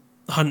on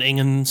hunting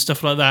and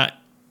stuff like that.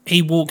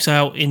 He walks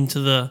out into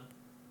the...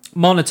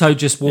 Monato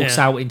just walks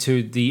Yeah. out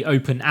into the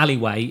open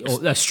alleyway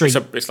or a street.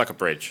 It's like a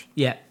bridge.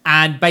 Yeah,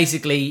 and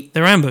basically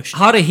They're ambushed.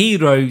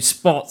 Haruhiro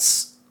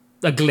spots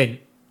a glint,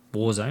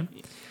 Warzone.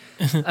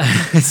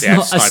 It's Yeah,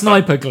 not a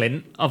sniper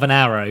glint of an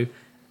arrow,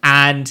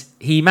 and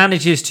he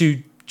manages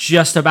to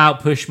just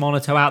about push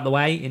Monato out the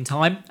way in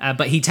time,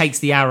 but he takes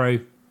the arrow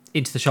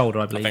into the shoulder,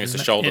 I believe. I think it's the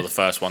isn't it? shoulder, Yeah. the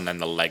first one, then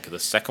the leg, the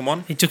second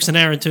one. He took an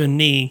arrow to a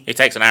knee. He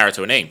takes an arrow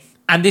to a knee.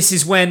 And this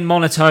is when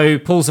Monato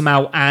pulls him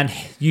out and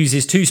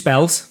uses 2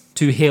 spells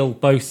to heal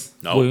both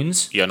No,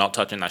 wounds. you're not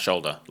touching that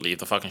shoulder. Leave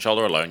the fucking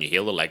shoulder alone. You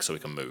heal the leg so we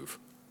can move.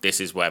 This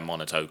is where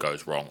Monato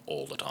goes wrong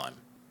all the time.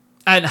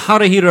 And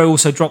Haruhiro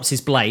also drops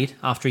his blade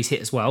after he's hit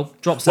as well.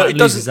 Drops that and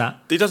loses that.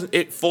 It doesn't.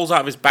 It falls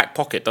out of his back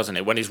pocket, doesn't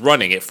it? When he's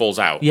running, it falls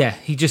out. Yeah,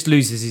 he just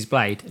loses his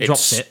blade, It's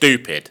drops it.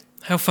 stupid.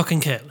 How fucking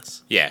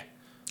careless. Yeah,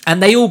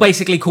 And they all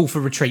basically call for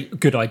retreat.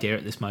 Good idea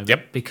at this moment.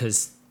 Yep.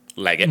 Because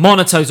leg it.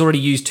 Monato's already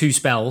used 2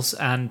 spells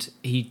and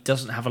he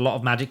doesn't have a lot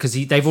of magic because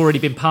they've already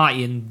been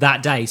partying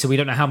that day, so we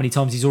don't know how many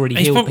times he's already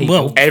healed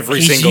people. Every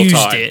he's single used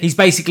time. It. He's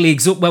basically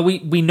well,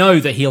 we know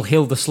that he'll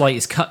heal the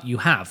slightest cut you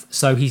have,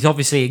 so he's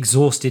obviously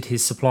exhausted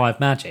his supply of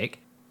magic.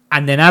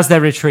 And then as they're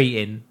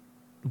retreating,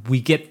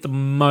 we get the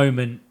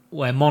moment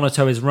where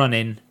Monato is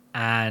running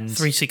and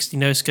 360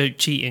 no scope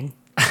cheating.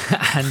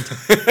 and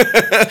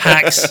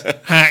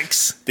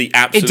Hacks. The it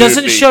absolutely.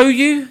 doesn't show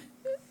you,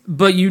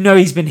 but you know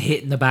he's been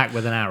hit in the back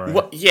with an arrow.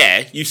 What,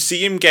 yeah, you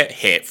see him get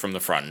hit from the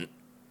front.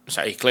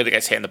 So he clearly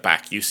gets hit in the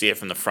back. You see it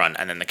from the front,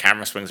 and then the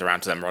camera swings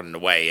around to them running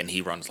away, and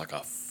he runs like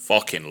a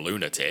fucking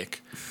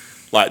lunatic.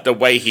 Like, the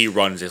way he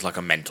runs is like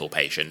a mental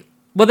patient.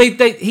 Well,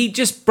 he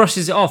just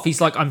brushes it off.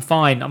 He's like, I'm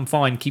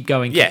fine, keep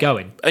going, Yeah, keep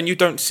going. and you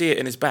don't see it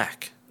in his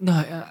back.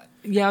 No,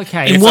 yeah,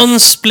 okay. In one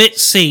split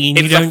scene,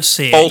 you it's a don't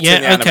see it. fault in Yeah,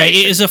 the okay,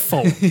 animation. it is a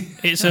fault.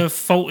 It's a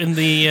fault in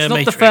the It's not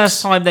Matrix. the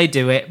first time they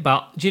do it,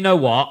 but do you know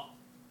what?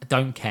 I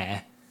don't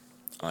care.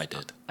 I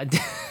did. I d-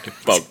 It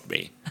bugged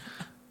me.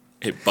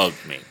 It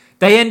bugged me.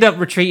 They end up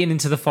retreating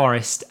into the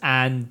forest,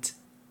 and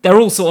they're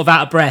all sort of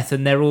out of breath,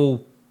 and they're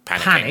all Panicking.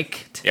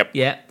 panicked. Yep.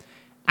 Yeah.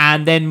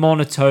 And then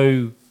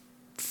Monato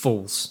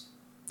falls,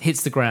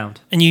 hits the ground.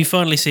 And you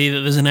finally see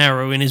that there's an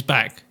arrow in his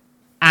back.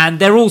 And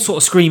they're all sort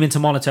of screaming to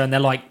Monato, and they're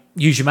like,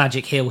 use your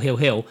magic, heal, heal,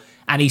 heal.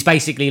 And he's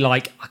basically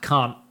like, I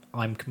can't,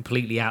 I'm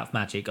completely out of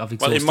magic. I've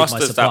Well, exhausted it must my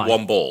have supply. that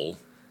one ball,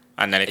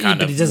 and then it kind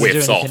But of he doesn't do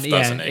whips off, anything.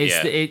 doesn't it?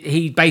 Yeah.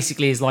 He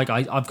basically is like,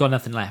 I've got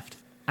nothing left.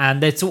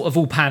 And they're sort of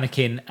all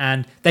panicking,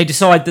 and they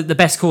decide that the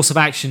best course of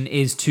action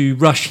is to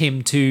rush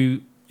him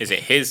to Is it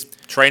his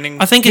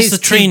training? I think it's the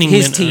training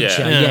his mentor.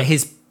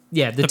 teacher.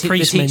 Yeah. The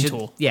priest teacher,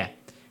 mentor. Yeah,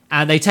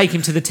 and they take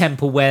him to the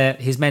temple where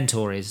his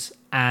mentor is,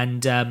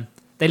 and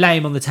they lay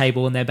him on the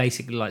table, and they're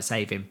basically like,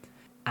 save him.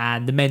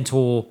 And the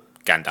mentor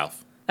Gandalf.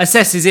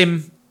 assesses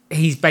him.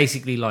 He's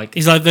basically like,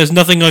 He's like, there's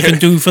nothing I can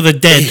do for the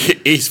dead.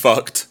 He's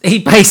fucked. he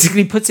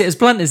basically puts it as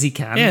blunt as he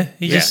can. Yeah,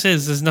 he just Yeah.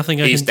 says there's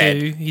nothing I He's can dead.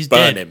 do. He's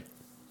Burn dead. him.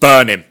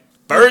 Burn him.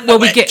 Burn the Well,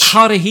 we witch. get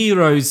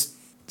Haruhiro's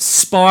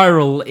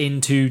spiral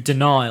into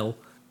denial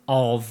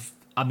of.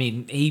 I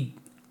mean,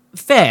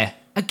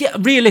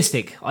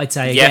 realistic. I'd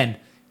say Yeah. again.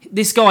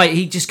 This guy,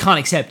 he just can't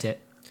accept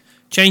it.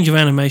 Change of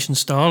animation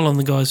style on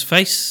the guy's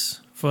face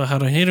for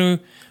Haruhiro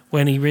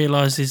when he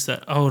realizes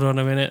that, hold on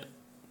a minute,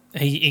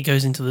 he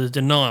goes into the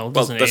denial,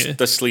 Well, doesn't he?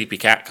 the sleepy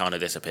cat kind of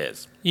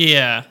disappears.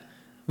 Yeah.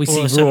 We Or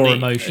see raw suddenly-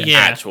 emotion. Yeah.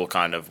 Actual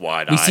kind of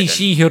wide-eyed We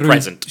see and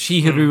present.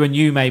 Shihiru and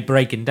Yume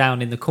breaking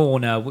down in the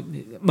corner.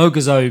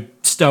 Moguzo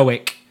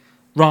stoic,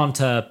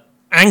 Ranta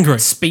Angry.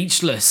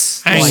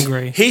 speechless.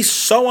 Angry. He's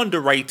so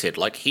underrated.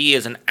 Like, he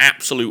is an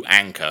absolute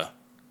anchor.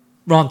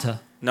 Ranta.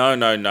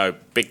 No.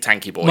 Big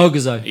tanky boy.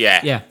 Moguzo.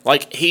 Yeah. Yeah.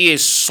 Like, he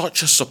is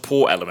such a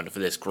support element for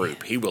this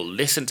group. He will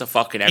listen to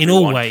fucking In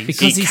everyone. all ways.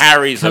 Because he he's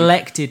carries them.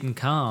 collected and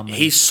calm.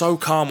 He's so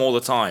calm all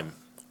the time.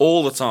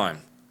 All the time.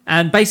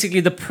 And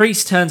basically, the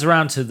priest turns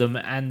around to them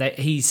and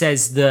he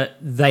says that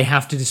they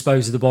have to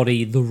dispose of the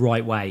body the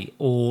right way,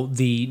 or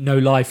the No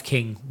Life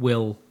King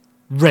will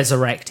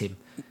resurrect him.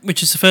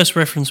 Which is the first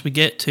reference we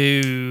get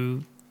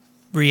to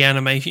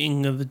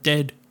reanimating of the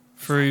dead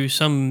through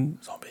some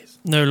Zombies.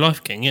 No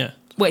Life King, yeah.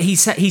 Well, he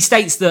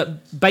states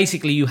that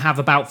basically you have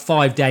about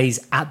 5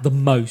 days at the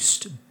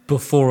most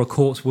before a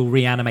corpse will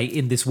reanimate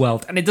in this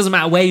world. And it doesn't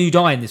matter where you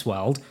die in this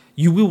world,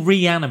 you will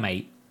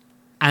reanimate.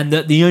 And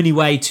that the only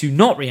way to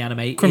not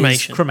reanimate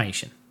Cremation. is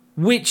cremation.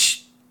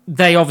 Which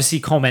they obviously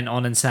comment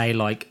on and say,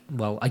 like,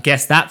 well, I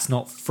guess that's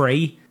not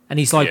free. And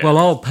he's like, Yeah. well,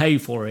 I'll pay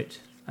for it.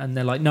 And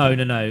they're like, no.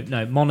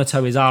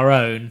 Monato is our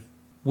own.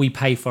 We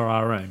pay for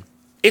our own.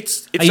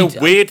 It's Are you- a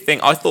weird thing.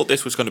 I thought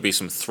this was going to be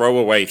some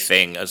throwaway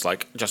thing as,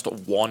 like, just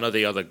one of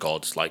the other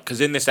gods. Like,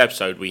 because in this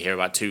episode, we hear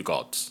about 2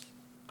 gods.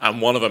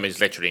 And one of them is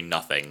literally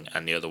nothing.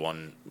 And the other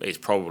one is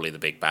probably the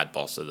big bad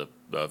boss of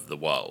the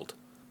world.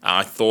 And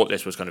I thought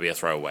this was going to be a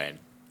throwaway. And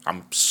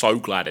I'm so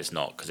glad it's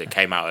not, because it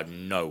came out of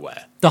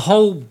nowhere. The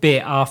whole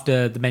bit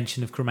after the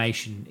mention of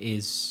cremation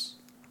is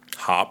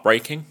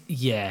heartbreaking.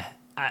 Yeah.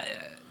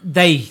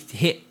 They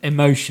hit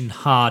emotion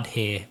hard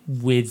here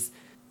with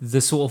the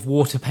sort of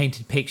water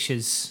painted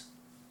pictures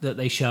that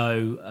they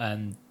show,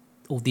 and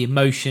all the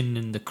emotion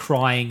and the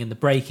crying and the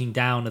breaking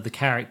down of the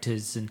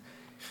characters and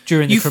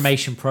during the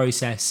cremation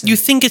process. You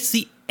think it's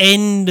the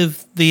end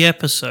of the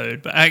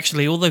episode, but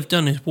actually all they've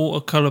done is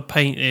watercolor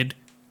painted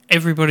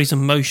everybody's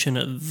emotion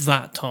at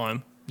that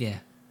time. Yeah.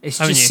 It's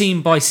Haven't just you?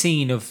 scene by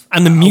scene of...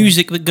 And the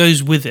music that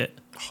goes with it.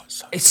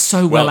 It's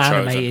so well chosen.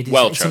 animated.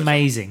 Well It's chosen.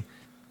 amazing.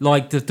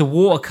 Like the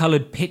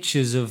watercolored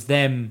pictures of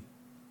them.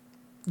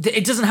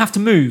 It doesn't have to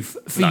move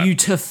for No. you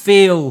to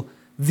feel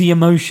the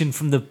emotion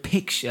from the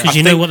picture. Because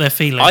you know what they're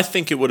feeling. I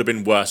think it would have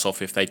been worse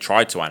off if they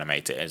tried to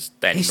animate it as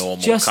their It's normal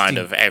just kind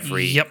the- of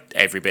every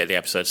bit of the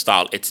episode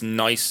style. It's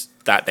nice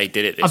that they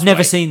did it this way. I've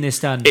never seen this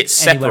done It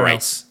anywhere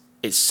else.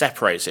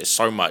 separates it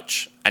so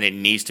much, and it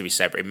needs to be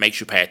separate. It makes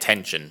you pay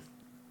attention.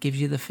 Gives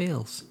you the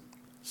feels.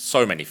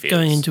 So many feels.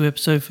 Going into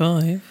episode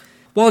 5.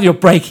 While you're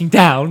breaking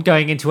down,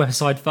 going into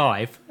episode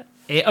 5,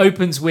 it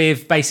opens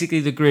with basically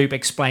the group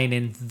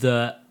explaining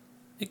that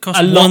It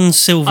costs one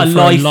silver for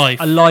a life.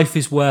 A life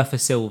is worth a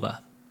silver.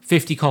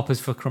 50 coppers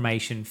for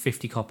cremation,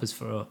 50 coppers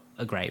for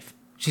a grave.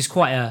 Which is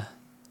quite a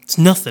It's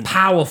nothing.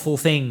 powerful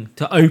thing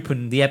to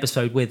open the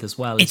episode with as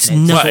well. It's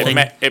isn't it? nothing.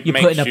 Sort of- It you're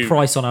makes putting a you-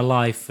 price on a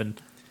life, and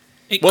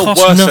It Well,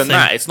 costs worse nothing. than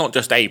that, it's not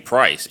just a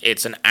price.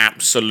 It's an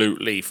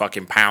absolutely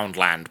fucking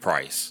Poundland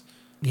price.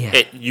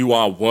 yeah, You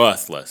are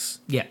worthless.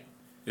 yeah.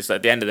 It's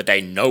at the end of the day,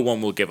 no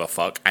one will give a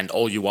fuck, and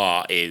all you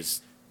are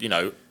is,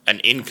 an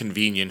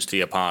inconvenience to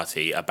your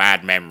party, a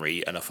bad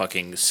memory, and a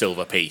fucking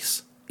silver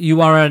piece. You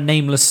are a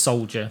nameless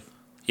soldier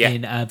Yeah.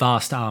 in a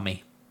vast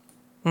army,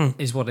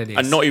 is what it is.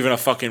 And not even a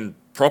fucking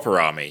proper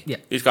army. Yeah.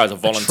 These guys are A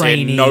volunteer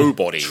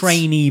nobodies.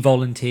 trainee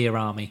volunteer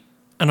army.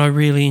 And I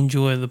really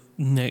enjoy the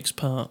next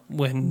part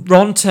when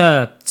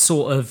Ronta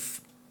sort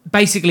of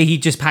basically he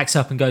just packs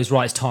up and goes,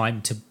 right, it's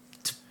time to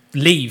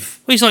leave.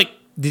 he's like,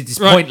 It's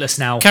Right. pointless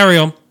now. carry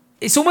on.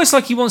 It's almost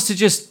like he wants to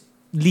just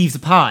leave the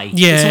party.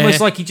 Yeah. It's almost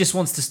like he just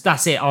wants to,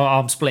 that's it,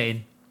 I'm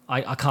splitting.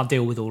 I can't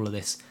deal with all of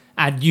this.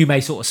 And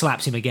Yume sort of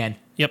slaps him again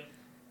Yep.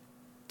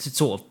 to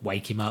sort of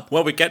wake him up.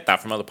 Well, we get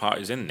that from other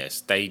parties in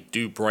this. They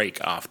do break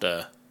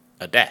after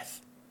a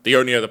death. The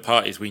only other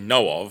parties we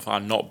know of are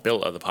not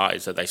built of the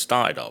parties that they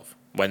started of.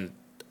 When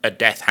a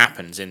death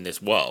happens in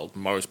this world,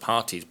 most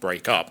parties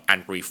break up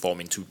and reform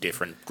into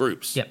different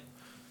groups. Yep.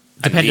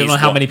 And Depending these on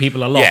how one- many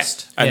people are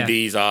lost. Yeah, and Yeah.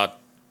 these are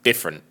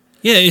different.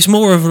 Yeah, it's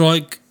more of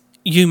like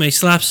Yume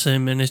slaps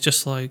him and it's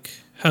just like,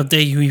 how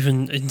dare you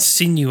even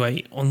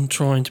insinuate on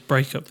trying to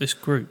break up this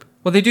group?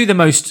 Well, they do the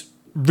most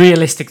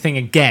realistic thing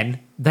again.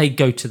 They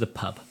go to the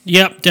pub.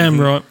 Yep,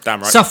 damn right.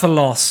 Damn right. Suffer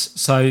loss,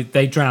 so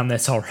they drown their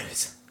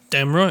sorrows.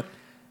 Damn right.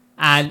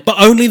 And But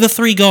only the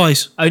 3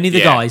 guys. only the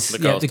Yeah, guys. the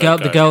Yeah, girls the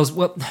don't go. girls.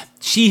 Well,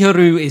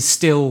 Shiharu is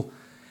still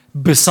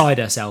beside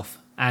herself,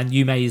 and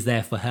Yume is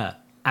there for her.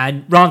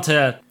 And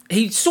Ranta,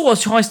 he sort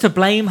of tries to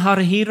blame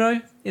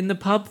Haruhiro in the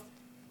pub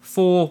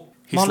for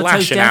He's Monoto's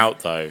lashing death. out,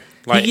 though.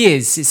 Like, He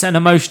is. It's an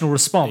emotional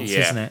response, Yeah.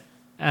 isn't it?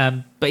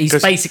 But he's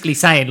 'Cause basically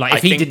saying, like, I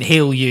if he think didn't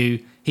heal you,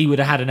 he would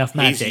have had enough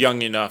magic. he's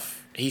young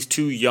enough. He's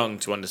too young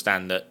to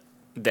understand that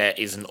there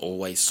isn't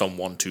always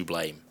someone to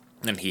blame.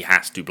 And he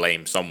has to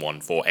blame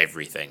someone for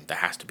everything. There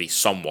has to be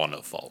someone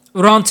at fault.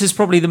 Ranta's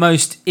probably the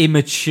most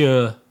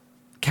immature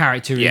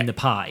character Yeah. in the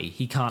party.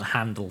 He can't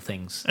handle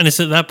things. And it's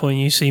at that point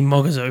you see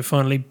Mogazo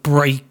finally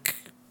break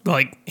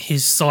like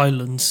his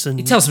silence and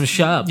He tells him to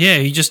shut up. yeah,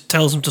 he just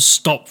tells him to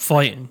stop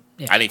fighting.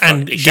 And he,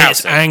 And he gets shouts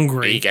it.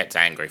 angry. He gets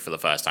angry for the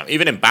first time.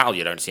 Even in battle,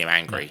 you don't see him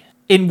angry.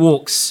 In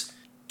walks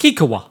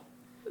Kikawa,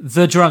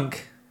 the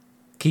drunk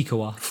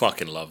Kikawa.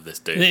 Fucking love this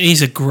dude.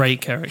 He's a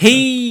great character.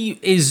 He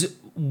is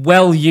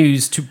well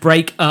used to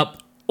break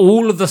up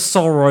all of the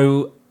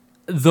sorrow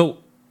that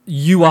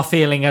you are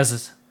feeling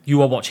as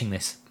you are watching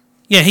this.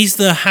 Yeah, he's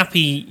the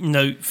happy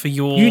note for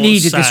your You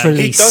needed this sad.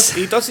 release.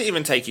 He doesn't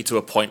even take you to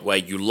a point where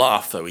you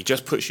laugh, though. He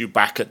just puts you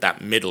back at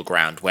that middle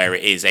ground where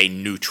it is a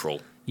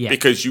neutral. Yeah.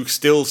 Because you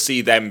still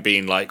see them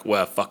being like,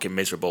 we're fucking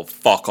miserable,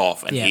 fuck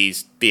off. And Yeah.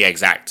 he's the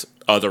exact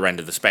other end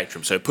of the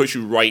spectrum. So it puts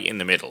you right in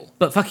the middle.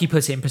 But fuck, he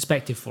puts it in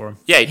perspective for him.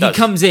 Yeah, he does.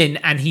 comes in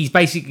and he's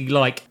basically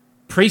like,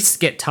 priests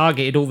get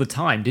targeted all the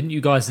time. Didn't you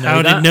guys know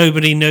How that? did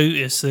nobody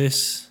notice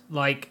this?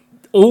 Like,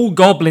 all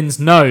goblins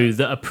know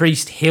that a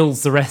priest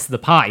heals the rest of the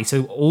party,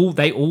 so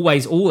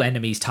all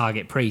enemies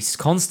target priests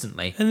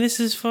constantly. And this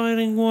is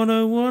fighting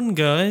 101,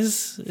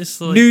 guys. It's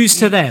like News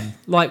to them.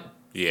 Like,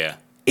 Yeah.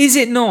 is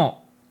it not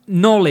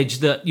knowledge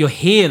that your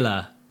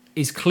healer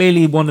is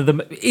clearly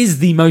is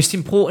the most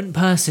important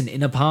person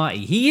in a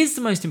party? He is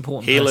the most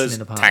important Healers, person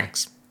in a party.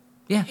 tanks.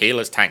 Yeah.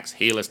 Healers, tanks.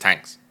 Healers,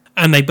 tanks.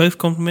 and they both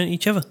complement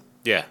each other.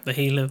 Yeah. The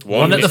healer.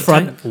 One at the needs-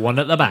 front, one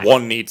at the back.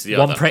 One needs the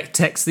One other.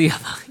 protects the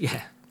other.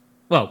 Yeah.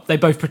 Well, they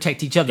both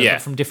protect each other, Yeah.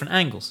 but from different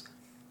angles.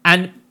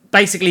 And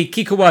basically,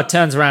 Kikawa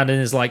turns around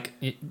and is like,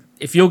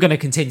 if you're going to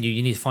continue,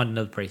 you need to find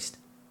another priest.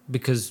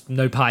 because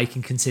no party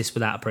can consist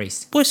without a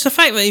priest. Well, it's the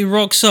fact that he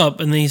rocks up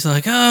and he's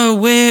like, "Oh,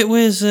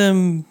 where's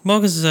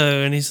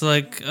Mogazo?" And he's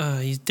like, "Oh,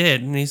 he's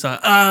dead." And he's like,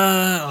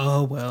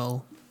 "Oh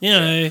well,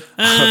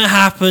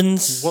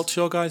 happens." What's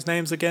your guys'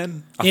 names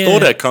again? I Yeah.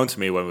 thought it had come to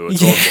me when we were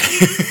talking.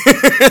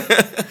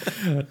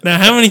 Now,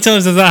 how many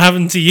times has that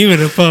happened to you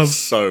in a pub?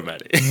 So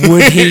many.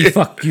 Would he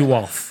fuck you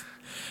off?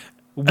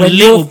 When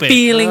little you're bit.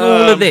 feeling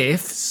all of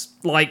this,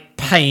 like,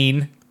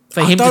 pain,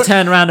 for him to don't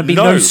turn around and be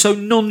know. so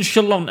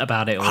nonchalant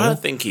about it all. I don't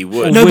think he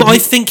would. No, Would but I he-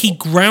 think he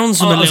grounds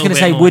him a I was little going bit to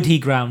say, more. would he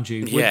ground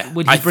you? Yeah.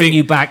 Would I he bring think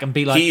you back and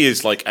be like, he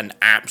is like an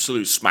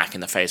absolute smack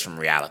in the face from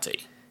reality.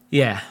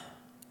 yeah.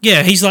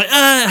 Yeah, he's like,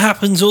 it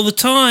happens all the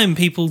time.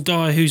 People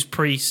die who's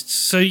priests.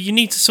 So you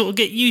need to sort of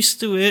get used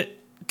to it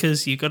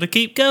because you got to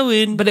keep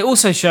going. But it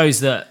also shows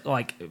that,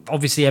 like,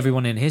 obviously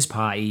everyone in his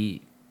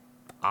party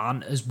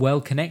aren't as well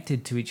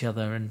connected to each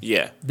other, and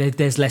Yeah.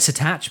 there's less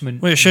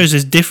attachment. Well, it shows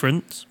there's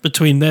difference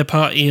between their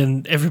party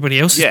and everybody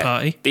else's Yeah.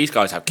 party. These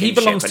guys have He kinship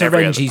belongs and to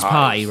every other Renji's party,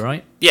 parties.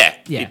 right? Yeah,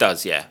 Yeah. he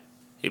does, yeah.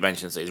 He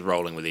mentions that he's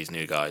rolling with these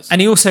new guys.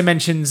 And he also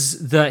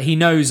mentions that he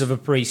knows of a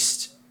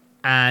priest,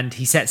 and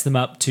he sets them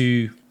up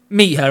to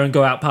meet her and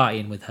go out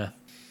partying with her.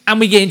 And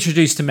we get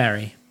introduced to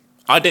Mary.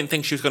 I didn't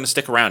think she was going to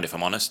stick around, if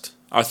I'm honest.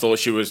 I thought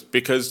she was,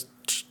 because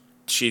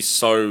she's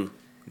so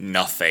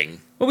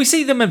nothing. Well, we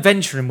see them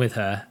adventuring with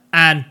her,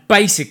 and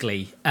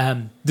basically,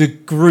 the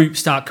group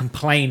start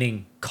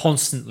complaining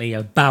constantly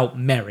about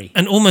Mary.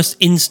 And almost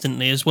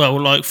instantly as well,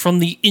 like from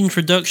the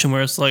introduction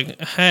where it's like,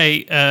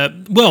 hey,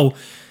 well,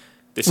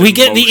 This we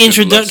get the emotionless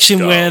introduction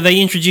girl. where they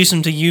introduce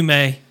him to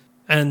Yume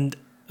and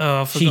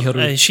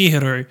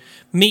Shihiru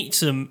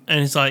meets him and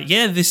it's like,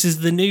 yeah, this is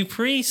the new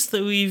priest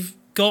that we've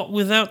got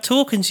without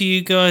talking to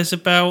you guys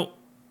about,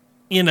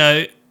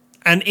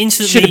 and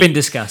instantly Should have been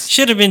discussed.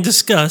 Should have been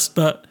discussed,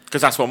 but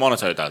Because that's what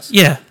Monato does.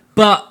 yeah,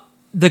 But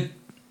the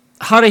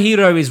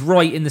Haruhiro is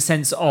right in the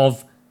sense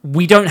of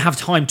we don't have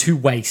time to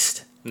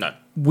waste. No.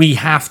 We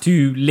have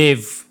to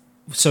live,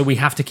 so we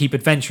have to keep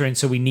adventuring,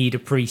 so we need a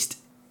priest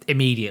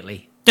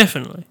immediately.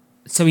 definitely.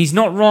 So he's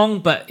not wrong,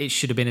 but it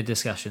should have been a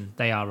discussion.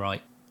 They are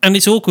right. And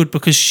it's awkward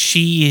because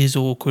she is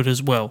awkward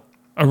as well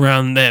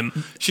around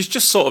them. She's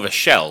just sort of a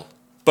shell,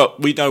 but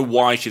we know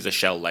why she's a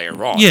shell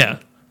later on. Yeah.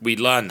 We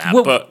learn that,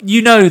 Well, but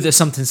you know that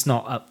something's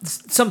not up.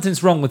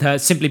 Something's wrong with her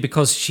simply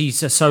because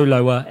she's a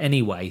soloer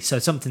anyway. So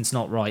something's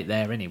not right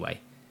there anyway.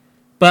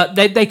 But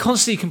they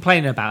constantly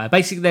complain about her.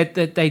 Basically,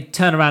 they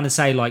turn around and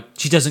say, like,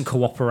 she doesn't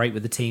cooperate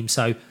with the team.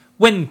 So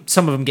when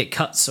some of them get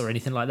cuts or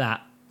anything like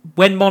that,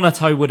 when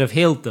Monato would have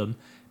healed them,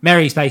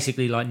 Mary's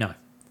basically like, no.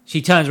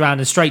 She turns around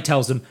and straight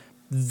tells them,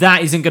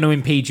 that isn't going to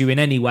impede you in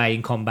any way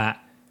in combat.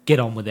 Get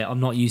on with it. I'm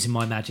not using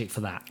my magic for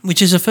that.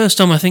 Which is the first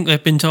time I think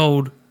they've been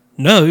told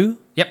no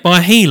Yep. by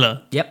a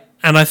healer. Yep.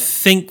 And I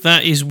think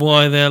that is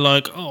why they're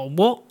like, oh,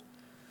 what?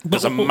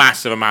 there's a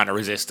massive amount of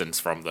resistance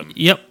from them.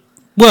 Yep.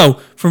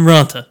 Well, from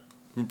Ranta.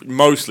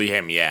 Mostly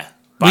him, yeah.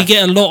 We But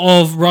get a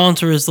lot of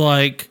Ranta as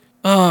like,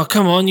 oh,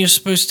 come on, you're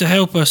supposed to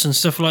help us and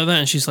stuff like that.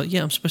 And she's like,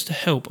 yeah, I'm supposed to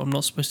help. I'm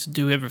not supposed to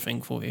do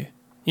everything for you.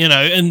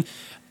 And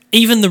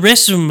even the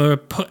rest of them are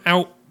put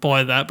out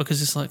by that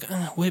because it's like,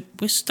 we're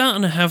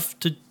starting to have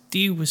to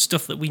deal with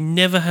stuff that we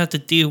never had to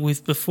deal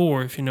with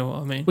before, if you know what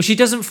I mean. Well, she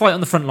doesn't fight on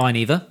the front line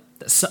either.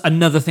 That's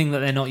another thing that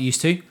they're not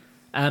used to.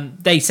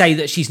 They say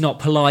that she's not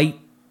polite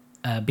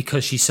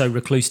because she's so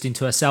reclused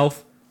into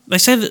herself. They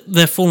say that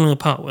they're falling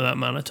apart without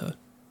Minato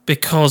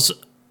because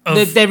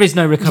of... There is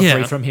no recovery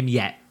Yeah. from him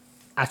yet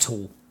at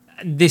all.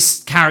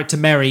 This character,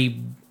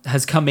 Mary,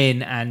 has come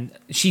in and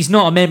she's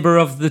not a member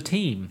of the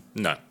team.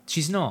 no.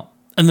 She's not.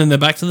 And then they're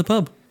back to the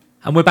pub.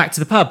 And we're back to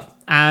the pub.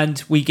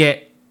 And we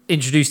get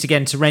introduced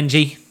again to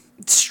Renji,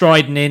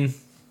 striding in,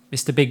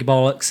 Mr. Big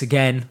Bollocks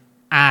again.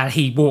 And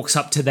he walks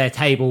up to their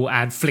table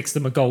and flicks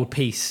them a gold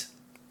piece.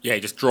 Yeah, he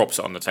just drops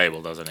it on the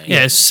table, doesn't he?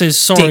 Yeah, it says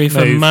sorry Dick for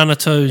move.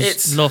 Manato's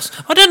It's- loss.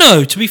 I don't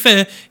know, to be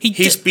fair.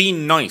 He's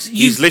been nice.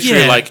 He's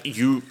literally yeah. like,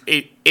 you...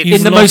 You've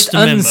In the most lost a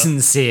member.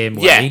 unsincere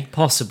way Yeah.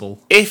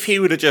 possible. If he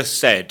would have just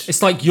said...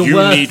 It's like, you're you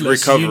worthless, need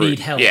recovery. you need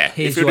help, Yeah,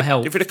 here's if he'd your have-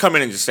 help. If he'd have come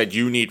in and just said,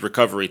 you need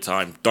recovery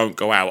time, don't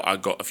go out,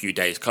 I've got a few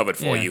days covered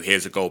for Yeah. you,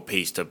 here's a gold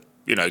piece to,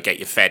 get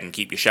you fed and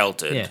keep you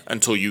sheltered Yeah.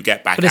 until you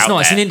get back But it's out not.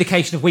 there. It's an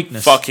indication of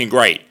weakness. Fucking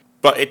great.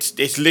 But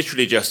it's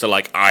literally just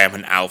I am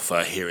an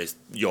alpha, here is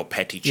your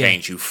petty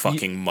change, you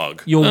fucking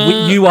mug.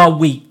 You are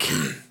weak.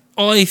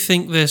 I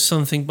think there's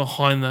something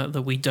behind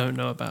that we don't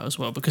know about as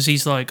well. Because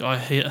he's like, I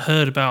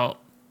heard about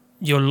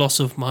your loss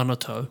of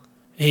Manato.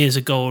 Here's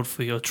a gold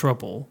for your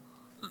trouble.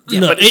 Yeah,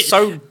 Look, but it's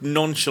so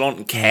nonchalant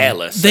and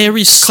careless. There and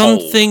is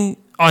cold. something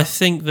I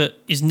think that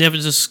is never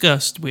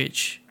discussed,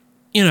 which,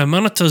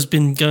 Manato's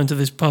been going to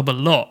this pub a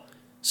lot.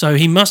 So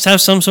he must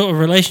have some sort of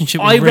relationship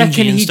with I Renji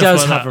reckon and he stuff does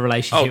like have that. a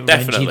relationship Oh, with Renji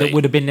definitely. that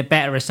would have been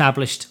better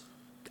established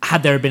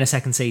had there been a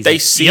second season. They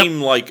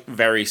seem like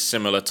very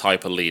similar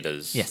type of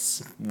leaders.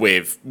 Yes.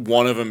 With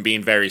one of them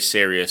being very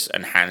serious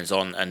and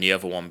hands-on and the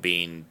other one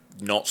being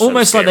not so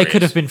Almost like they serious.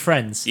 could have been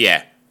friends.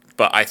 Yeah.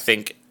 But I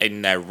think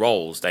in their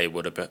roles, they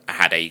would have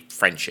had a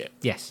friendship.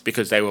 Yes.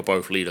 Because they were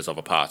both leaders of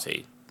a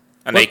party.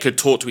 And they could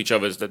talk to each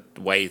other the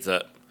way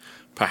that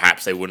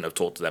perhaps they wouldn't have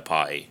talked to their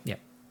party. Yeah.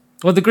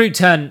 Well, the group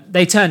turn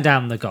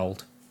down the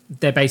gold.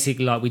 They're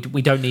basically like,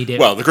 we don't need it.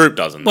 Well, the group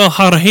doesn't. Well,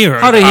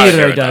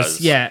 Haruhiro does,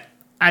 yeah.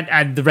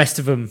 And the rest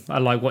of them are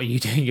like, what are you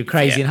doing? You're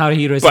crazy. Yeah. And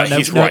Haruhiro's But like,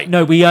 he's right.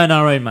 no, we earn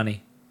our own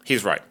money.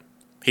 He's right.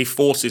 He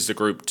forces the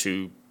group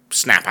to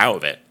snap out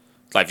of it.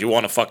 Like, if you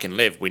want to fucking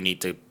live, we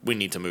need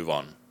to move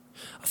on.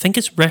 I think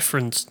it's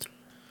referenced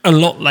a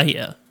lot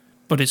later,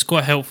 but it's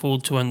quite helpful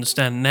to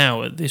understand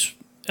now at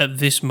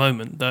this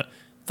moment that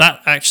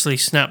actually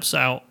snaps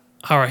out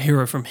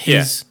Haruhiro from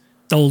his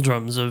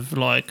doldrums of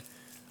like.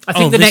 I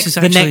think the next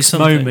something.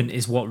 moment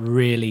is what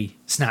really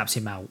snaps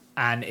him out,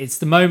 and it's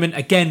the moment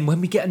again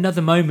when we get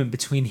another moment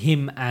between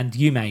him and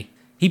Yume.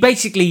 He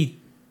basically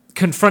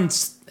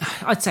confronts.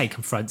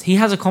 He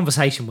has a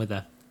conversation with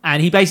her,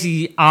 and he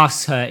basically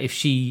asks her if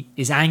she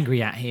is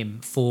angry at him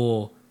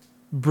for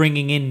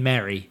bringing in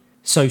Mary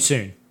so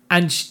soon.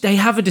 And they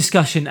have a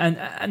discussion,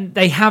 and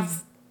they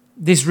have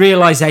this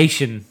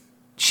realization.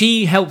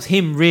 She helped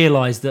him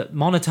realize that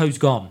Monoto's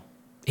gone.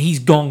 He's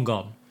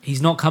gone.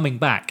 He's not coming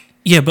back.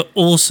 Yeah, but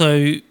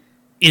also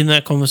in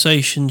that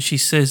conversation, she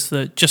says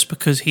that just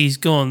because he's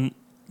gone,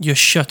 you're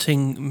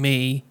shutting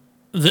me,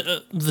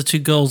 the two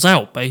girls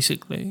out,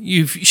 basically.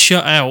 You've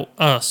shut out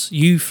us.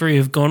 You three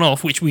have gone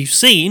off, which we've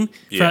seen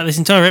throughout this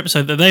entire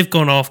episode, that they've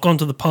gone off, gone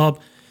to the pub,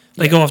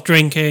 they go off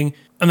drinking,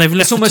 and they've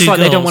left It's almost the two like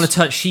girls. they don't want to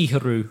touch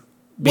Shiharu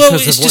Well, because it of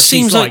what just she's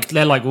seems like. like-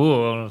 They're like,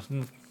 whoa,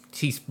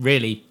 she's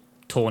really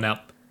torn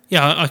up.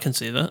 Yeah, I can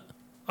see that.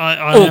 I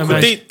Awkward.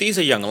 imagine- These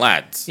are young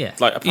lads. Yeah.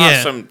 Like, apart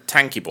Yeah. from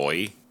Tanky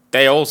Boy,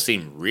 they all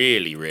seem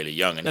really, really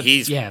young. And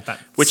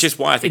which is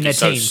why I think in he's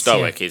their so teens,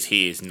 stoic, is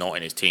he is not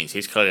in his teens.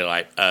 He's clearly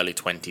like early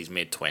 20s,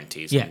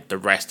 mid-20s. Yeah. And the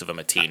rest of them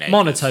are teenagers.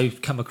 Monoto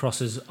come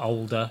across as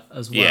older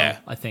as well, Yeah.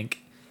 I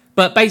think.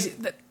 But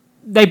basically,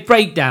 they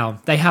break down.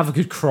 They have a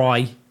good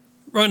cry.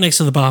 right next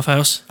to the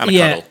bathhouse. And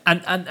a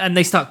cuddle. and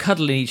they start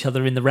cuddling each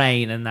other in the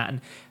rain and that.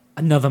 And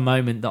another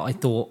moment that I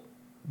thought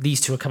these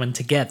two are coming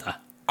together.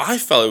 I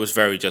felt it was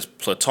very just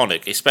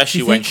platonic, especially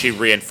You when think? she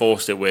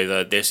reinforced it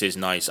with, this is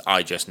nice,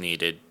 I just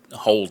needed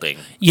holding.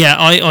 Yeah,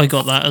 I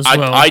got that as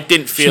well. I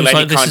didn't She feel was any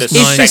like, this kind of is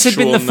nice. If this had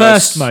been the sexualness.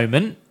 first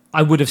moment,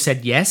 I would have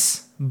said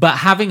yes. But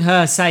having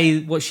her say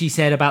what she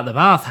said about the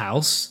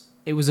bathhouse,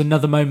 it was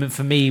another moment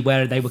for me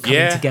where they were coming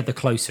Yeah. together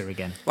closer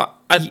again. Like,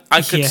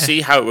 I could Yeah.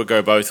 see how it would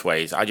go both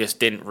ways. I just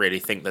didn't really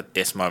think that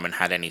this moment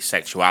had any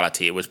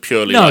sexuality. It was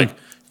purely No, like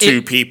two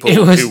it- people it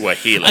was- who were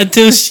healing.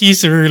 Until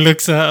Shizuru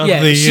looks out Yeah,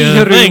 of the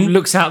Shiharu thing,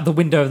 looks out the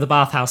window of the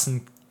bathhouse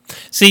and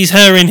sees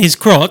her in his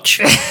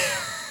crotch.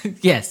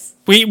 yes.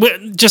 we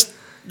just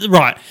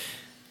right,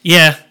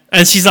 yeah,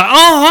 and she's like,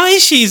 "Oh, hi,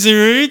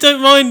 Shizuru,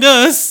 don't mind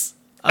us."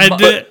 And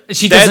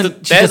She they're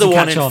doesn't. She they're the doesn't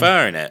one catch on.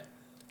 inferring it.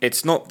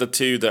 It's not the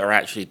two that are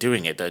actually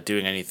doing it. They're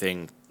doing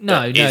anything.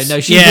 No. that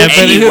is She Yeah, but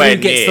anywhere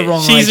gets the near.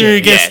 wrong Shizuru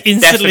idea. gets Yeah,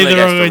 instantly definitely the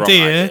wrong gets the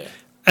wrong idea. idea.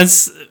 And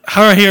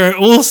Haruhiro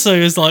also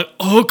is like,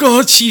 "Oh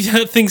God, she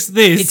thinks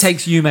this." It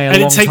takes Yume a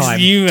and long it takes time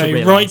to Yume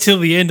realise. right till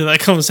the end of that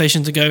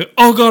conversation to go,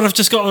 "Oh God, I've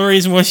just got the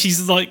reason why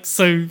she's like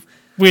so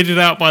weirded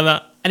out by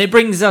that." And it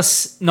brings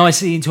us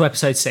nicely into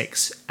episode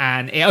 6,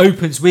 and it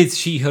opens with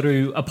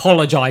Shiharu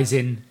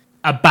apologising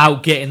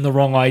about getting the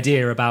wrong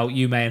idea about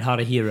Yume and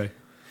Haruhiro.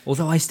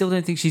 Although I still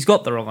don't think she's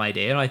got the wrong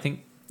idea. I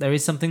think there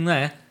is something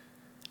there.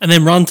 And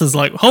then Ranta's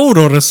like, "Hold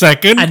on a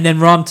second." And then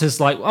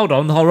Ranta's like, hold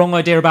on, the wrong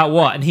idea about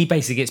what? And he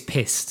basically gets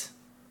pissed.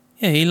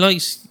 Yeah, he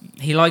likes.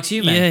 He likes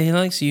Yume. Yeah, he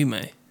likes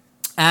Yume.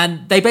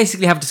 And they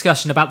basically have a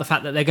discussion about the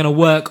fact that they're going to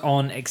work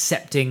on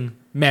accepting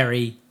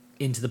Mary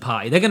into the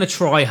party. They're going to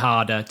try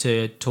harder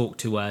to talk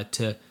to her,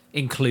 to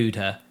include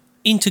her.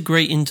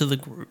 Integrate into the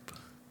group.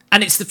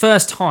 And it's the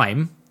first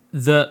time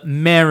that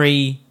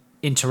Mary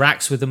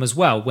interacts with them as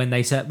well. When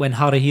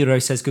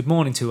Haruhiro says good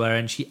morning to her,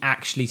 and she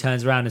actually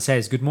turns around and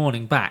says good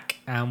morning back,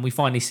 and we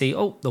finally see,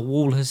 the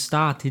wall has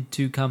started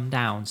to come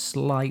down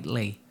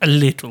slightly, A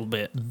little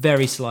bit.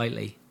 very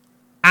slightly,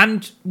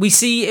 and we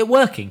see it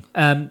working.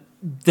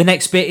 The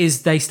next bit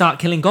is they start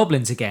killing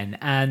goblins again,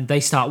 and they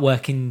start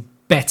working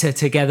better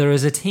together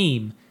as a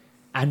team,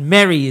 and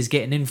Mary is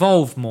getting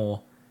involved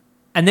more.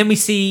 And then we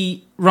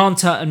see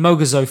Ranta and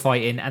Mogazo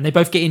fighting, and they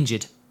both get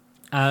injured.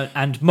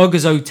 And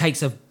Mogazo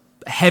takes a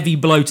heavy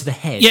blow to the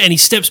head. Yeah, and he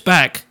steps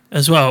back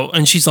as well,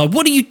 and she's like,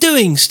 "What are you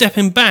doing?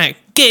 Stepping back.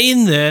 Get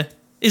in there."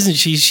 Isn't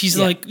she? She's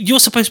Yeah. like, "You're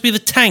supposed to be the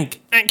tank.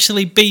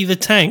 Actually be the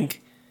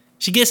tank."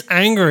 She gets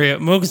angry at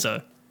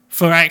Mogazo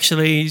for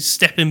actually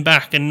stepping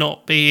back and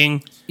not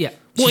being Yeah,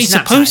 what she he's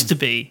snaps at supposed him. to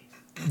be.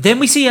 Then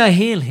we see her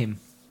heal him.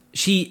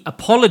 She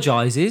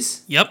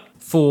apologizes Yep.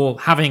 for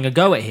having a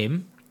go at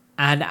him,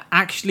 and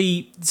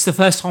actually, it's the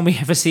first time we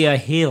ever see her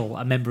heal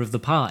a member of the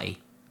party.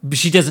 But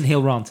she doesn't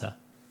heal Ranta.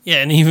 Yeah,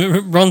 and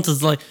even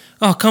Ronta's like,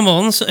 "Oh, come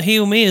on,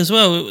 heal me as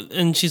well."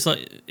 And she's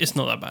like, "It's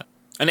not that bad."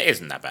 And it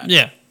isn't that bad.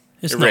 Yeah,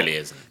 it's It not. really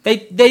isn't.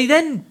 They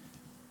then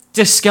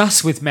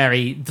discuss with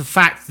Mary the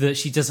fact that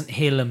she doesn't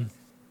heal him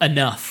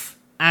enough.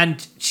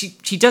 And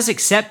she does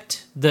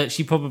accept that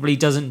she probably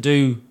doesn't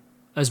do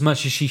as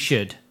much as she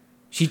should.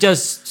 She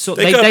does sort.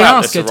 They They, go they about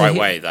ask this her the right to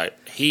way, though.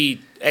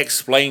 He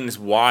explains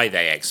why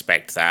they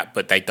expect that,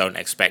 but they don't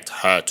expect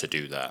her to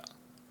do that.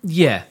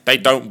 Yeah, They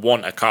don't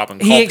want a carbon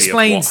He copy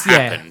explains- of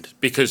what happened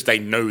because they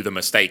know the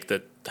mistake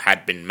that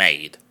had been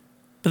made.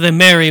 But then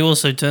Mary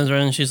also turns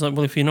around and she's like,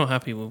 well, if you're not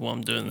happy with what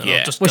I'm doing, then Yeah.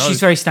 I'll just well, go. she's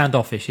very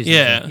standoffish, isn't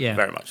Yeah. she? Yeah.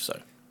 Very much so.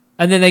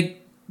 And then they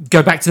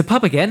go back to the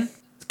pub again.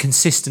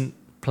 Consistent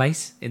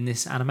place in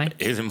this anime. It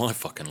is in my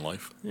fucking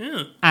life.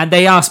 Yeah. And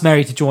they ask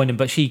Mary to join them,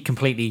 but she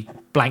completely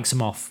blanks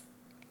them off.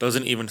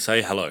 Doesn't even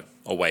say hello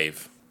or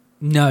wave.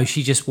 No,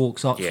 she just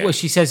walks off. Yeah. Well,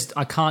 she says,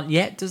 I can't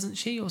yet, doesn't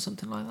she? Or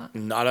something like that.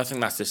 No, I don't think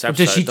that's this Or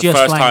episode. does she the just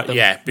first blank time, them?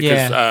 yeah,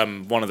 because Yeah.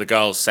 one of the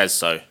girls says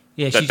so.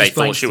 Yeah, that she they just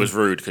thought blanks she was them.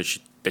 rude because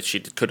she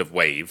could have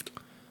waved.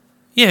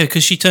 Yeah,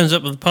 because she turns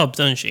up at the pub,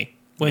 doesn't she?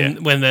 Yeah.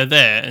 When they're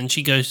there, and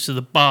she goes to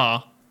the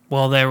bar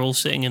while they're all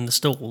sitting in the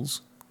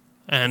stalls.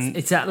 And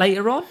Is that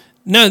later on?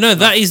 no,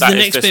 that is that the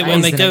is next this bit one.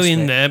 when That they is the go next in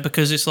bit. there,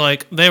 because it's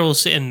like they're all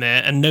sitting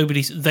there and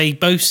they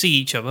both see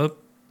each other,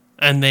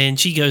 and then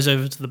she goes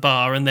over to the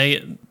bar and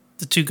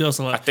the two girls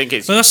are I like, think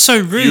it's well, that's so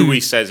rude. Yui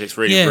says it's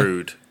really Yeah.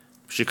 rude.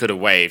 She could have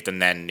waved,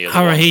 and then the other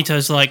one.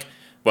 Haruhito's like,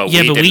 Well,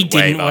 yeah, but we wave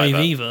didn't wave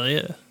either. either.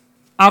 Yeah.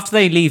 After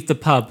they leave the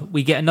pub,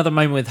 we get another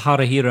moment with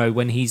Haruhiro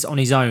when he's on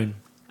his own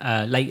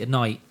late at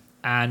night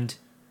and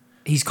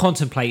he's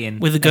contemplating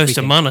With the ghost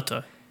everything. of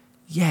Monato.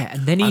 Yeah,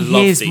 and then I he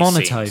love hears these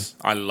Monato scenes.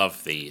 I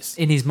love these.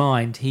 in his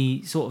mind.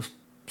 He sort of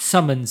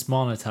summons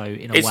Monato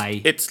in a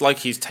way. It's like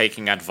he's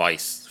taking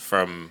advice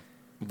from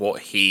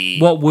what he.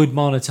 What would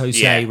Monato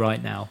say Yeah.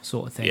 right now,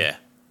 sort of thing. Yeah.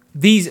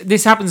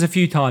 This happens a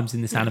few times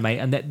in this anime,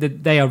 and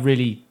they are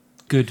really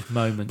good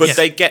moments. But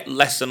they get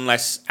less and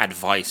less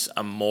advice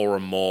and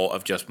more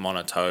of just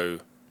Monato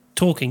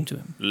Talking to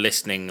him.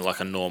 listening like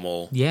a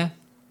normal yeah,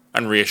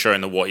 and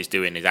reassuring that what he's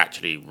doing is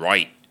actually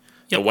right.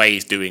 The Yep. way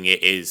he's doing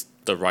it is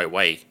the right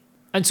way.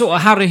 and sort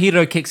of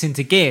Haruhiro kicks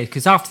into gear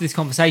because after this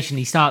conversation,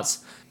 he starts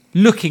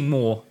looking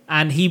more,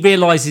 and he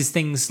realizes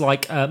things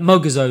like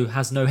Moguzo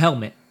has no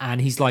helmet,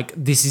 and he's like,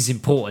 "This is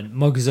important.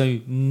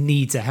 Moguzo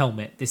needs a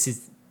helmet. This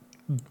is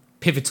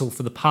pivotal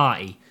for the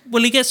party."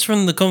 Well, he gets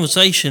from the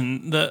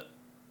conversation that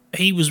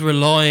he was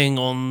relying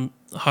on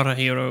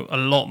Haruhiro a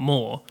lot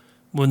more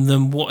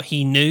than what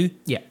he knew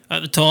Yeah,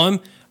 at the time.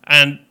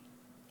 And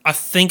I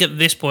think at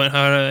this point,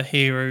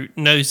 Haruhiro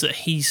knows that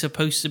he's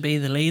supposed to be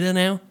the leader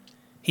now.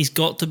 He's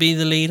got to be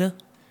the leader.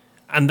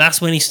 And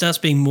that's when he starts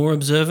being more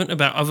observant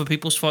about other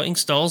people's fighting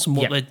styles and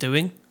what Yeah. they're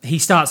doing. he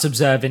starts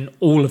observing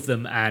all of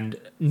them and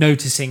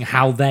noticing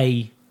how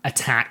they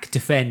attack,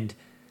 defend.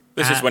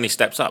 This is when he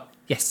steps up.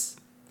 Yes.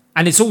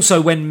 And it's also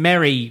when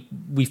Mary,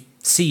 we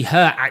see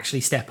her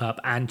actually step up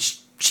and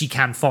she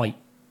can fight.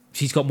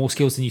 She's got more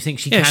skills than you think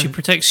she Yeah, can. she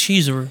protects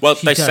Shizuru. Well,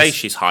 She they does. say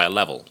she's higher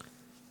level.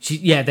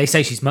 They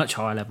say she's much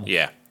higher level.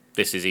 Yeah,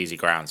 this is easy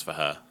grounds for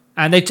her.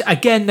 And they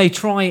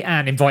try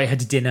and invite her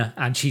to dinner,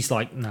 and she's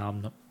like, "No,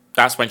 I'm not."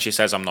 That's when she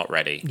says, "I'm not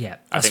ready." Yeah,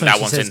 I that's think when that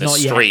she one's says, in the "Not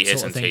yet," street, sort of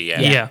isn't thing. he?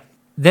 yeah.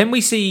 Then we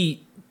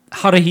see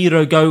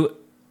Haruhiro go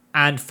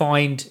and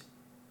find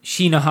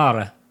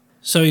Shinohara.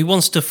 So he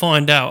wants to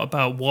find out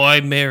about why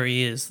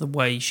Mary is the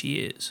way she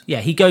is. Yeah,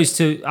 he goes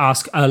to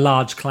ask a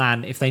large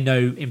clan if they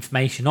know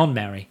information on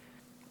Mary.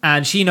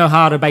 And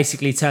Shinohara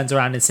basically turns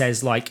around and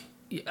says, like,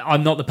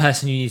 "I'm not the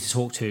person you need to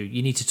talk to.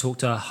 You need to talk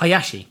to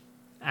Hayashi."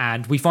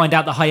 And we find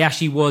out that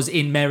Hayashi was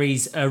in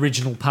Mary's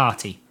original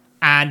party.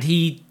 And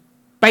he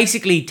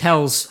basically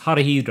tells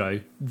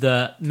Haruhiro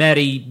that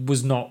Mary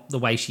was not the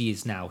way she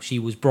is now. She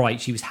was bright,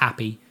 she was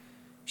happy,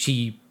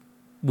 she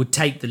would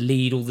take the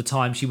lead all the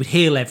time, she would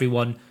heal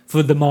everyone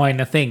for the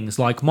minor things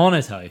like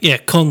Monato. Yeah,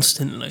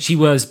 constantly. She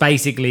was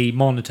basically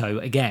Monato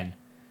again.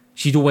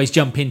 She'd always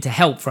jump in to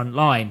help front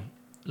line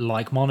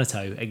like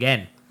Monato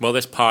again Well,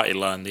 this party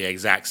learned the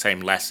exact same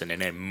lesson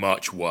in a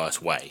much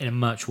worse way. in a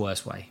much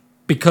worse way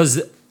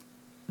because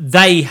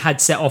they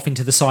had set off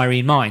into the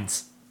Cyrene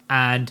mines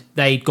and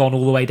they'd gone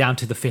all the way down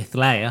to the 5th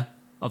layer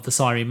of the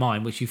Cyrene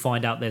mine, which you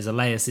find out there's a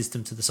layer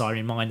system to the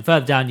Cyrene mine. The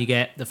further down you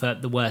get,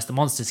 the worse the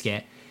monsters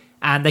get.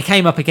 And they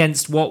came up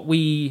against what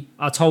we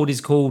are told is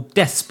called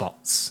death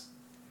spots.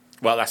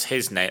 Well, that's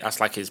his name. That's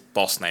like his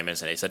boss name,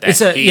 isn't it? It's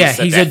a He's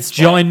a death spot.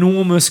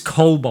 ginormous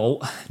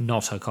cobalt,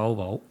 not a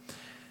cobalt,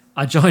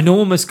 a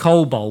ginormous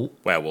cobalt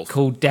werewolf.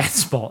 called Death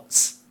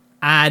Spots.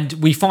 And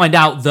we find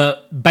out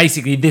that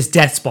basically this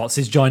Death Spots,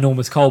 this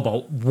ginormous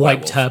cobalt, wiped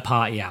Werewolf. her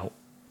party out.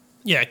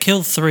 Yeah,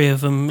 killed 3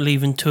 of them,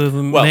 leaving 2 of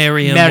them. Well,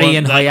 Mary and Mary one-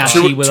 and that Hayashi.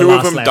 guy. She were the Two of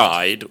last them left.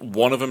 died.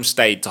 One of them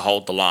stayed to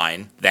hold the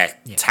line. Their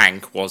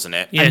tank, wasn't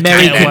it? Yeah, And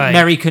take it away.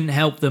 Mary couldn't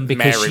help them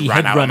because Mary she ran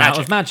had out of run out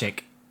magic. of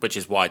magic. Which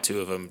is why 2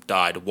 of them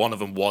died. One of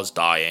them was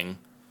dying.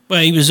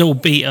 Well, he was all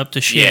beat up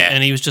to shit, Yeah.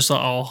 and he was just like,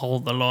 "I'll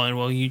hold the line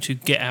while you two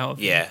get out of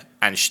it." Yeah,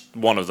 and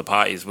one of the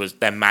parties was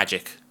their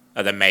magic.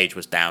 Their mage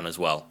was down as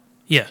well.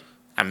 Yeah.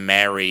 And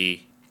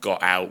Mary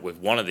got out with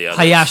one of the others.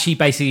 Hayashi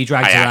basically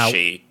drags her out.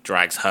 Hayashi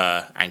drags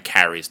her and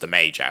carries the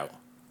mage out.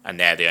 And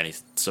they're the only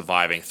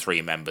surviving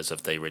 3 members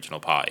of the original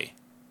party.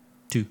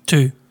 Two.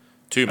 2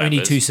 Only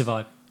members. 2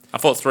 survive. I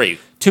thought 3.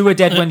 2 are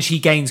dead when she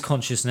gains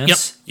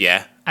consciousness.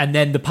 Yeah. And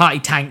then the party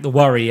tank, the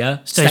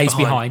warrior, stays behind.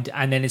 behind.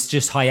 And then it's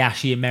just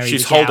Hayashi and Mary.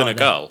 She's that get holding out a of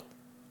there. girl.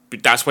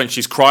 That's when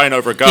she's crying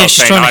over a girl Yeah, she's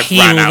saying, trying to I've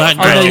heal ran out that of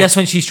Oh, no, magic. that's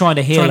when she's trying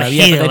to heal Trying her. to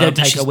Yeah, heal but they her, don't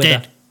but take her she's with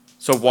dead. her.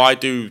 So why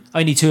do...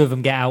 Only 2 of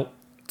them get out.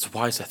 So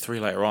why is there 3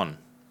 later on?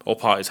 All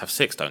parties have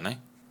 6, don't they?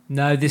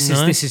 No, this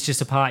is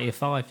just a party of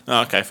 5.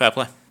 Oh, okay, fair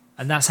play.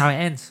 And that's how it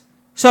ends.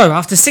 So,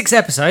 after 6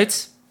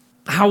 episodes,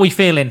 how are we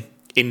feeling?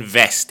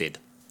 Invested.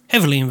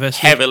 Heavily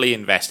invested. Heavily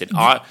invested.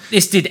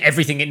 This did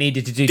everything it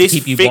needed to do This to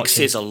keep you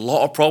fixes watching. a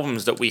lot of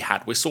problems that we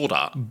had with Sword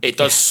Art. It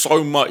does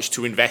so much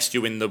to invest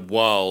you in the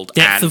world.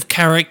 Depth and of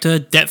character,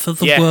 depth of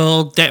the Yeah.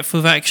 world, depth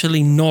of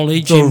actually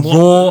knowledge The in what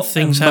raw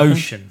things happen.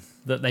 emotion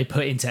that they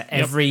put into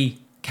every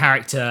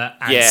character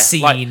and Yeah,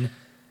 scene. like-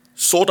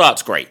 Sword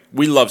Art's great.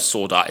 We love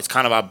Sword Art. It's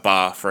kind of our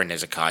bar for an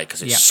isekai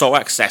because it's Yeah. so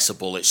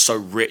accessible. It's so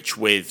rich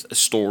with a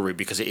story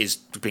because it has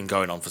been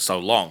going on for so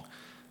long.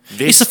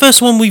 It's the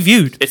first one we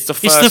viewed. It's the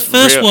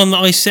first real- one that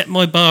I set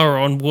my bar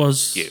on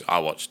was... I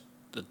watched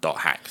the Dot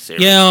Hack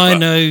series. Yeah, I but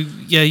know.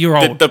 Yeah, you're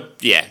old.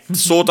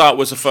 Sword Art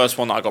was the first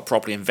one that I got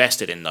properly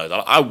invested in, though.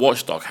 I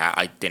watched Dog Hat.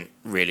 I didn't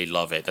really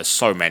love it. There's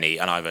so many,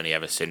 and I've only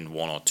ever seen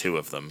 1 or 2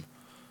 of them.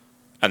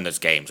 And there's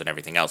games and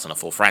everything else in a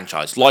full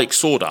franchise, like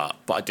Sword Art,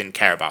 but I didn't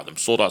care about them.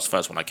 Sword Art's the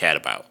first one I cared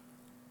about.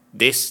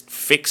 This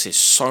fixes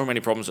so many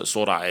problems that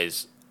Sword Art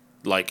is.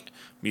 Like,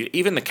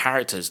 even the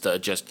characters that are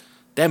just...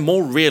 They're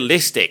more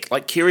realistic.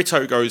 Like,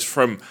 Kirito goes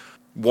from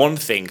one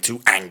thing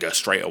to anger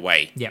straight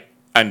away. Yep.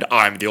 And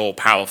I'm the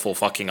all-powerful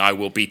fucking I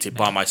will beat it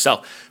by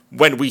myself.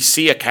 When we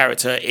see a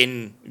character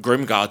in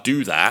Grimgar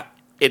do that,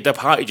 the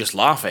party just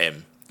laugh at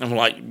him. And we're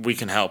like, we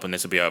can help and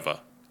this will be over.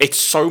 It's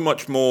so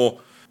much more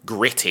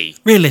gritty.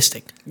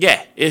 Realistic.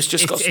 Yeah, it's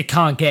just got... It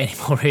can't get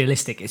any more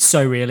realistic. It's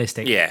so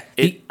realistic. Yeah,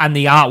 And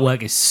the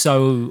artwork is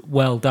so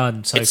well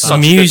done so It's far.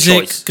 such The a good music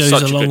choice. goes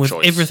Such a along good with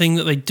choice. everything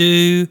that they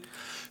do.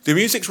 The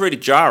music's really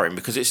jarring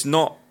because it's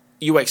not...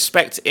 You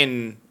expect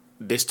in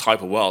this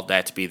type of world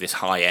there to be this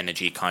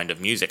high-energy kind of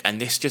music, and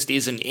this just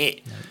isn't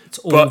it. It's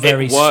all But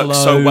very it works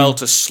slow. so well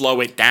to slow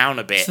it down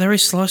a bit. It's very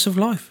slice of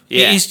life.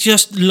 Yeah. It is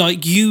just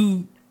like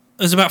you...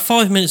 There's about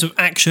 5 minutes of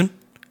action,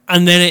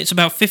 and then it's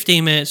about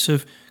 15 minutes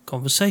of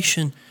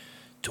conversation,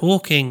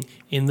 talking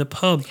in the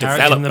pub, in the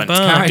Development. bar,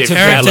 Character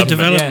character development,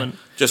 development.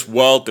 Just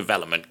world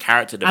development,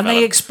 character And development.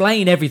 they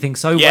explain everything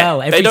so Yeah,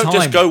 well every they don't time.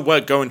 just go,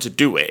 we're going to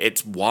do it.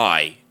 It's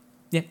why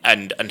Yeah.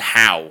 and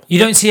how. You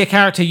don't see a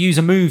character use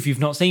a move you've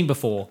not seen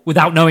before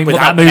without knowing what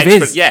that an move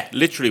is. Yeah,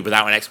 literally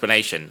without an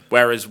explanation.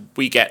 Whereas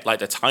we get like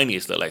the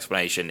tiniest little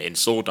explanation in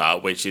Sword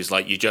Art, which is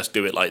like you just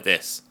do it like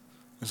this.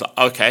 It's like,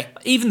 okay.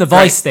 Even the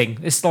vice thing,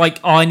 it's like,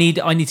 oh, I need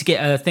to get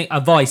a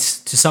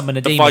vice to summon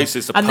a The demon. vice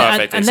is the and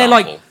perfect and they're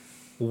example. like,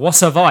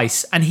 what's a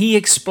vice? And he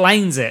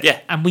explains it. Yeah.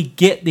 And we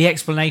get the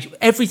explanation.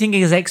 Everything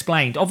is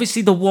explained.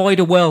 Obviously, the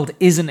wider world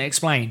isn't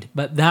explained,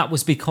 but that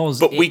was because.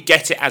 But we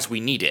get it as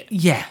we need it.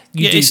 Yeah,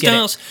 you Yeah, do it get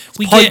starts- it.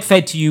 we It's pipe get-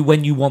 fed to you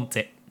when you want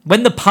it.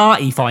 When the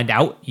party find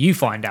out, you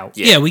find out.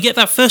 Yeah. Yeah, we get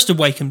that first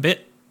awaken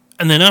bit,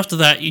 and then after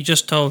that, you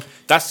just told,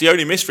 That's the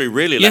only mystery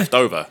really Yeah. left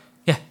over.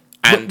 Yeah.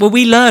 And Well,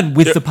 we learn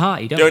with the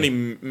party, don't The we?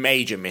 only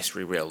major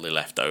mystery really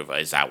left over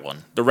is that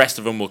one. The rest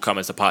of them will come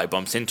as the party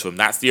bumps into them.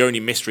 That's the only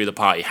mystery the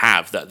party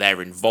have that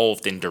they're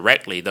involved in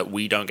directly that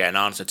we don't get an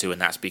answer to, and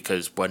that's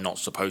because we're not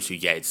supposed to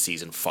yet. It's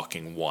season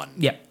fucking 1.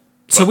 Yeah.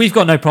 So we've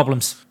got no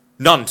problems.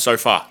 None so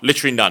far.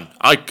 Literally none.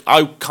 I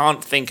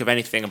can't think of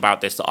anything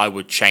about this that I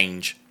would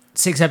change.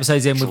 6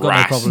 episodes in, we've got no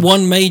Trash. problems.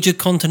 one major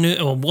continuity,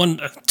 or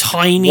one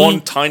tiny, One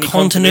tiny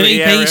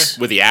continuity area piece.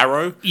 with the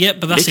arrow. Yeah,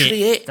 but that's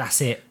Literally it. That's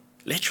it.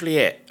 Literally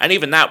it. And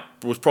even that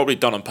was probably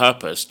done on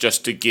purpose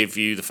just to give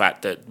you the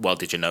fact that, well,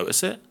 did you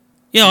notice it?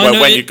 Yeah, I Well,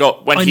 know when it- he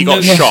got I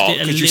noticed shot,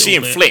 it a because you see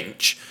him little bit.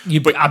 flinch.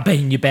 I bet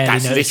you barely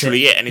That's notice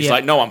literally it. And he's Yeah.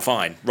 like, no, I'm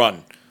fine.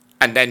 Run.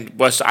 And then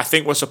I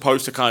think we're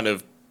supposed to kind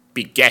of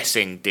be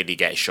guessing, did he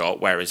get shot?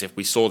 Whereas if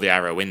we saw the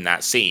arrow in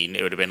that scene,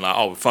 it would have been like,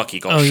 oh, fuck, he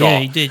got Oh, shot. yeah,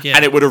 he did, yeah.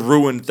 And it would have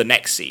ruined the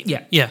next scene.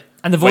 Yeah. Yeah.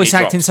 And the When voice he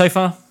acting drops. so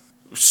far?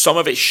 Some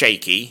of it's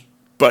shaky,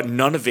 but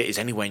none of it is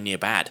anywhere near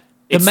bad.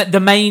 The, It's the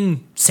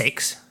main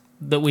 6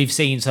 that we've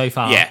seen so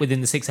far Yeah. within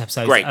the 6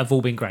 episodes Great. have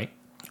all been great.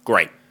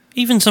 great.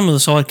 Even some of the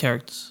side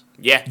characters.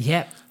 Yeah.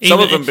 Yeah. Some Even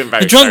of them have been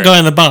very the drunk fair. guy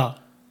in the bar.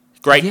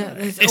 Great. Yeah,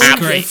 it's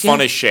Absolutely great. fun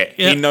Yeah. as shit.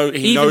 Yeah. He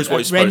knows what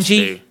he's supposed to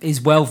do. Renji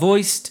is well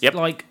voiced. Yep.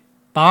 Like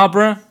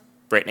Barbara,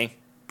 Brittany.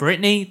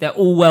 Brittany, they're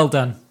all well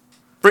done.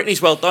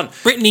 Brittany's well done.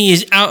 Brittany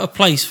is out of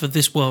place for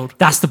this world.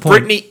 That's the point.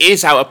 Brittany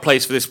is out of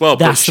place for this world.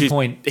 That's but the she's-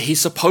 point. He's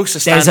supposed to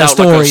stand There's a out like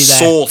story a there.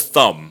 sore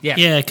thumb. Yeah.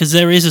 Yeah, because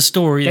there is a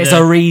story There's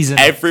there. a reason.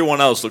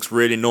 Everyone else looks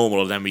really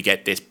normal, and then we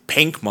get this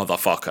pink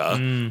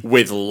motherfucker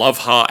with love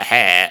heart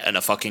hair and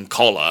a fucking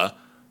collar,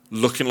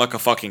 looking like a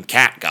fucking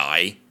cat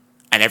guy,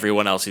 and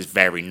everyone else is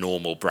very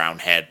normal,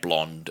 brown-haired,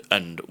 blonde,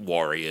 and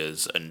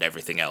warriors and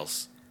everything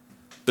else.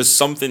 There's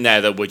something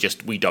there that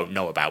we don't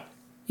know about.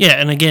 Yeah,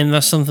 and again,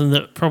 that's something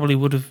that probably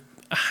would have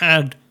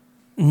had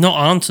not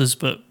answers,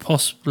 but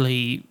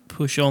possibly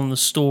push on the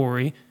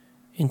story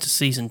into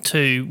season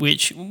 2,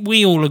 which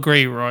we all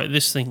agree, right?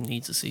 This thing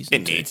needs a season 2.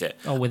 It needs it.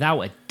 Oh,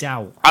 without a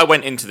doubt. I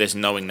went into this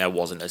knowing there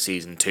wasn't a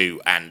season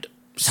 2, and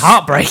It's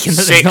heartbreaking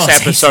that there's 6 not a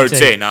season episodes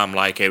 2. in, I'm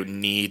like, it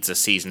needs a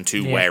season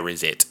 2. Yeah. Where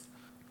is it?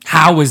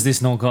 How has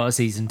this not got a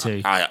season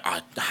 2?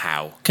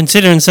 How?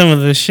 Considering some of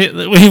the shit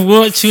that we've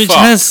watched, which Fuck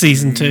has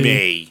season 2.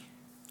 Me.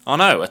 Oh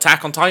no,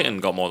 Attack on Titan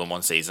got more than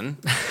one season.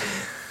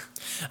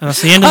 And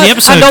that's the end of the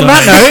episode. And on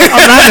guys.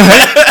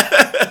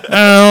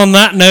 On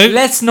that note,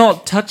 let's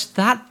not touch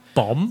that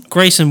bomb.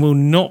 Grayson will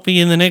not be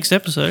in the next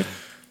episode.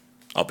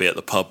 I'll be at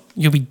the pub.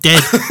 You'll be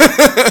dead.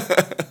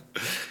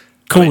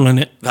 Calling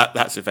it.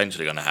 That's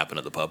eventually going to happen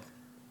at the pub.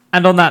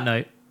 And on that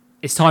note,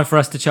 it's time for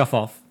us to chuff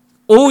off.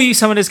 All you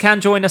summoners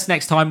can join us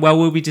next time where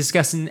we'll be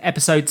discussing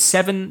episodes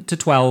 7 to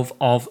 12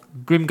 of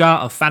Grimgar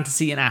of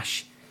Fantasy and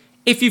Ash.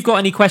 If you've got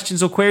any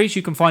questions or queries,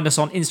 you can find us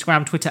on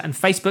Instagram, Twitter and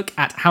Facebook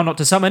at How Not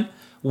to Summon.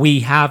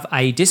 We have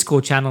a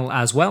Discord channel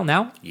as well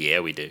now. Yeah,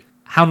 we do.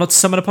 How Not to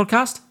Summon a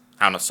Podcast?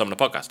 How Not to Summon a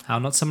Podcast. How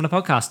Not to Summon a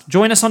Podcast.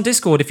 Join us on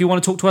Discord if you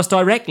want to talk to us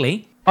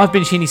directly. I've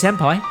been Sheeny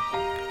Senpai.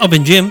 I've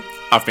been Jim.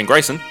 I've been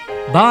Grayson.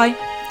 Bye.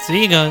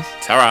 See you guys.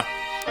 Tara.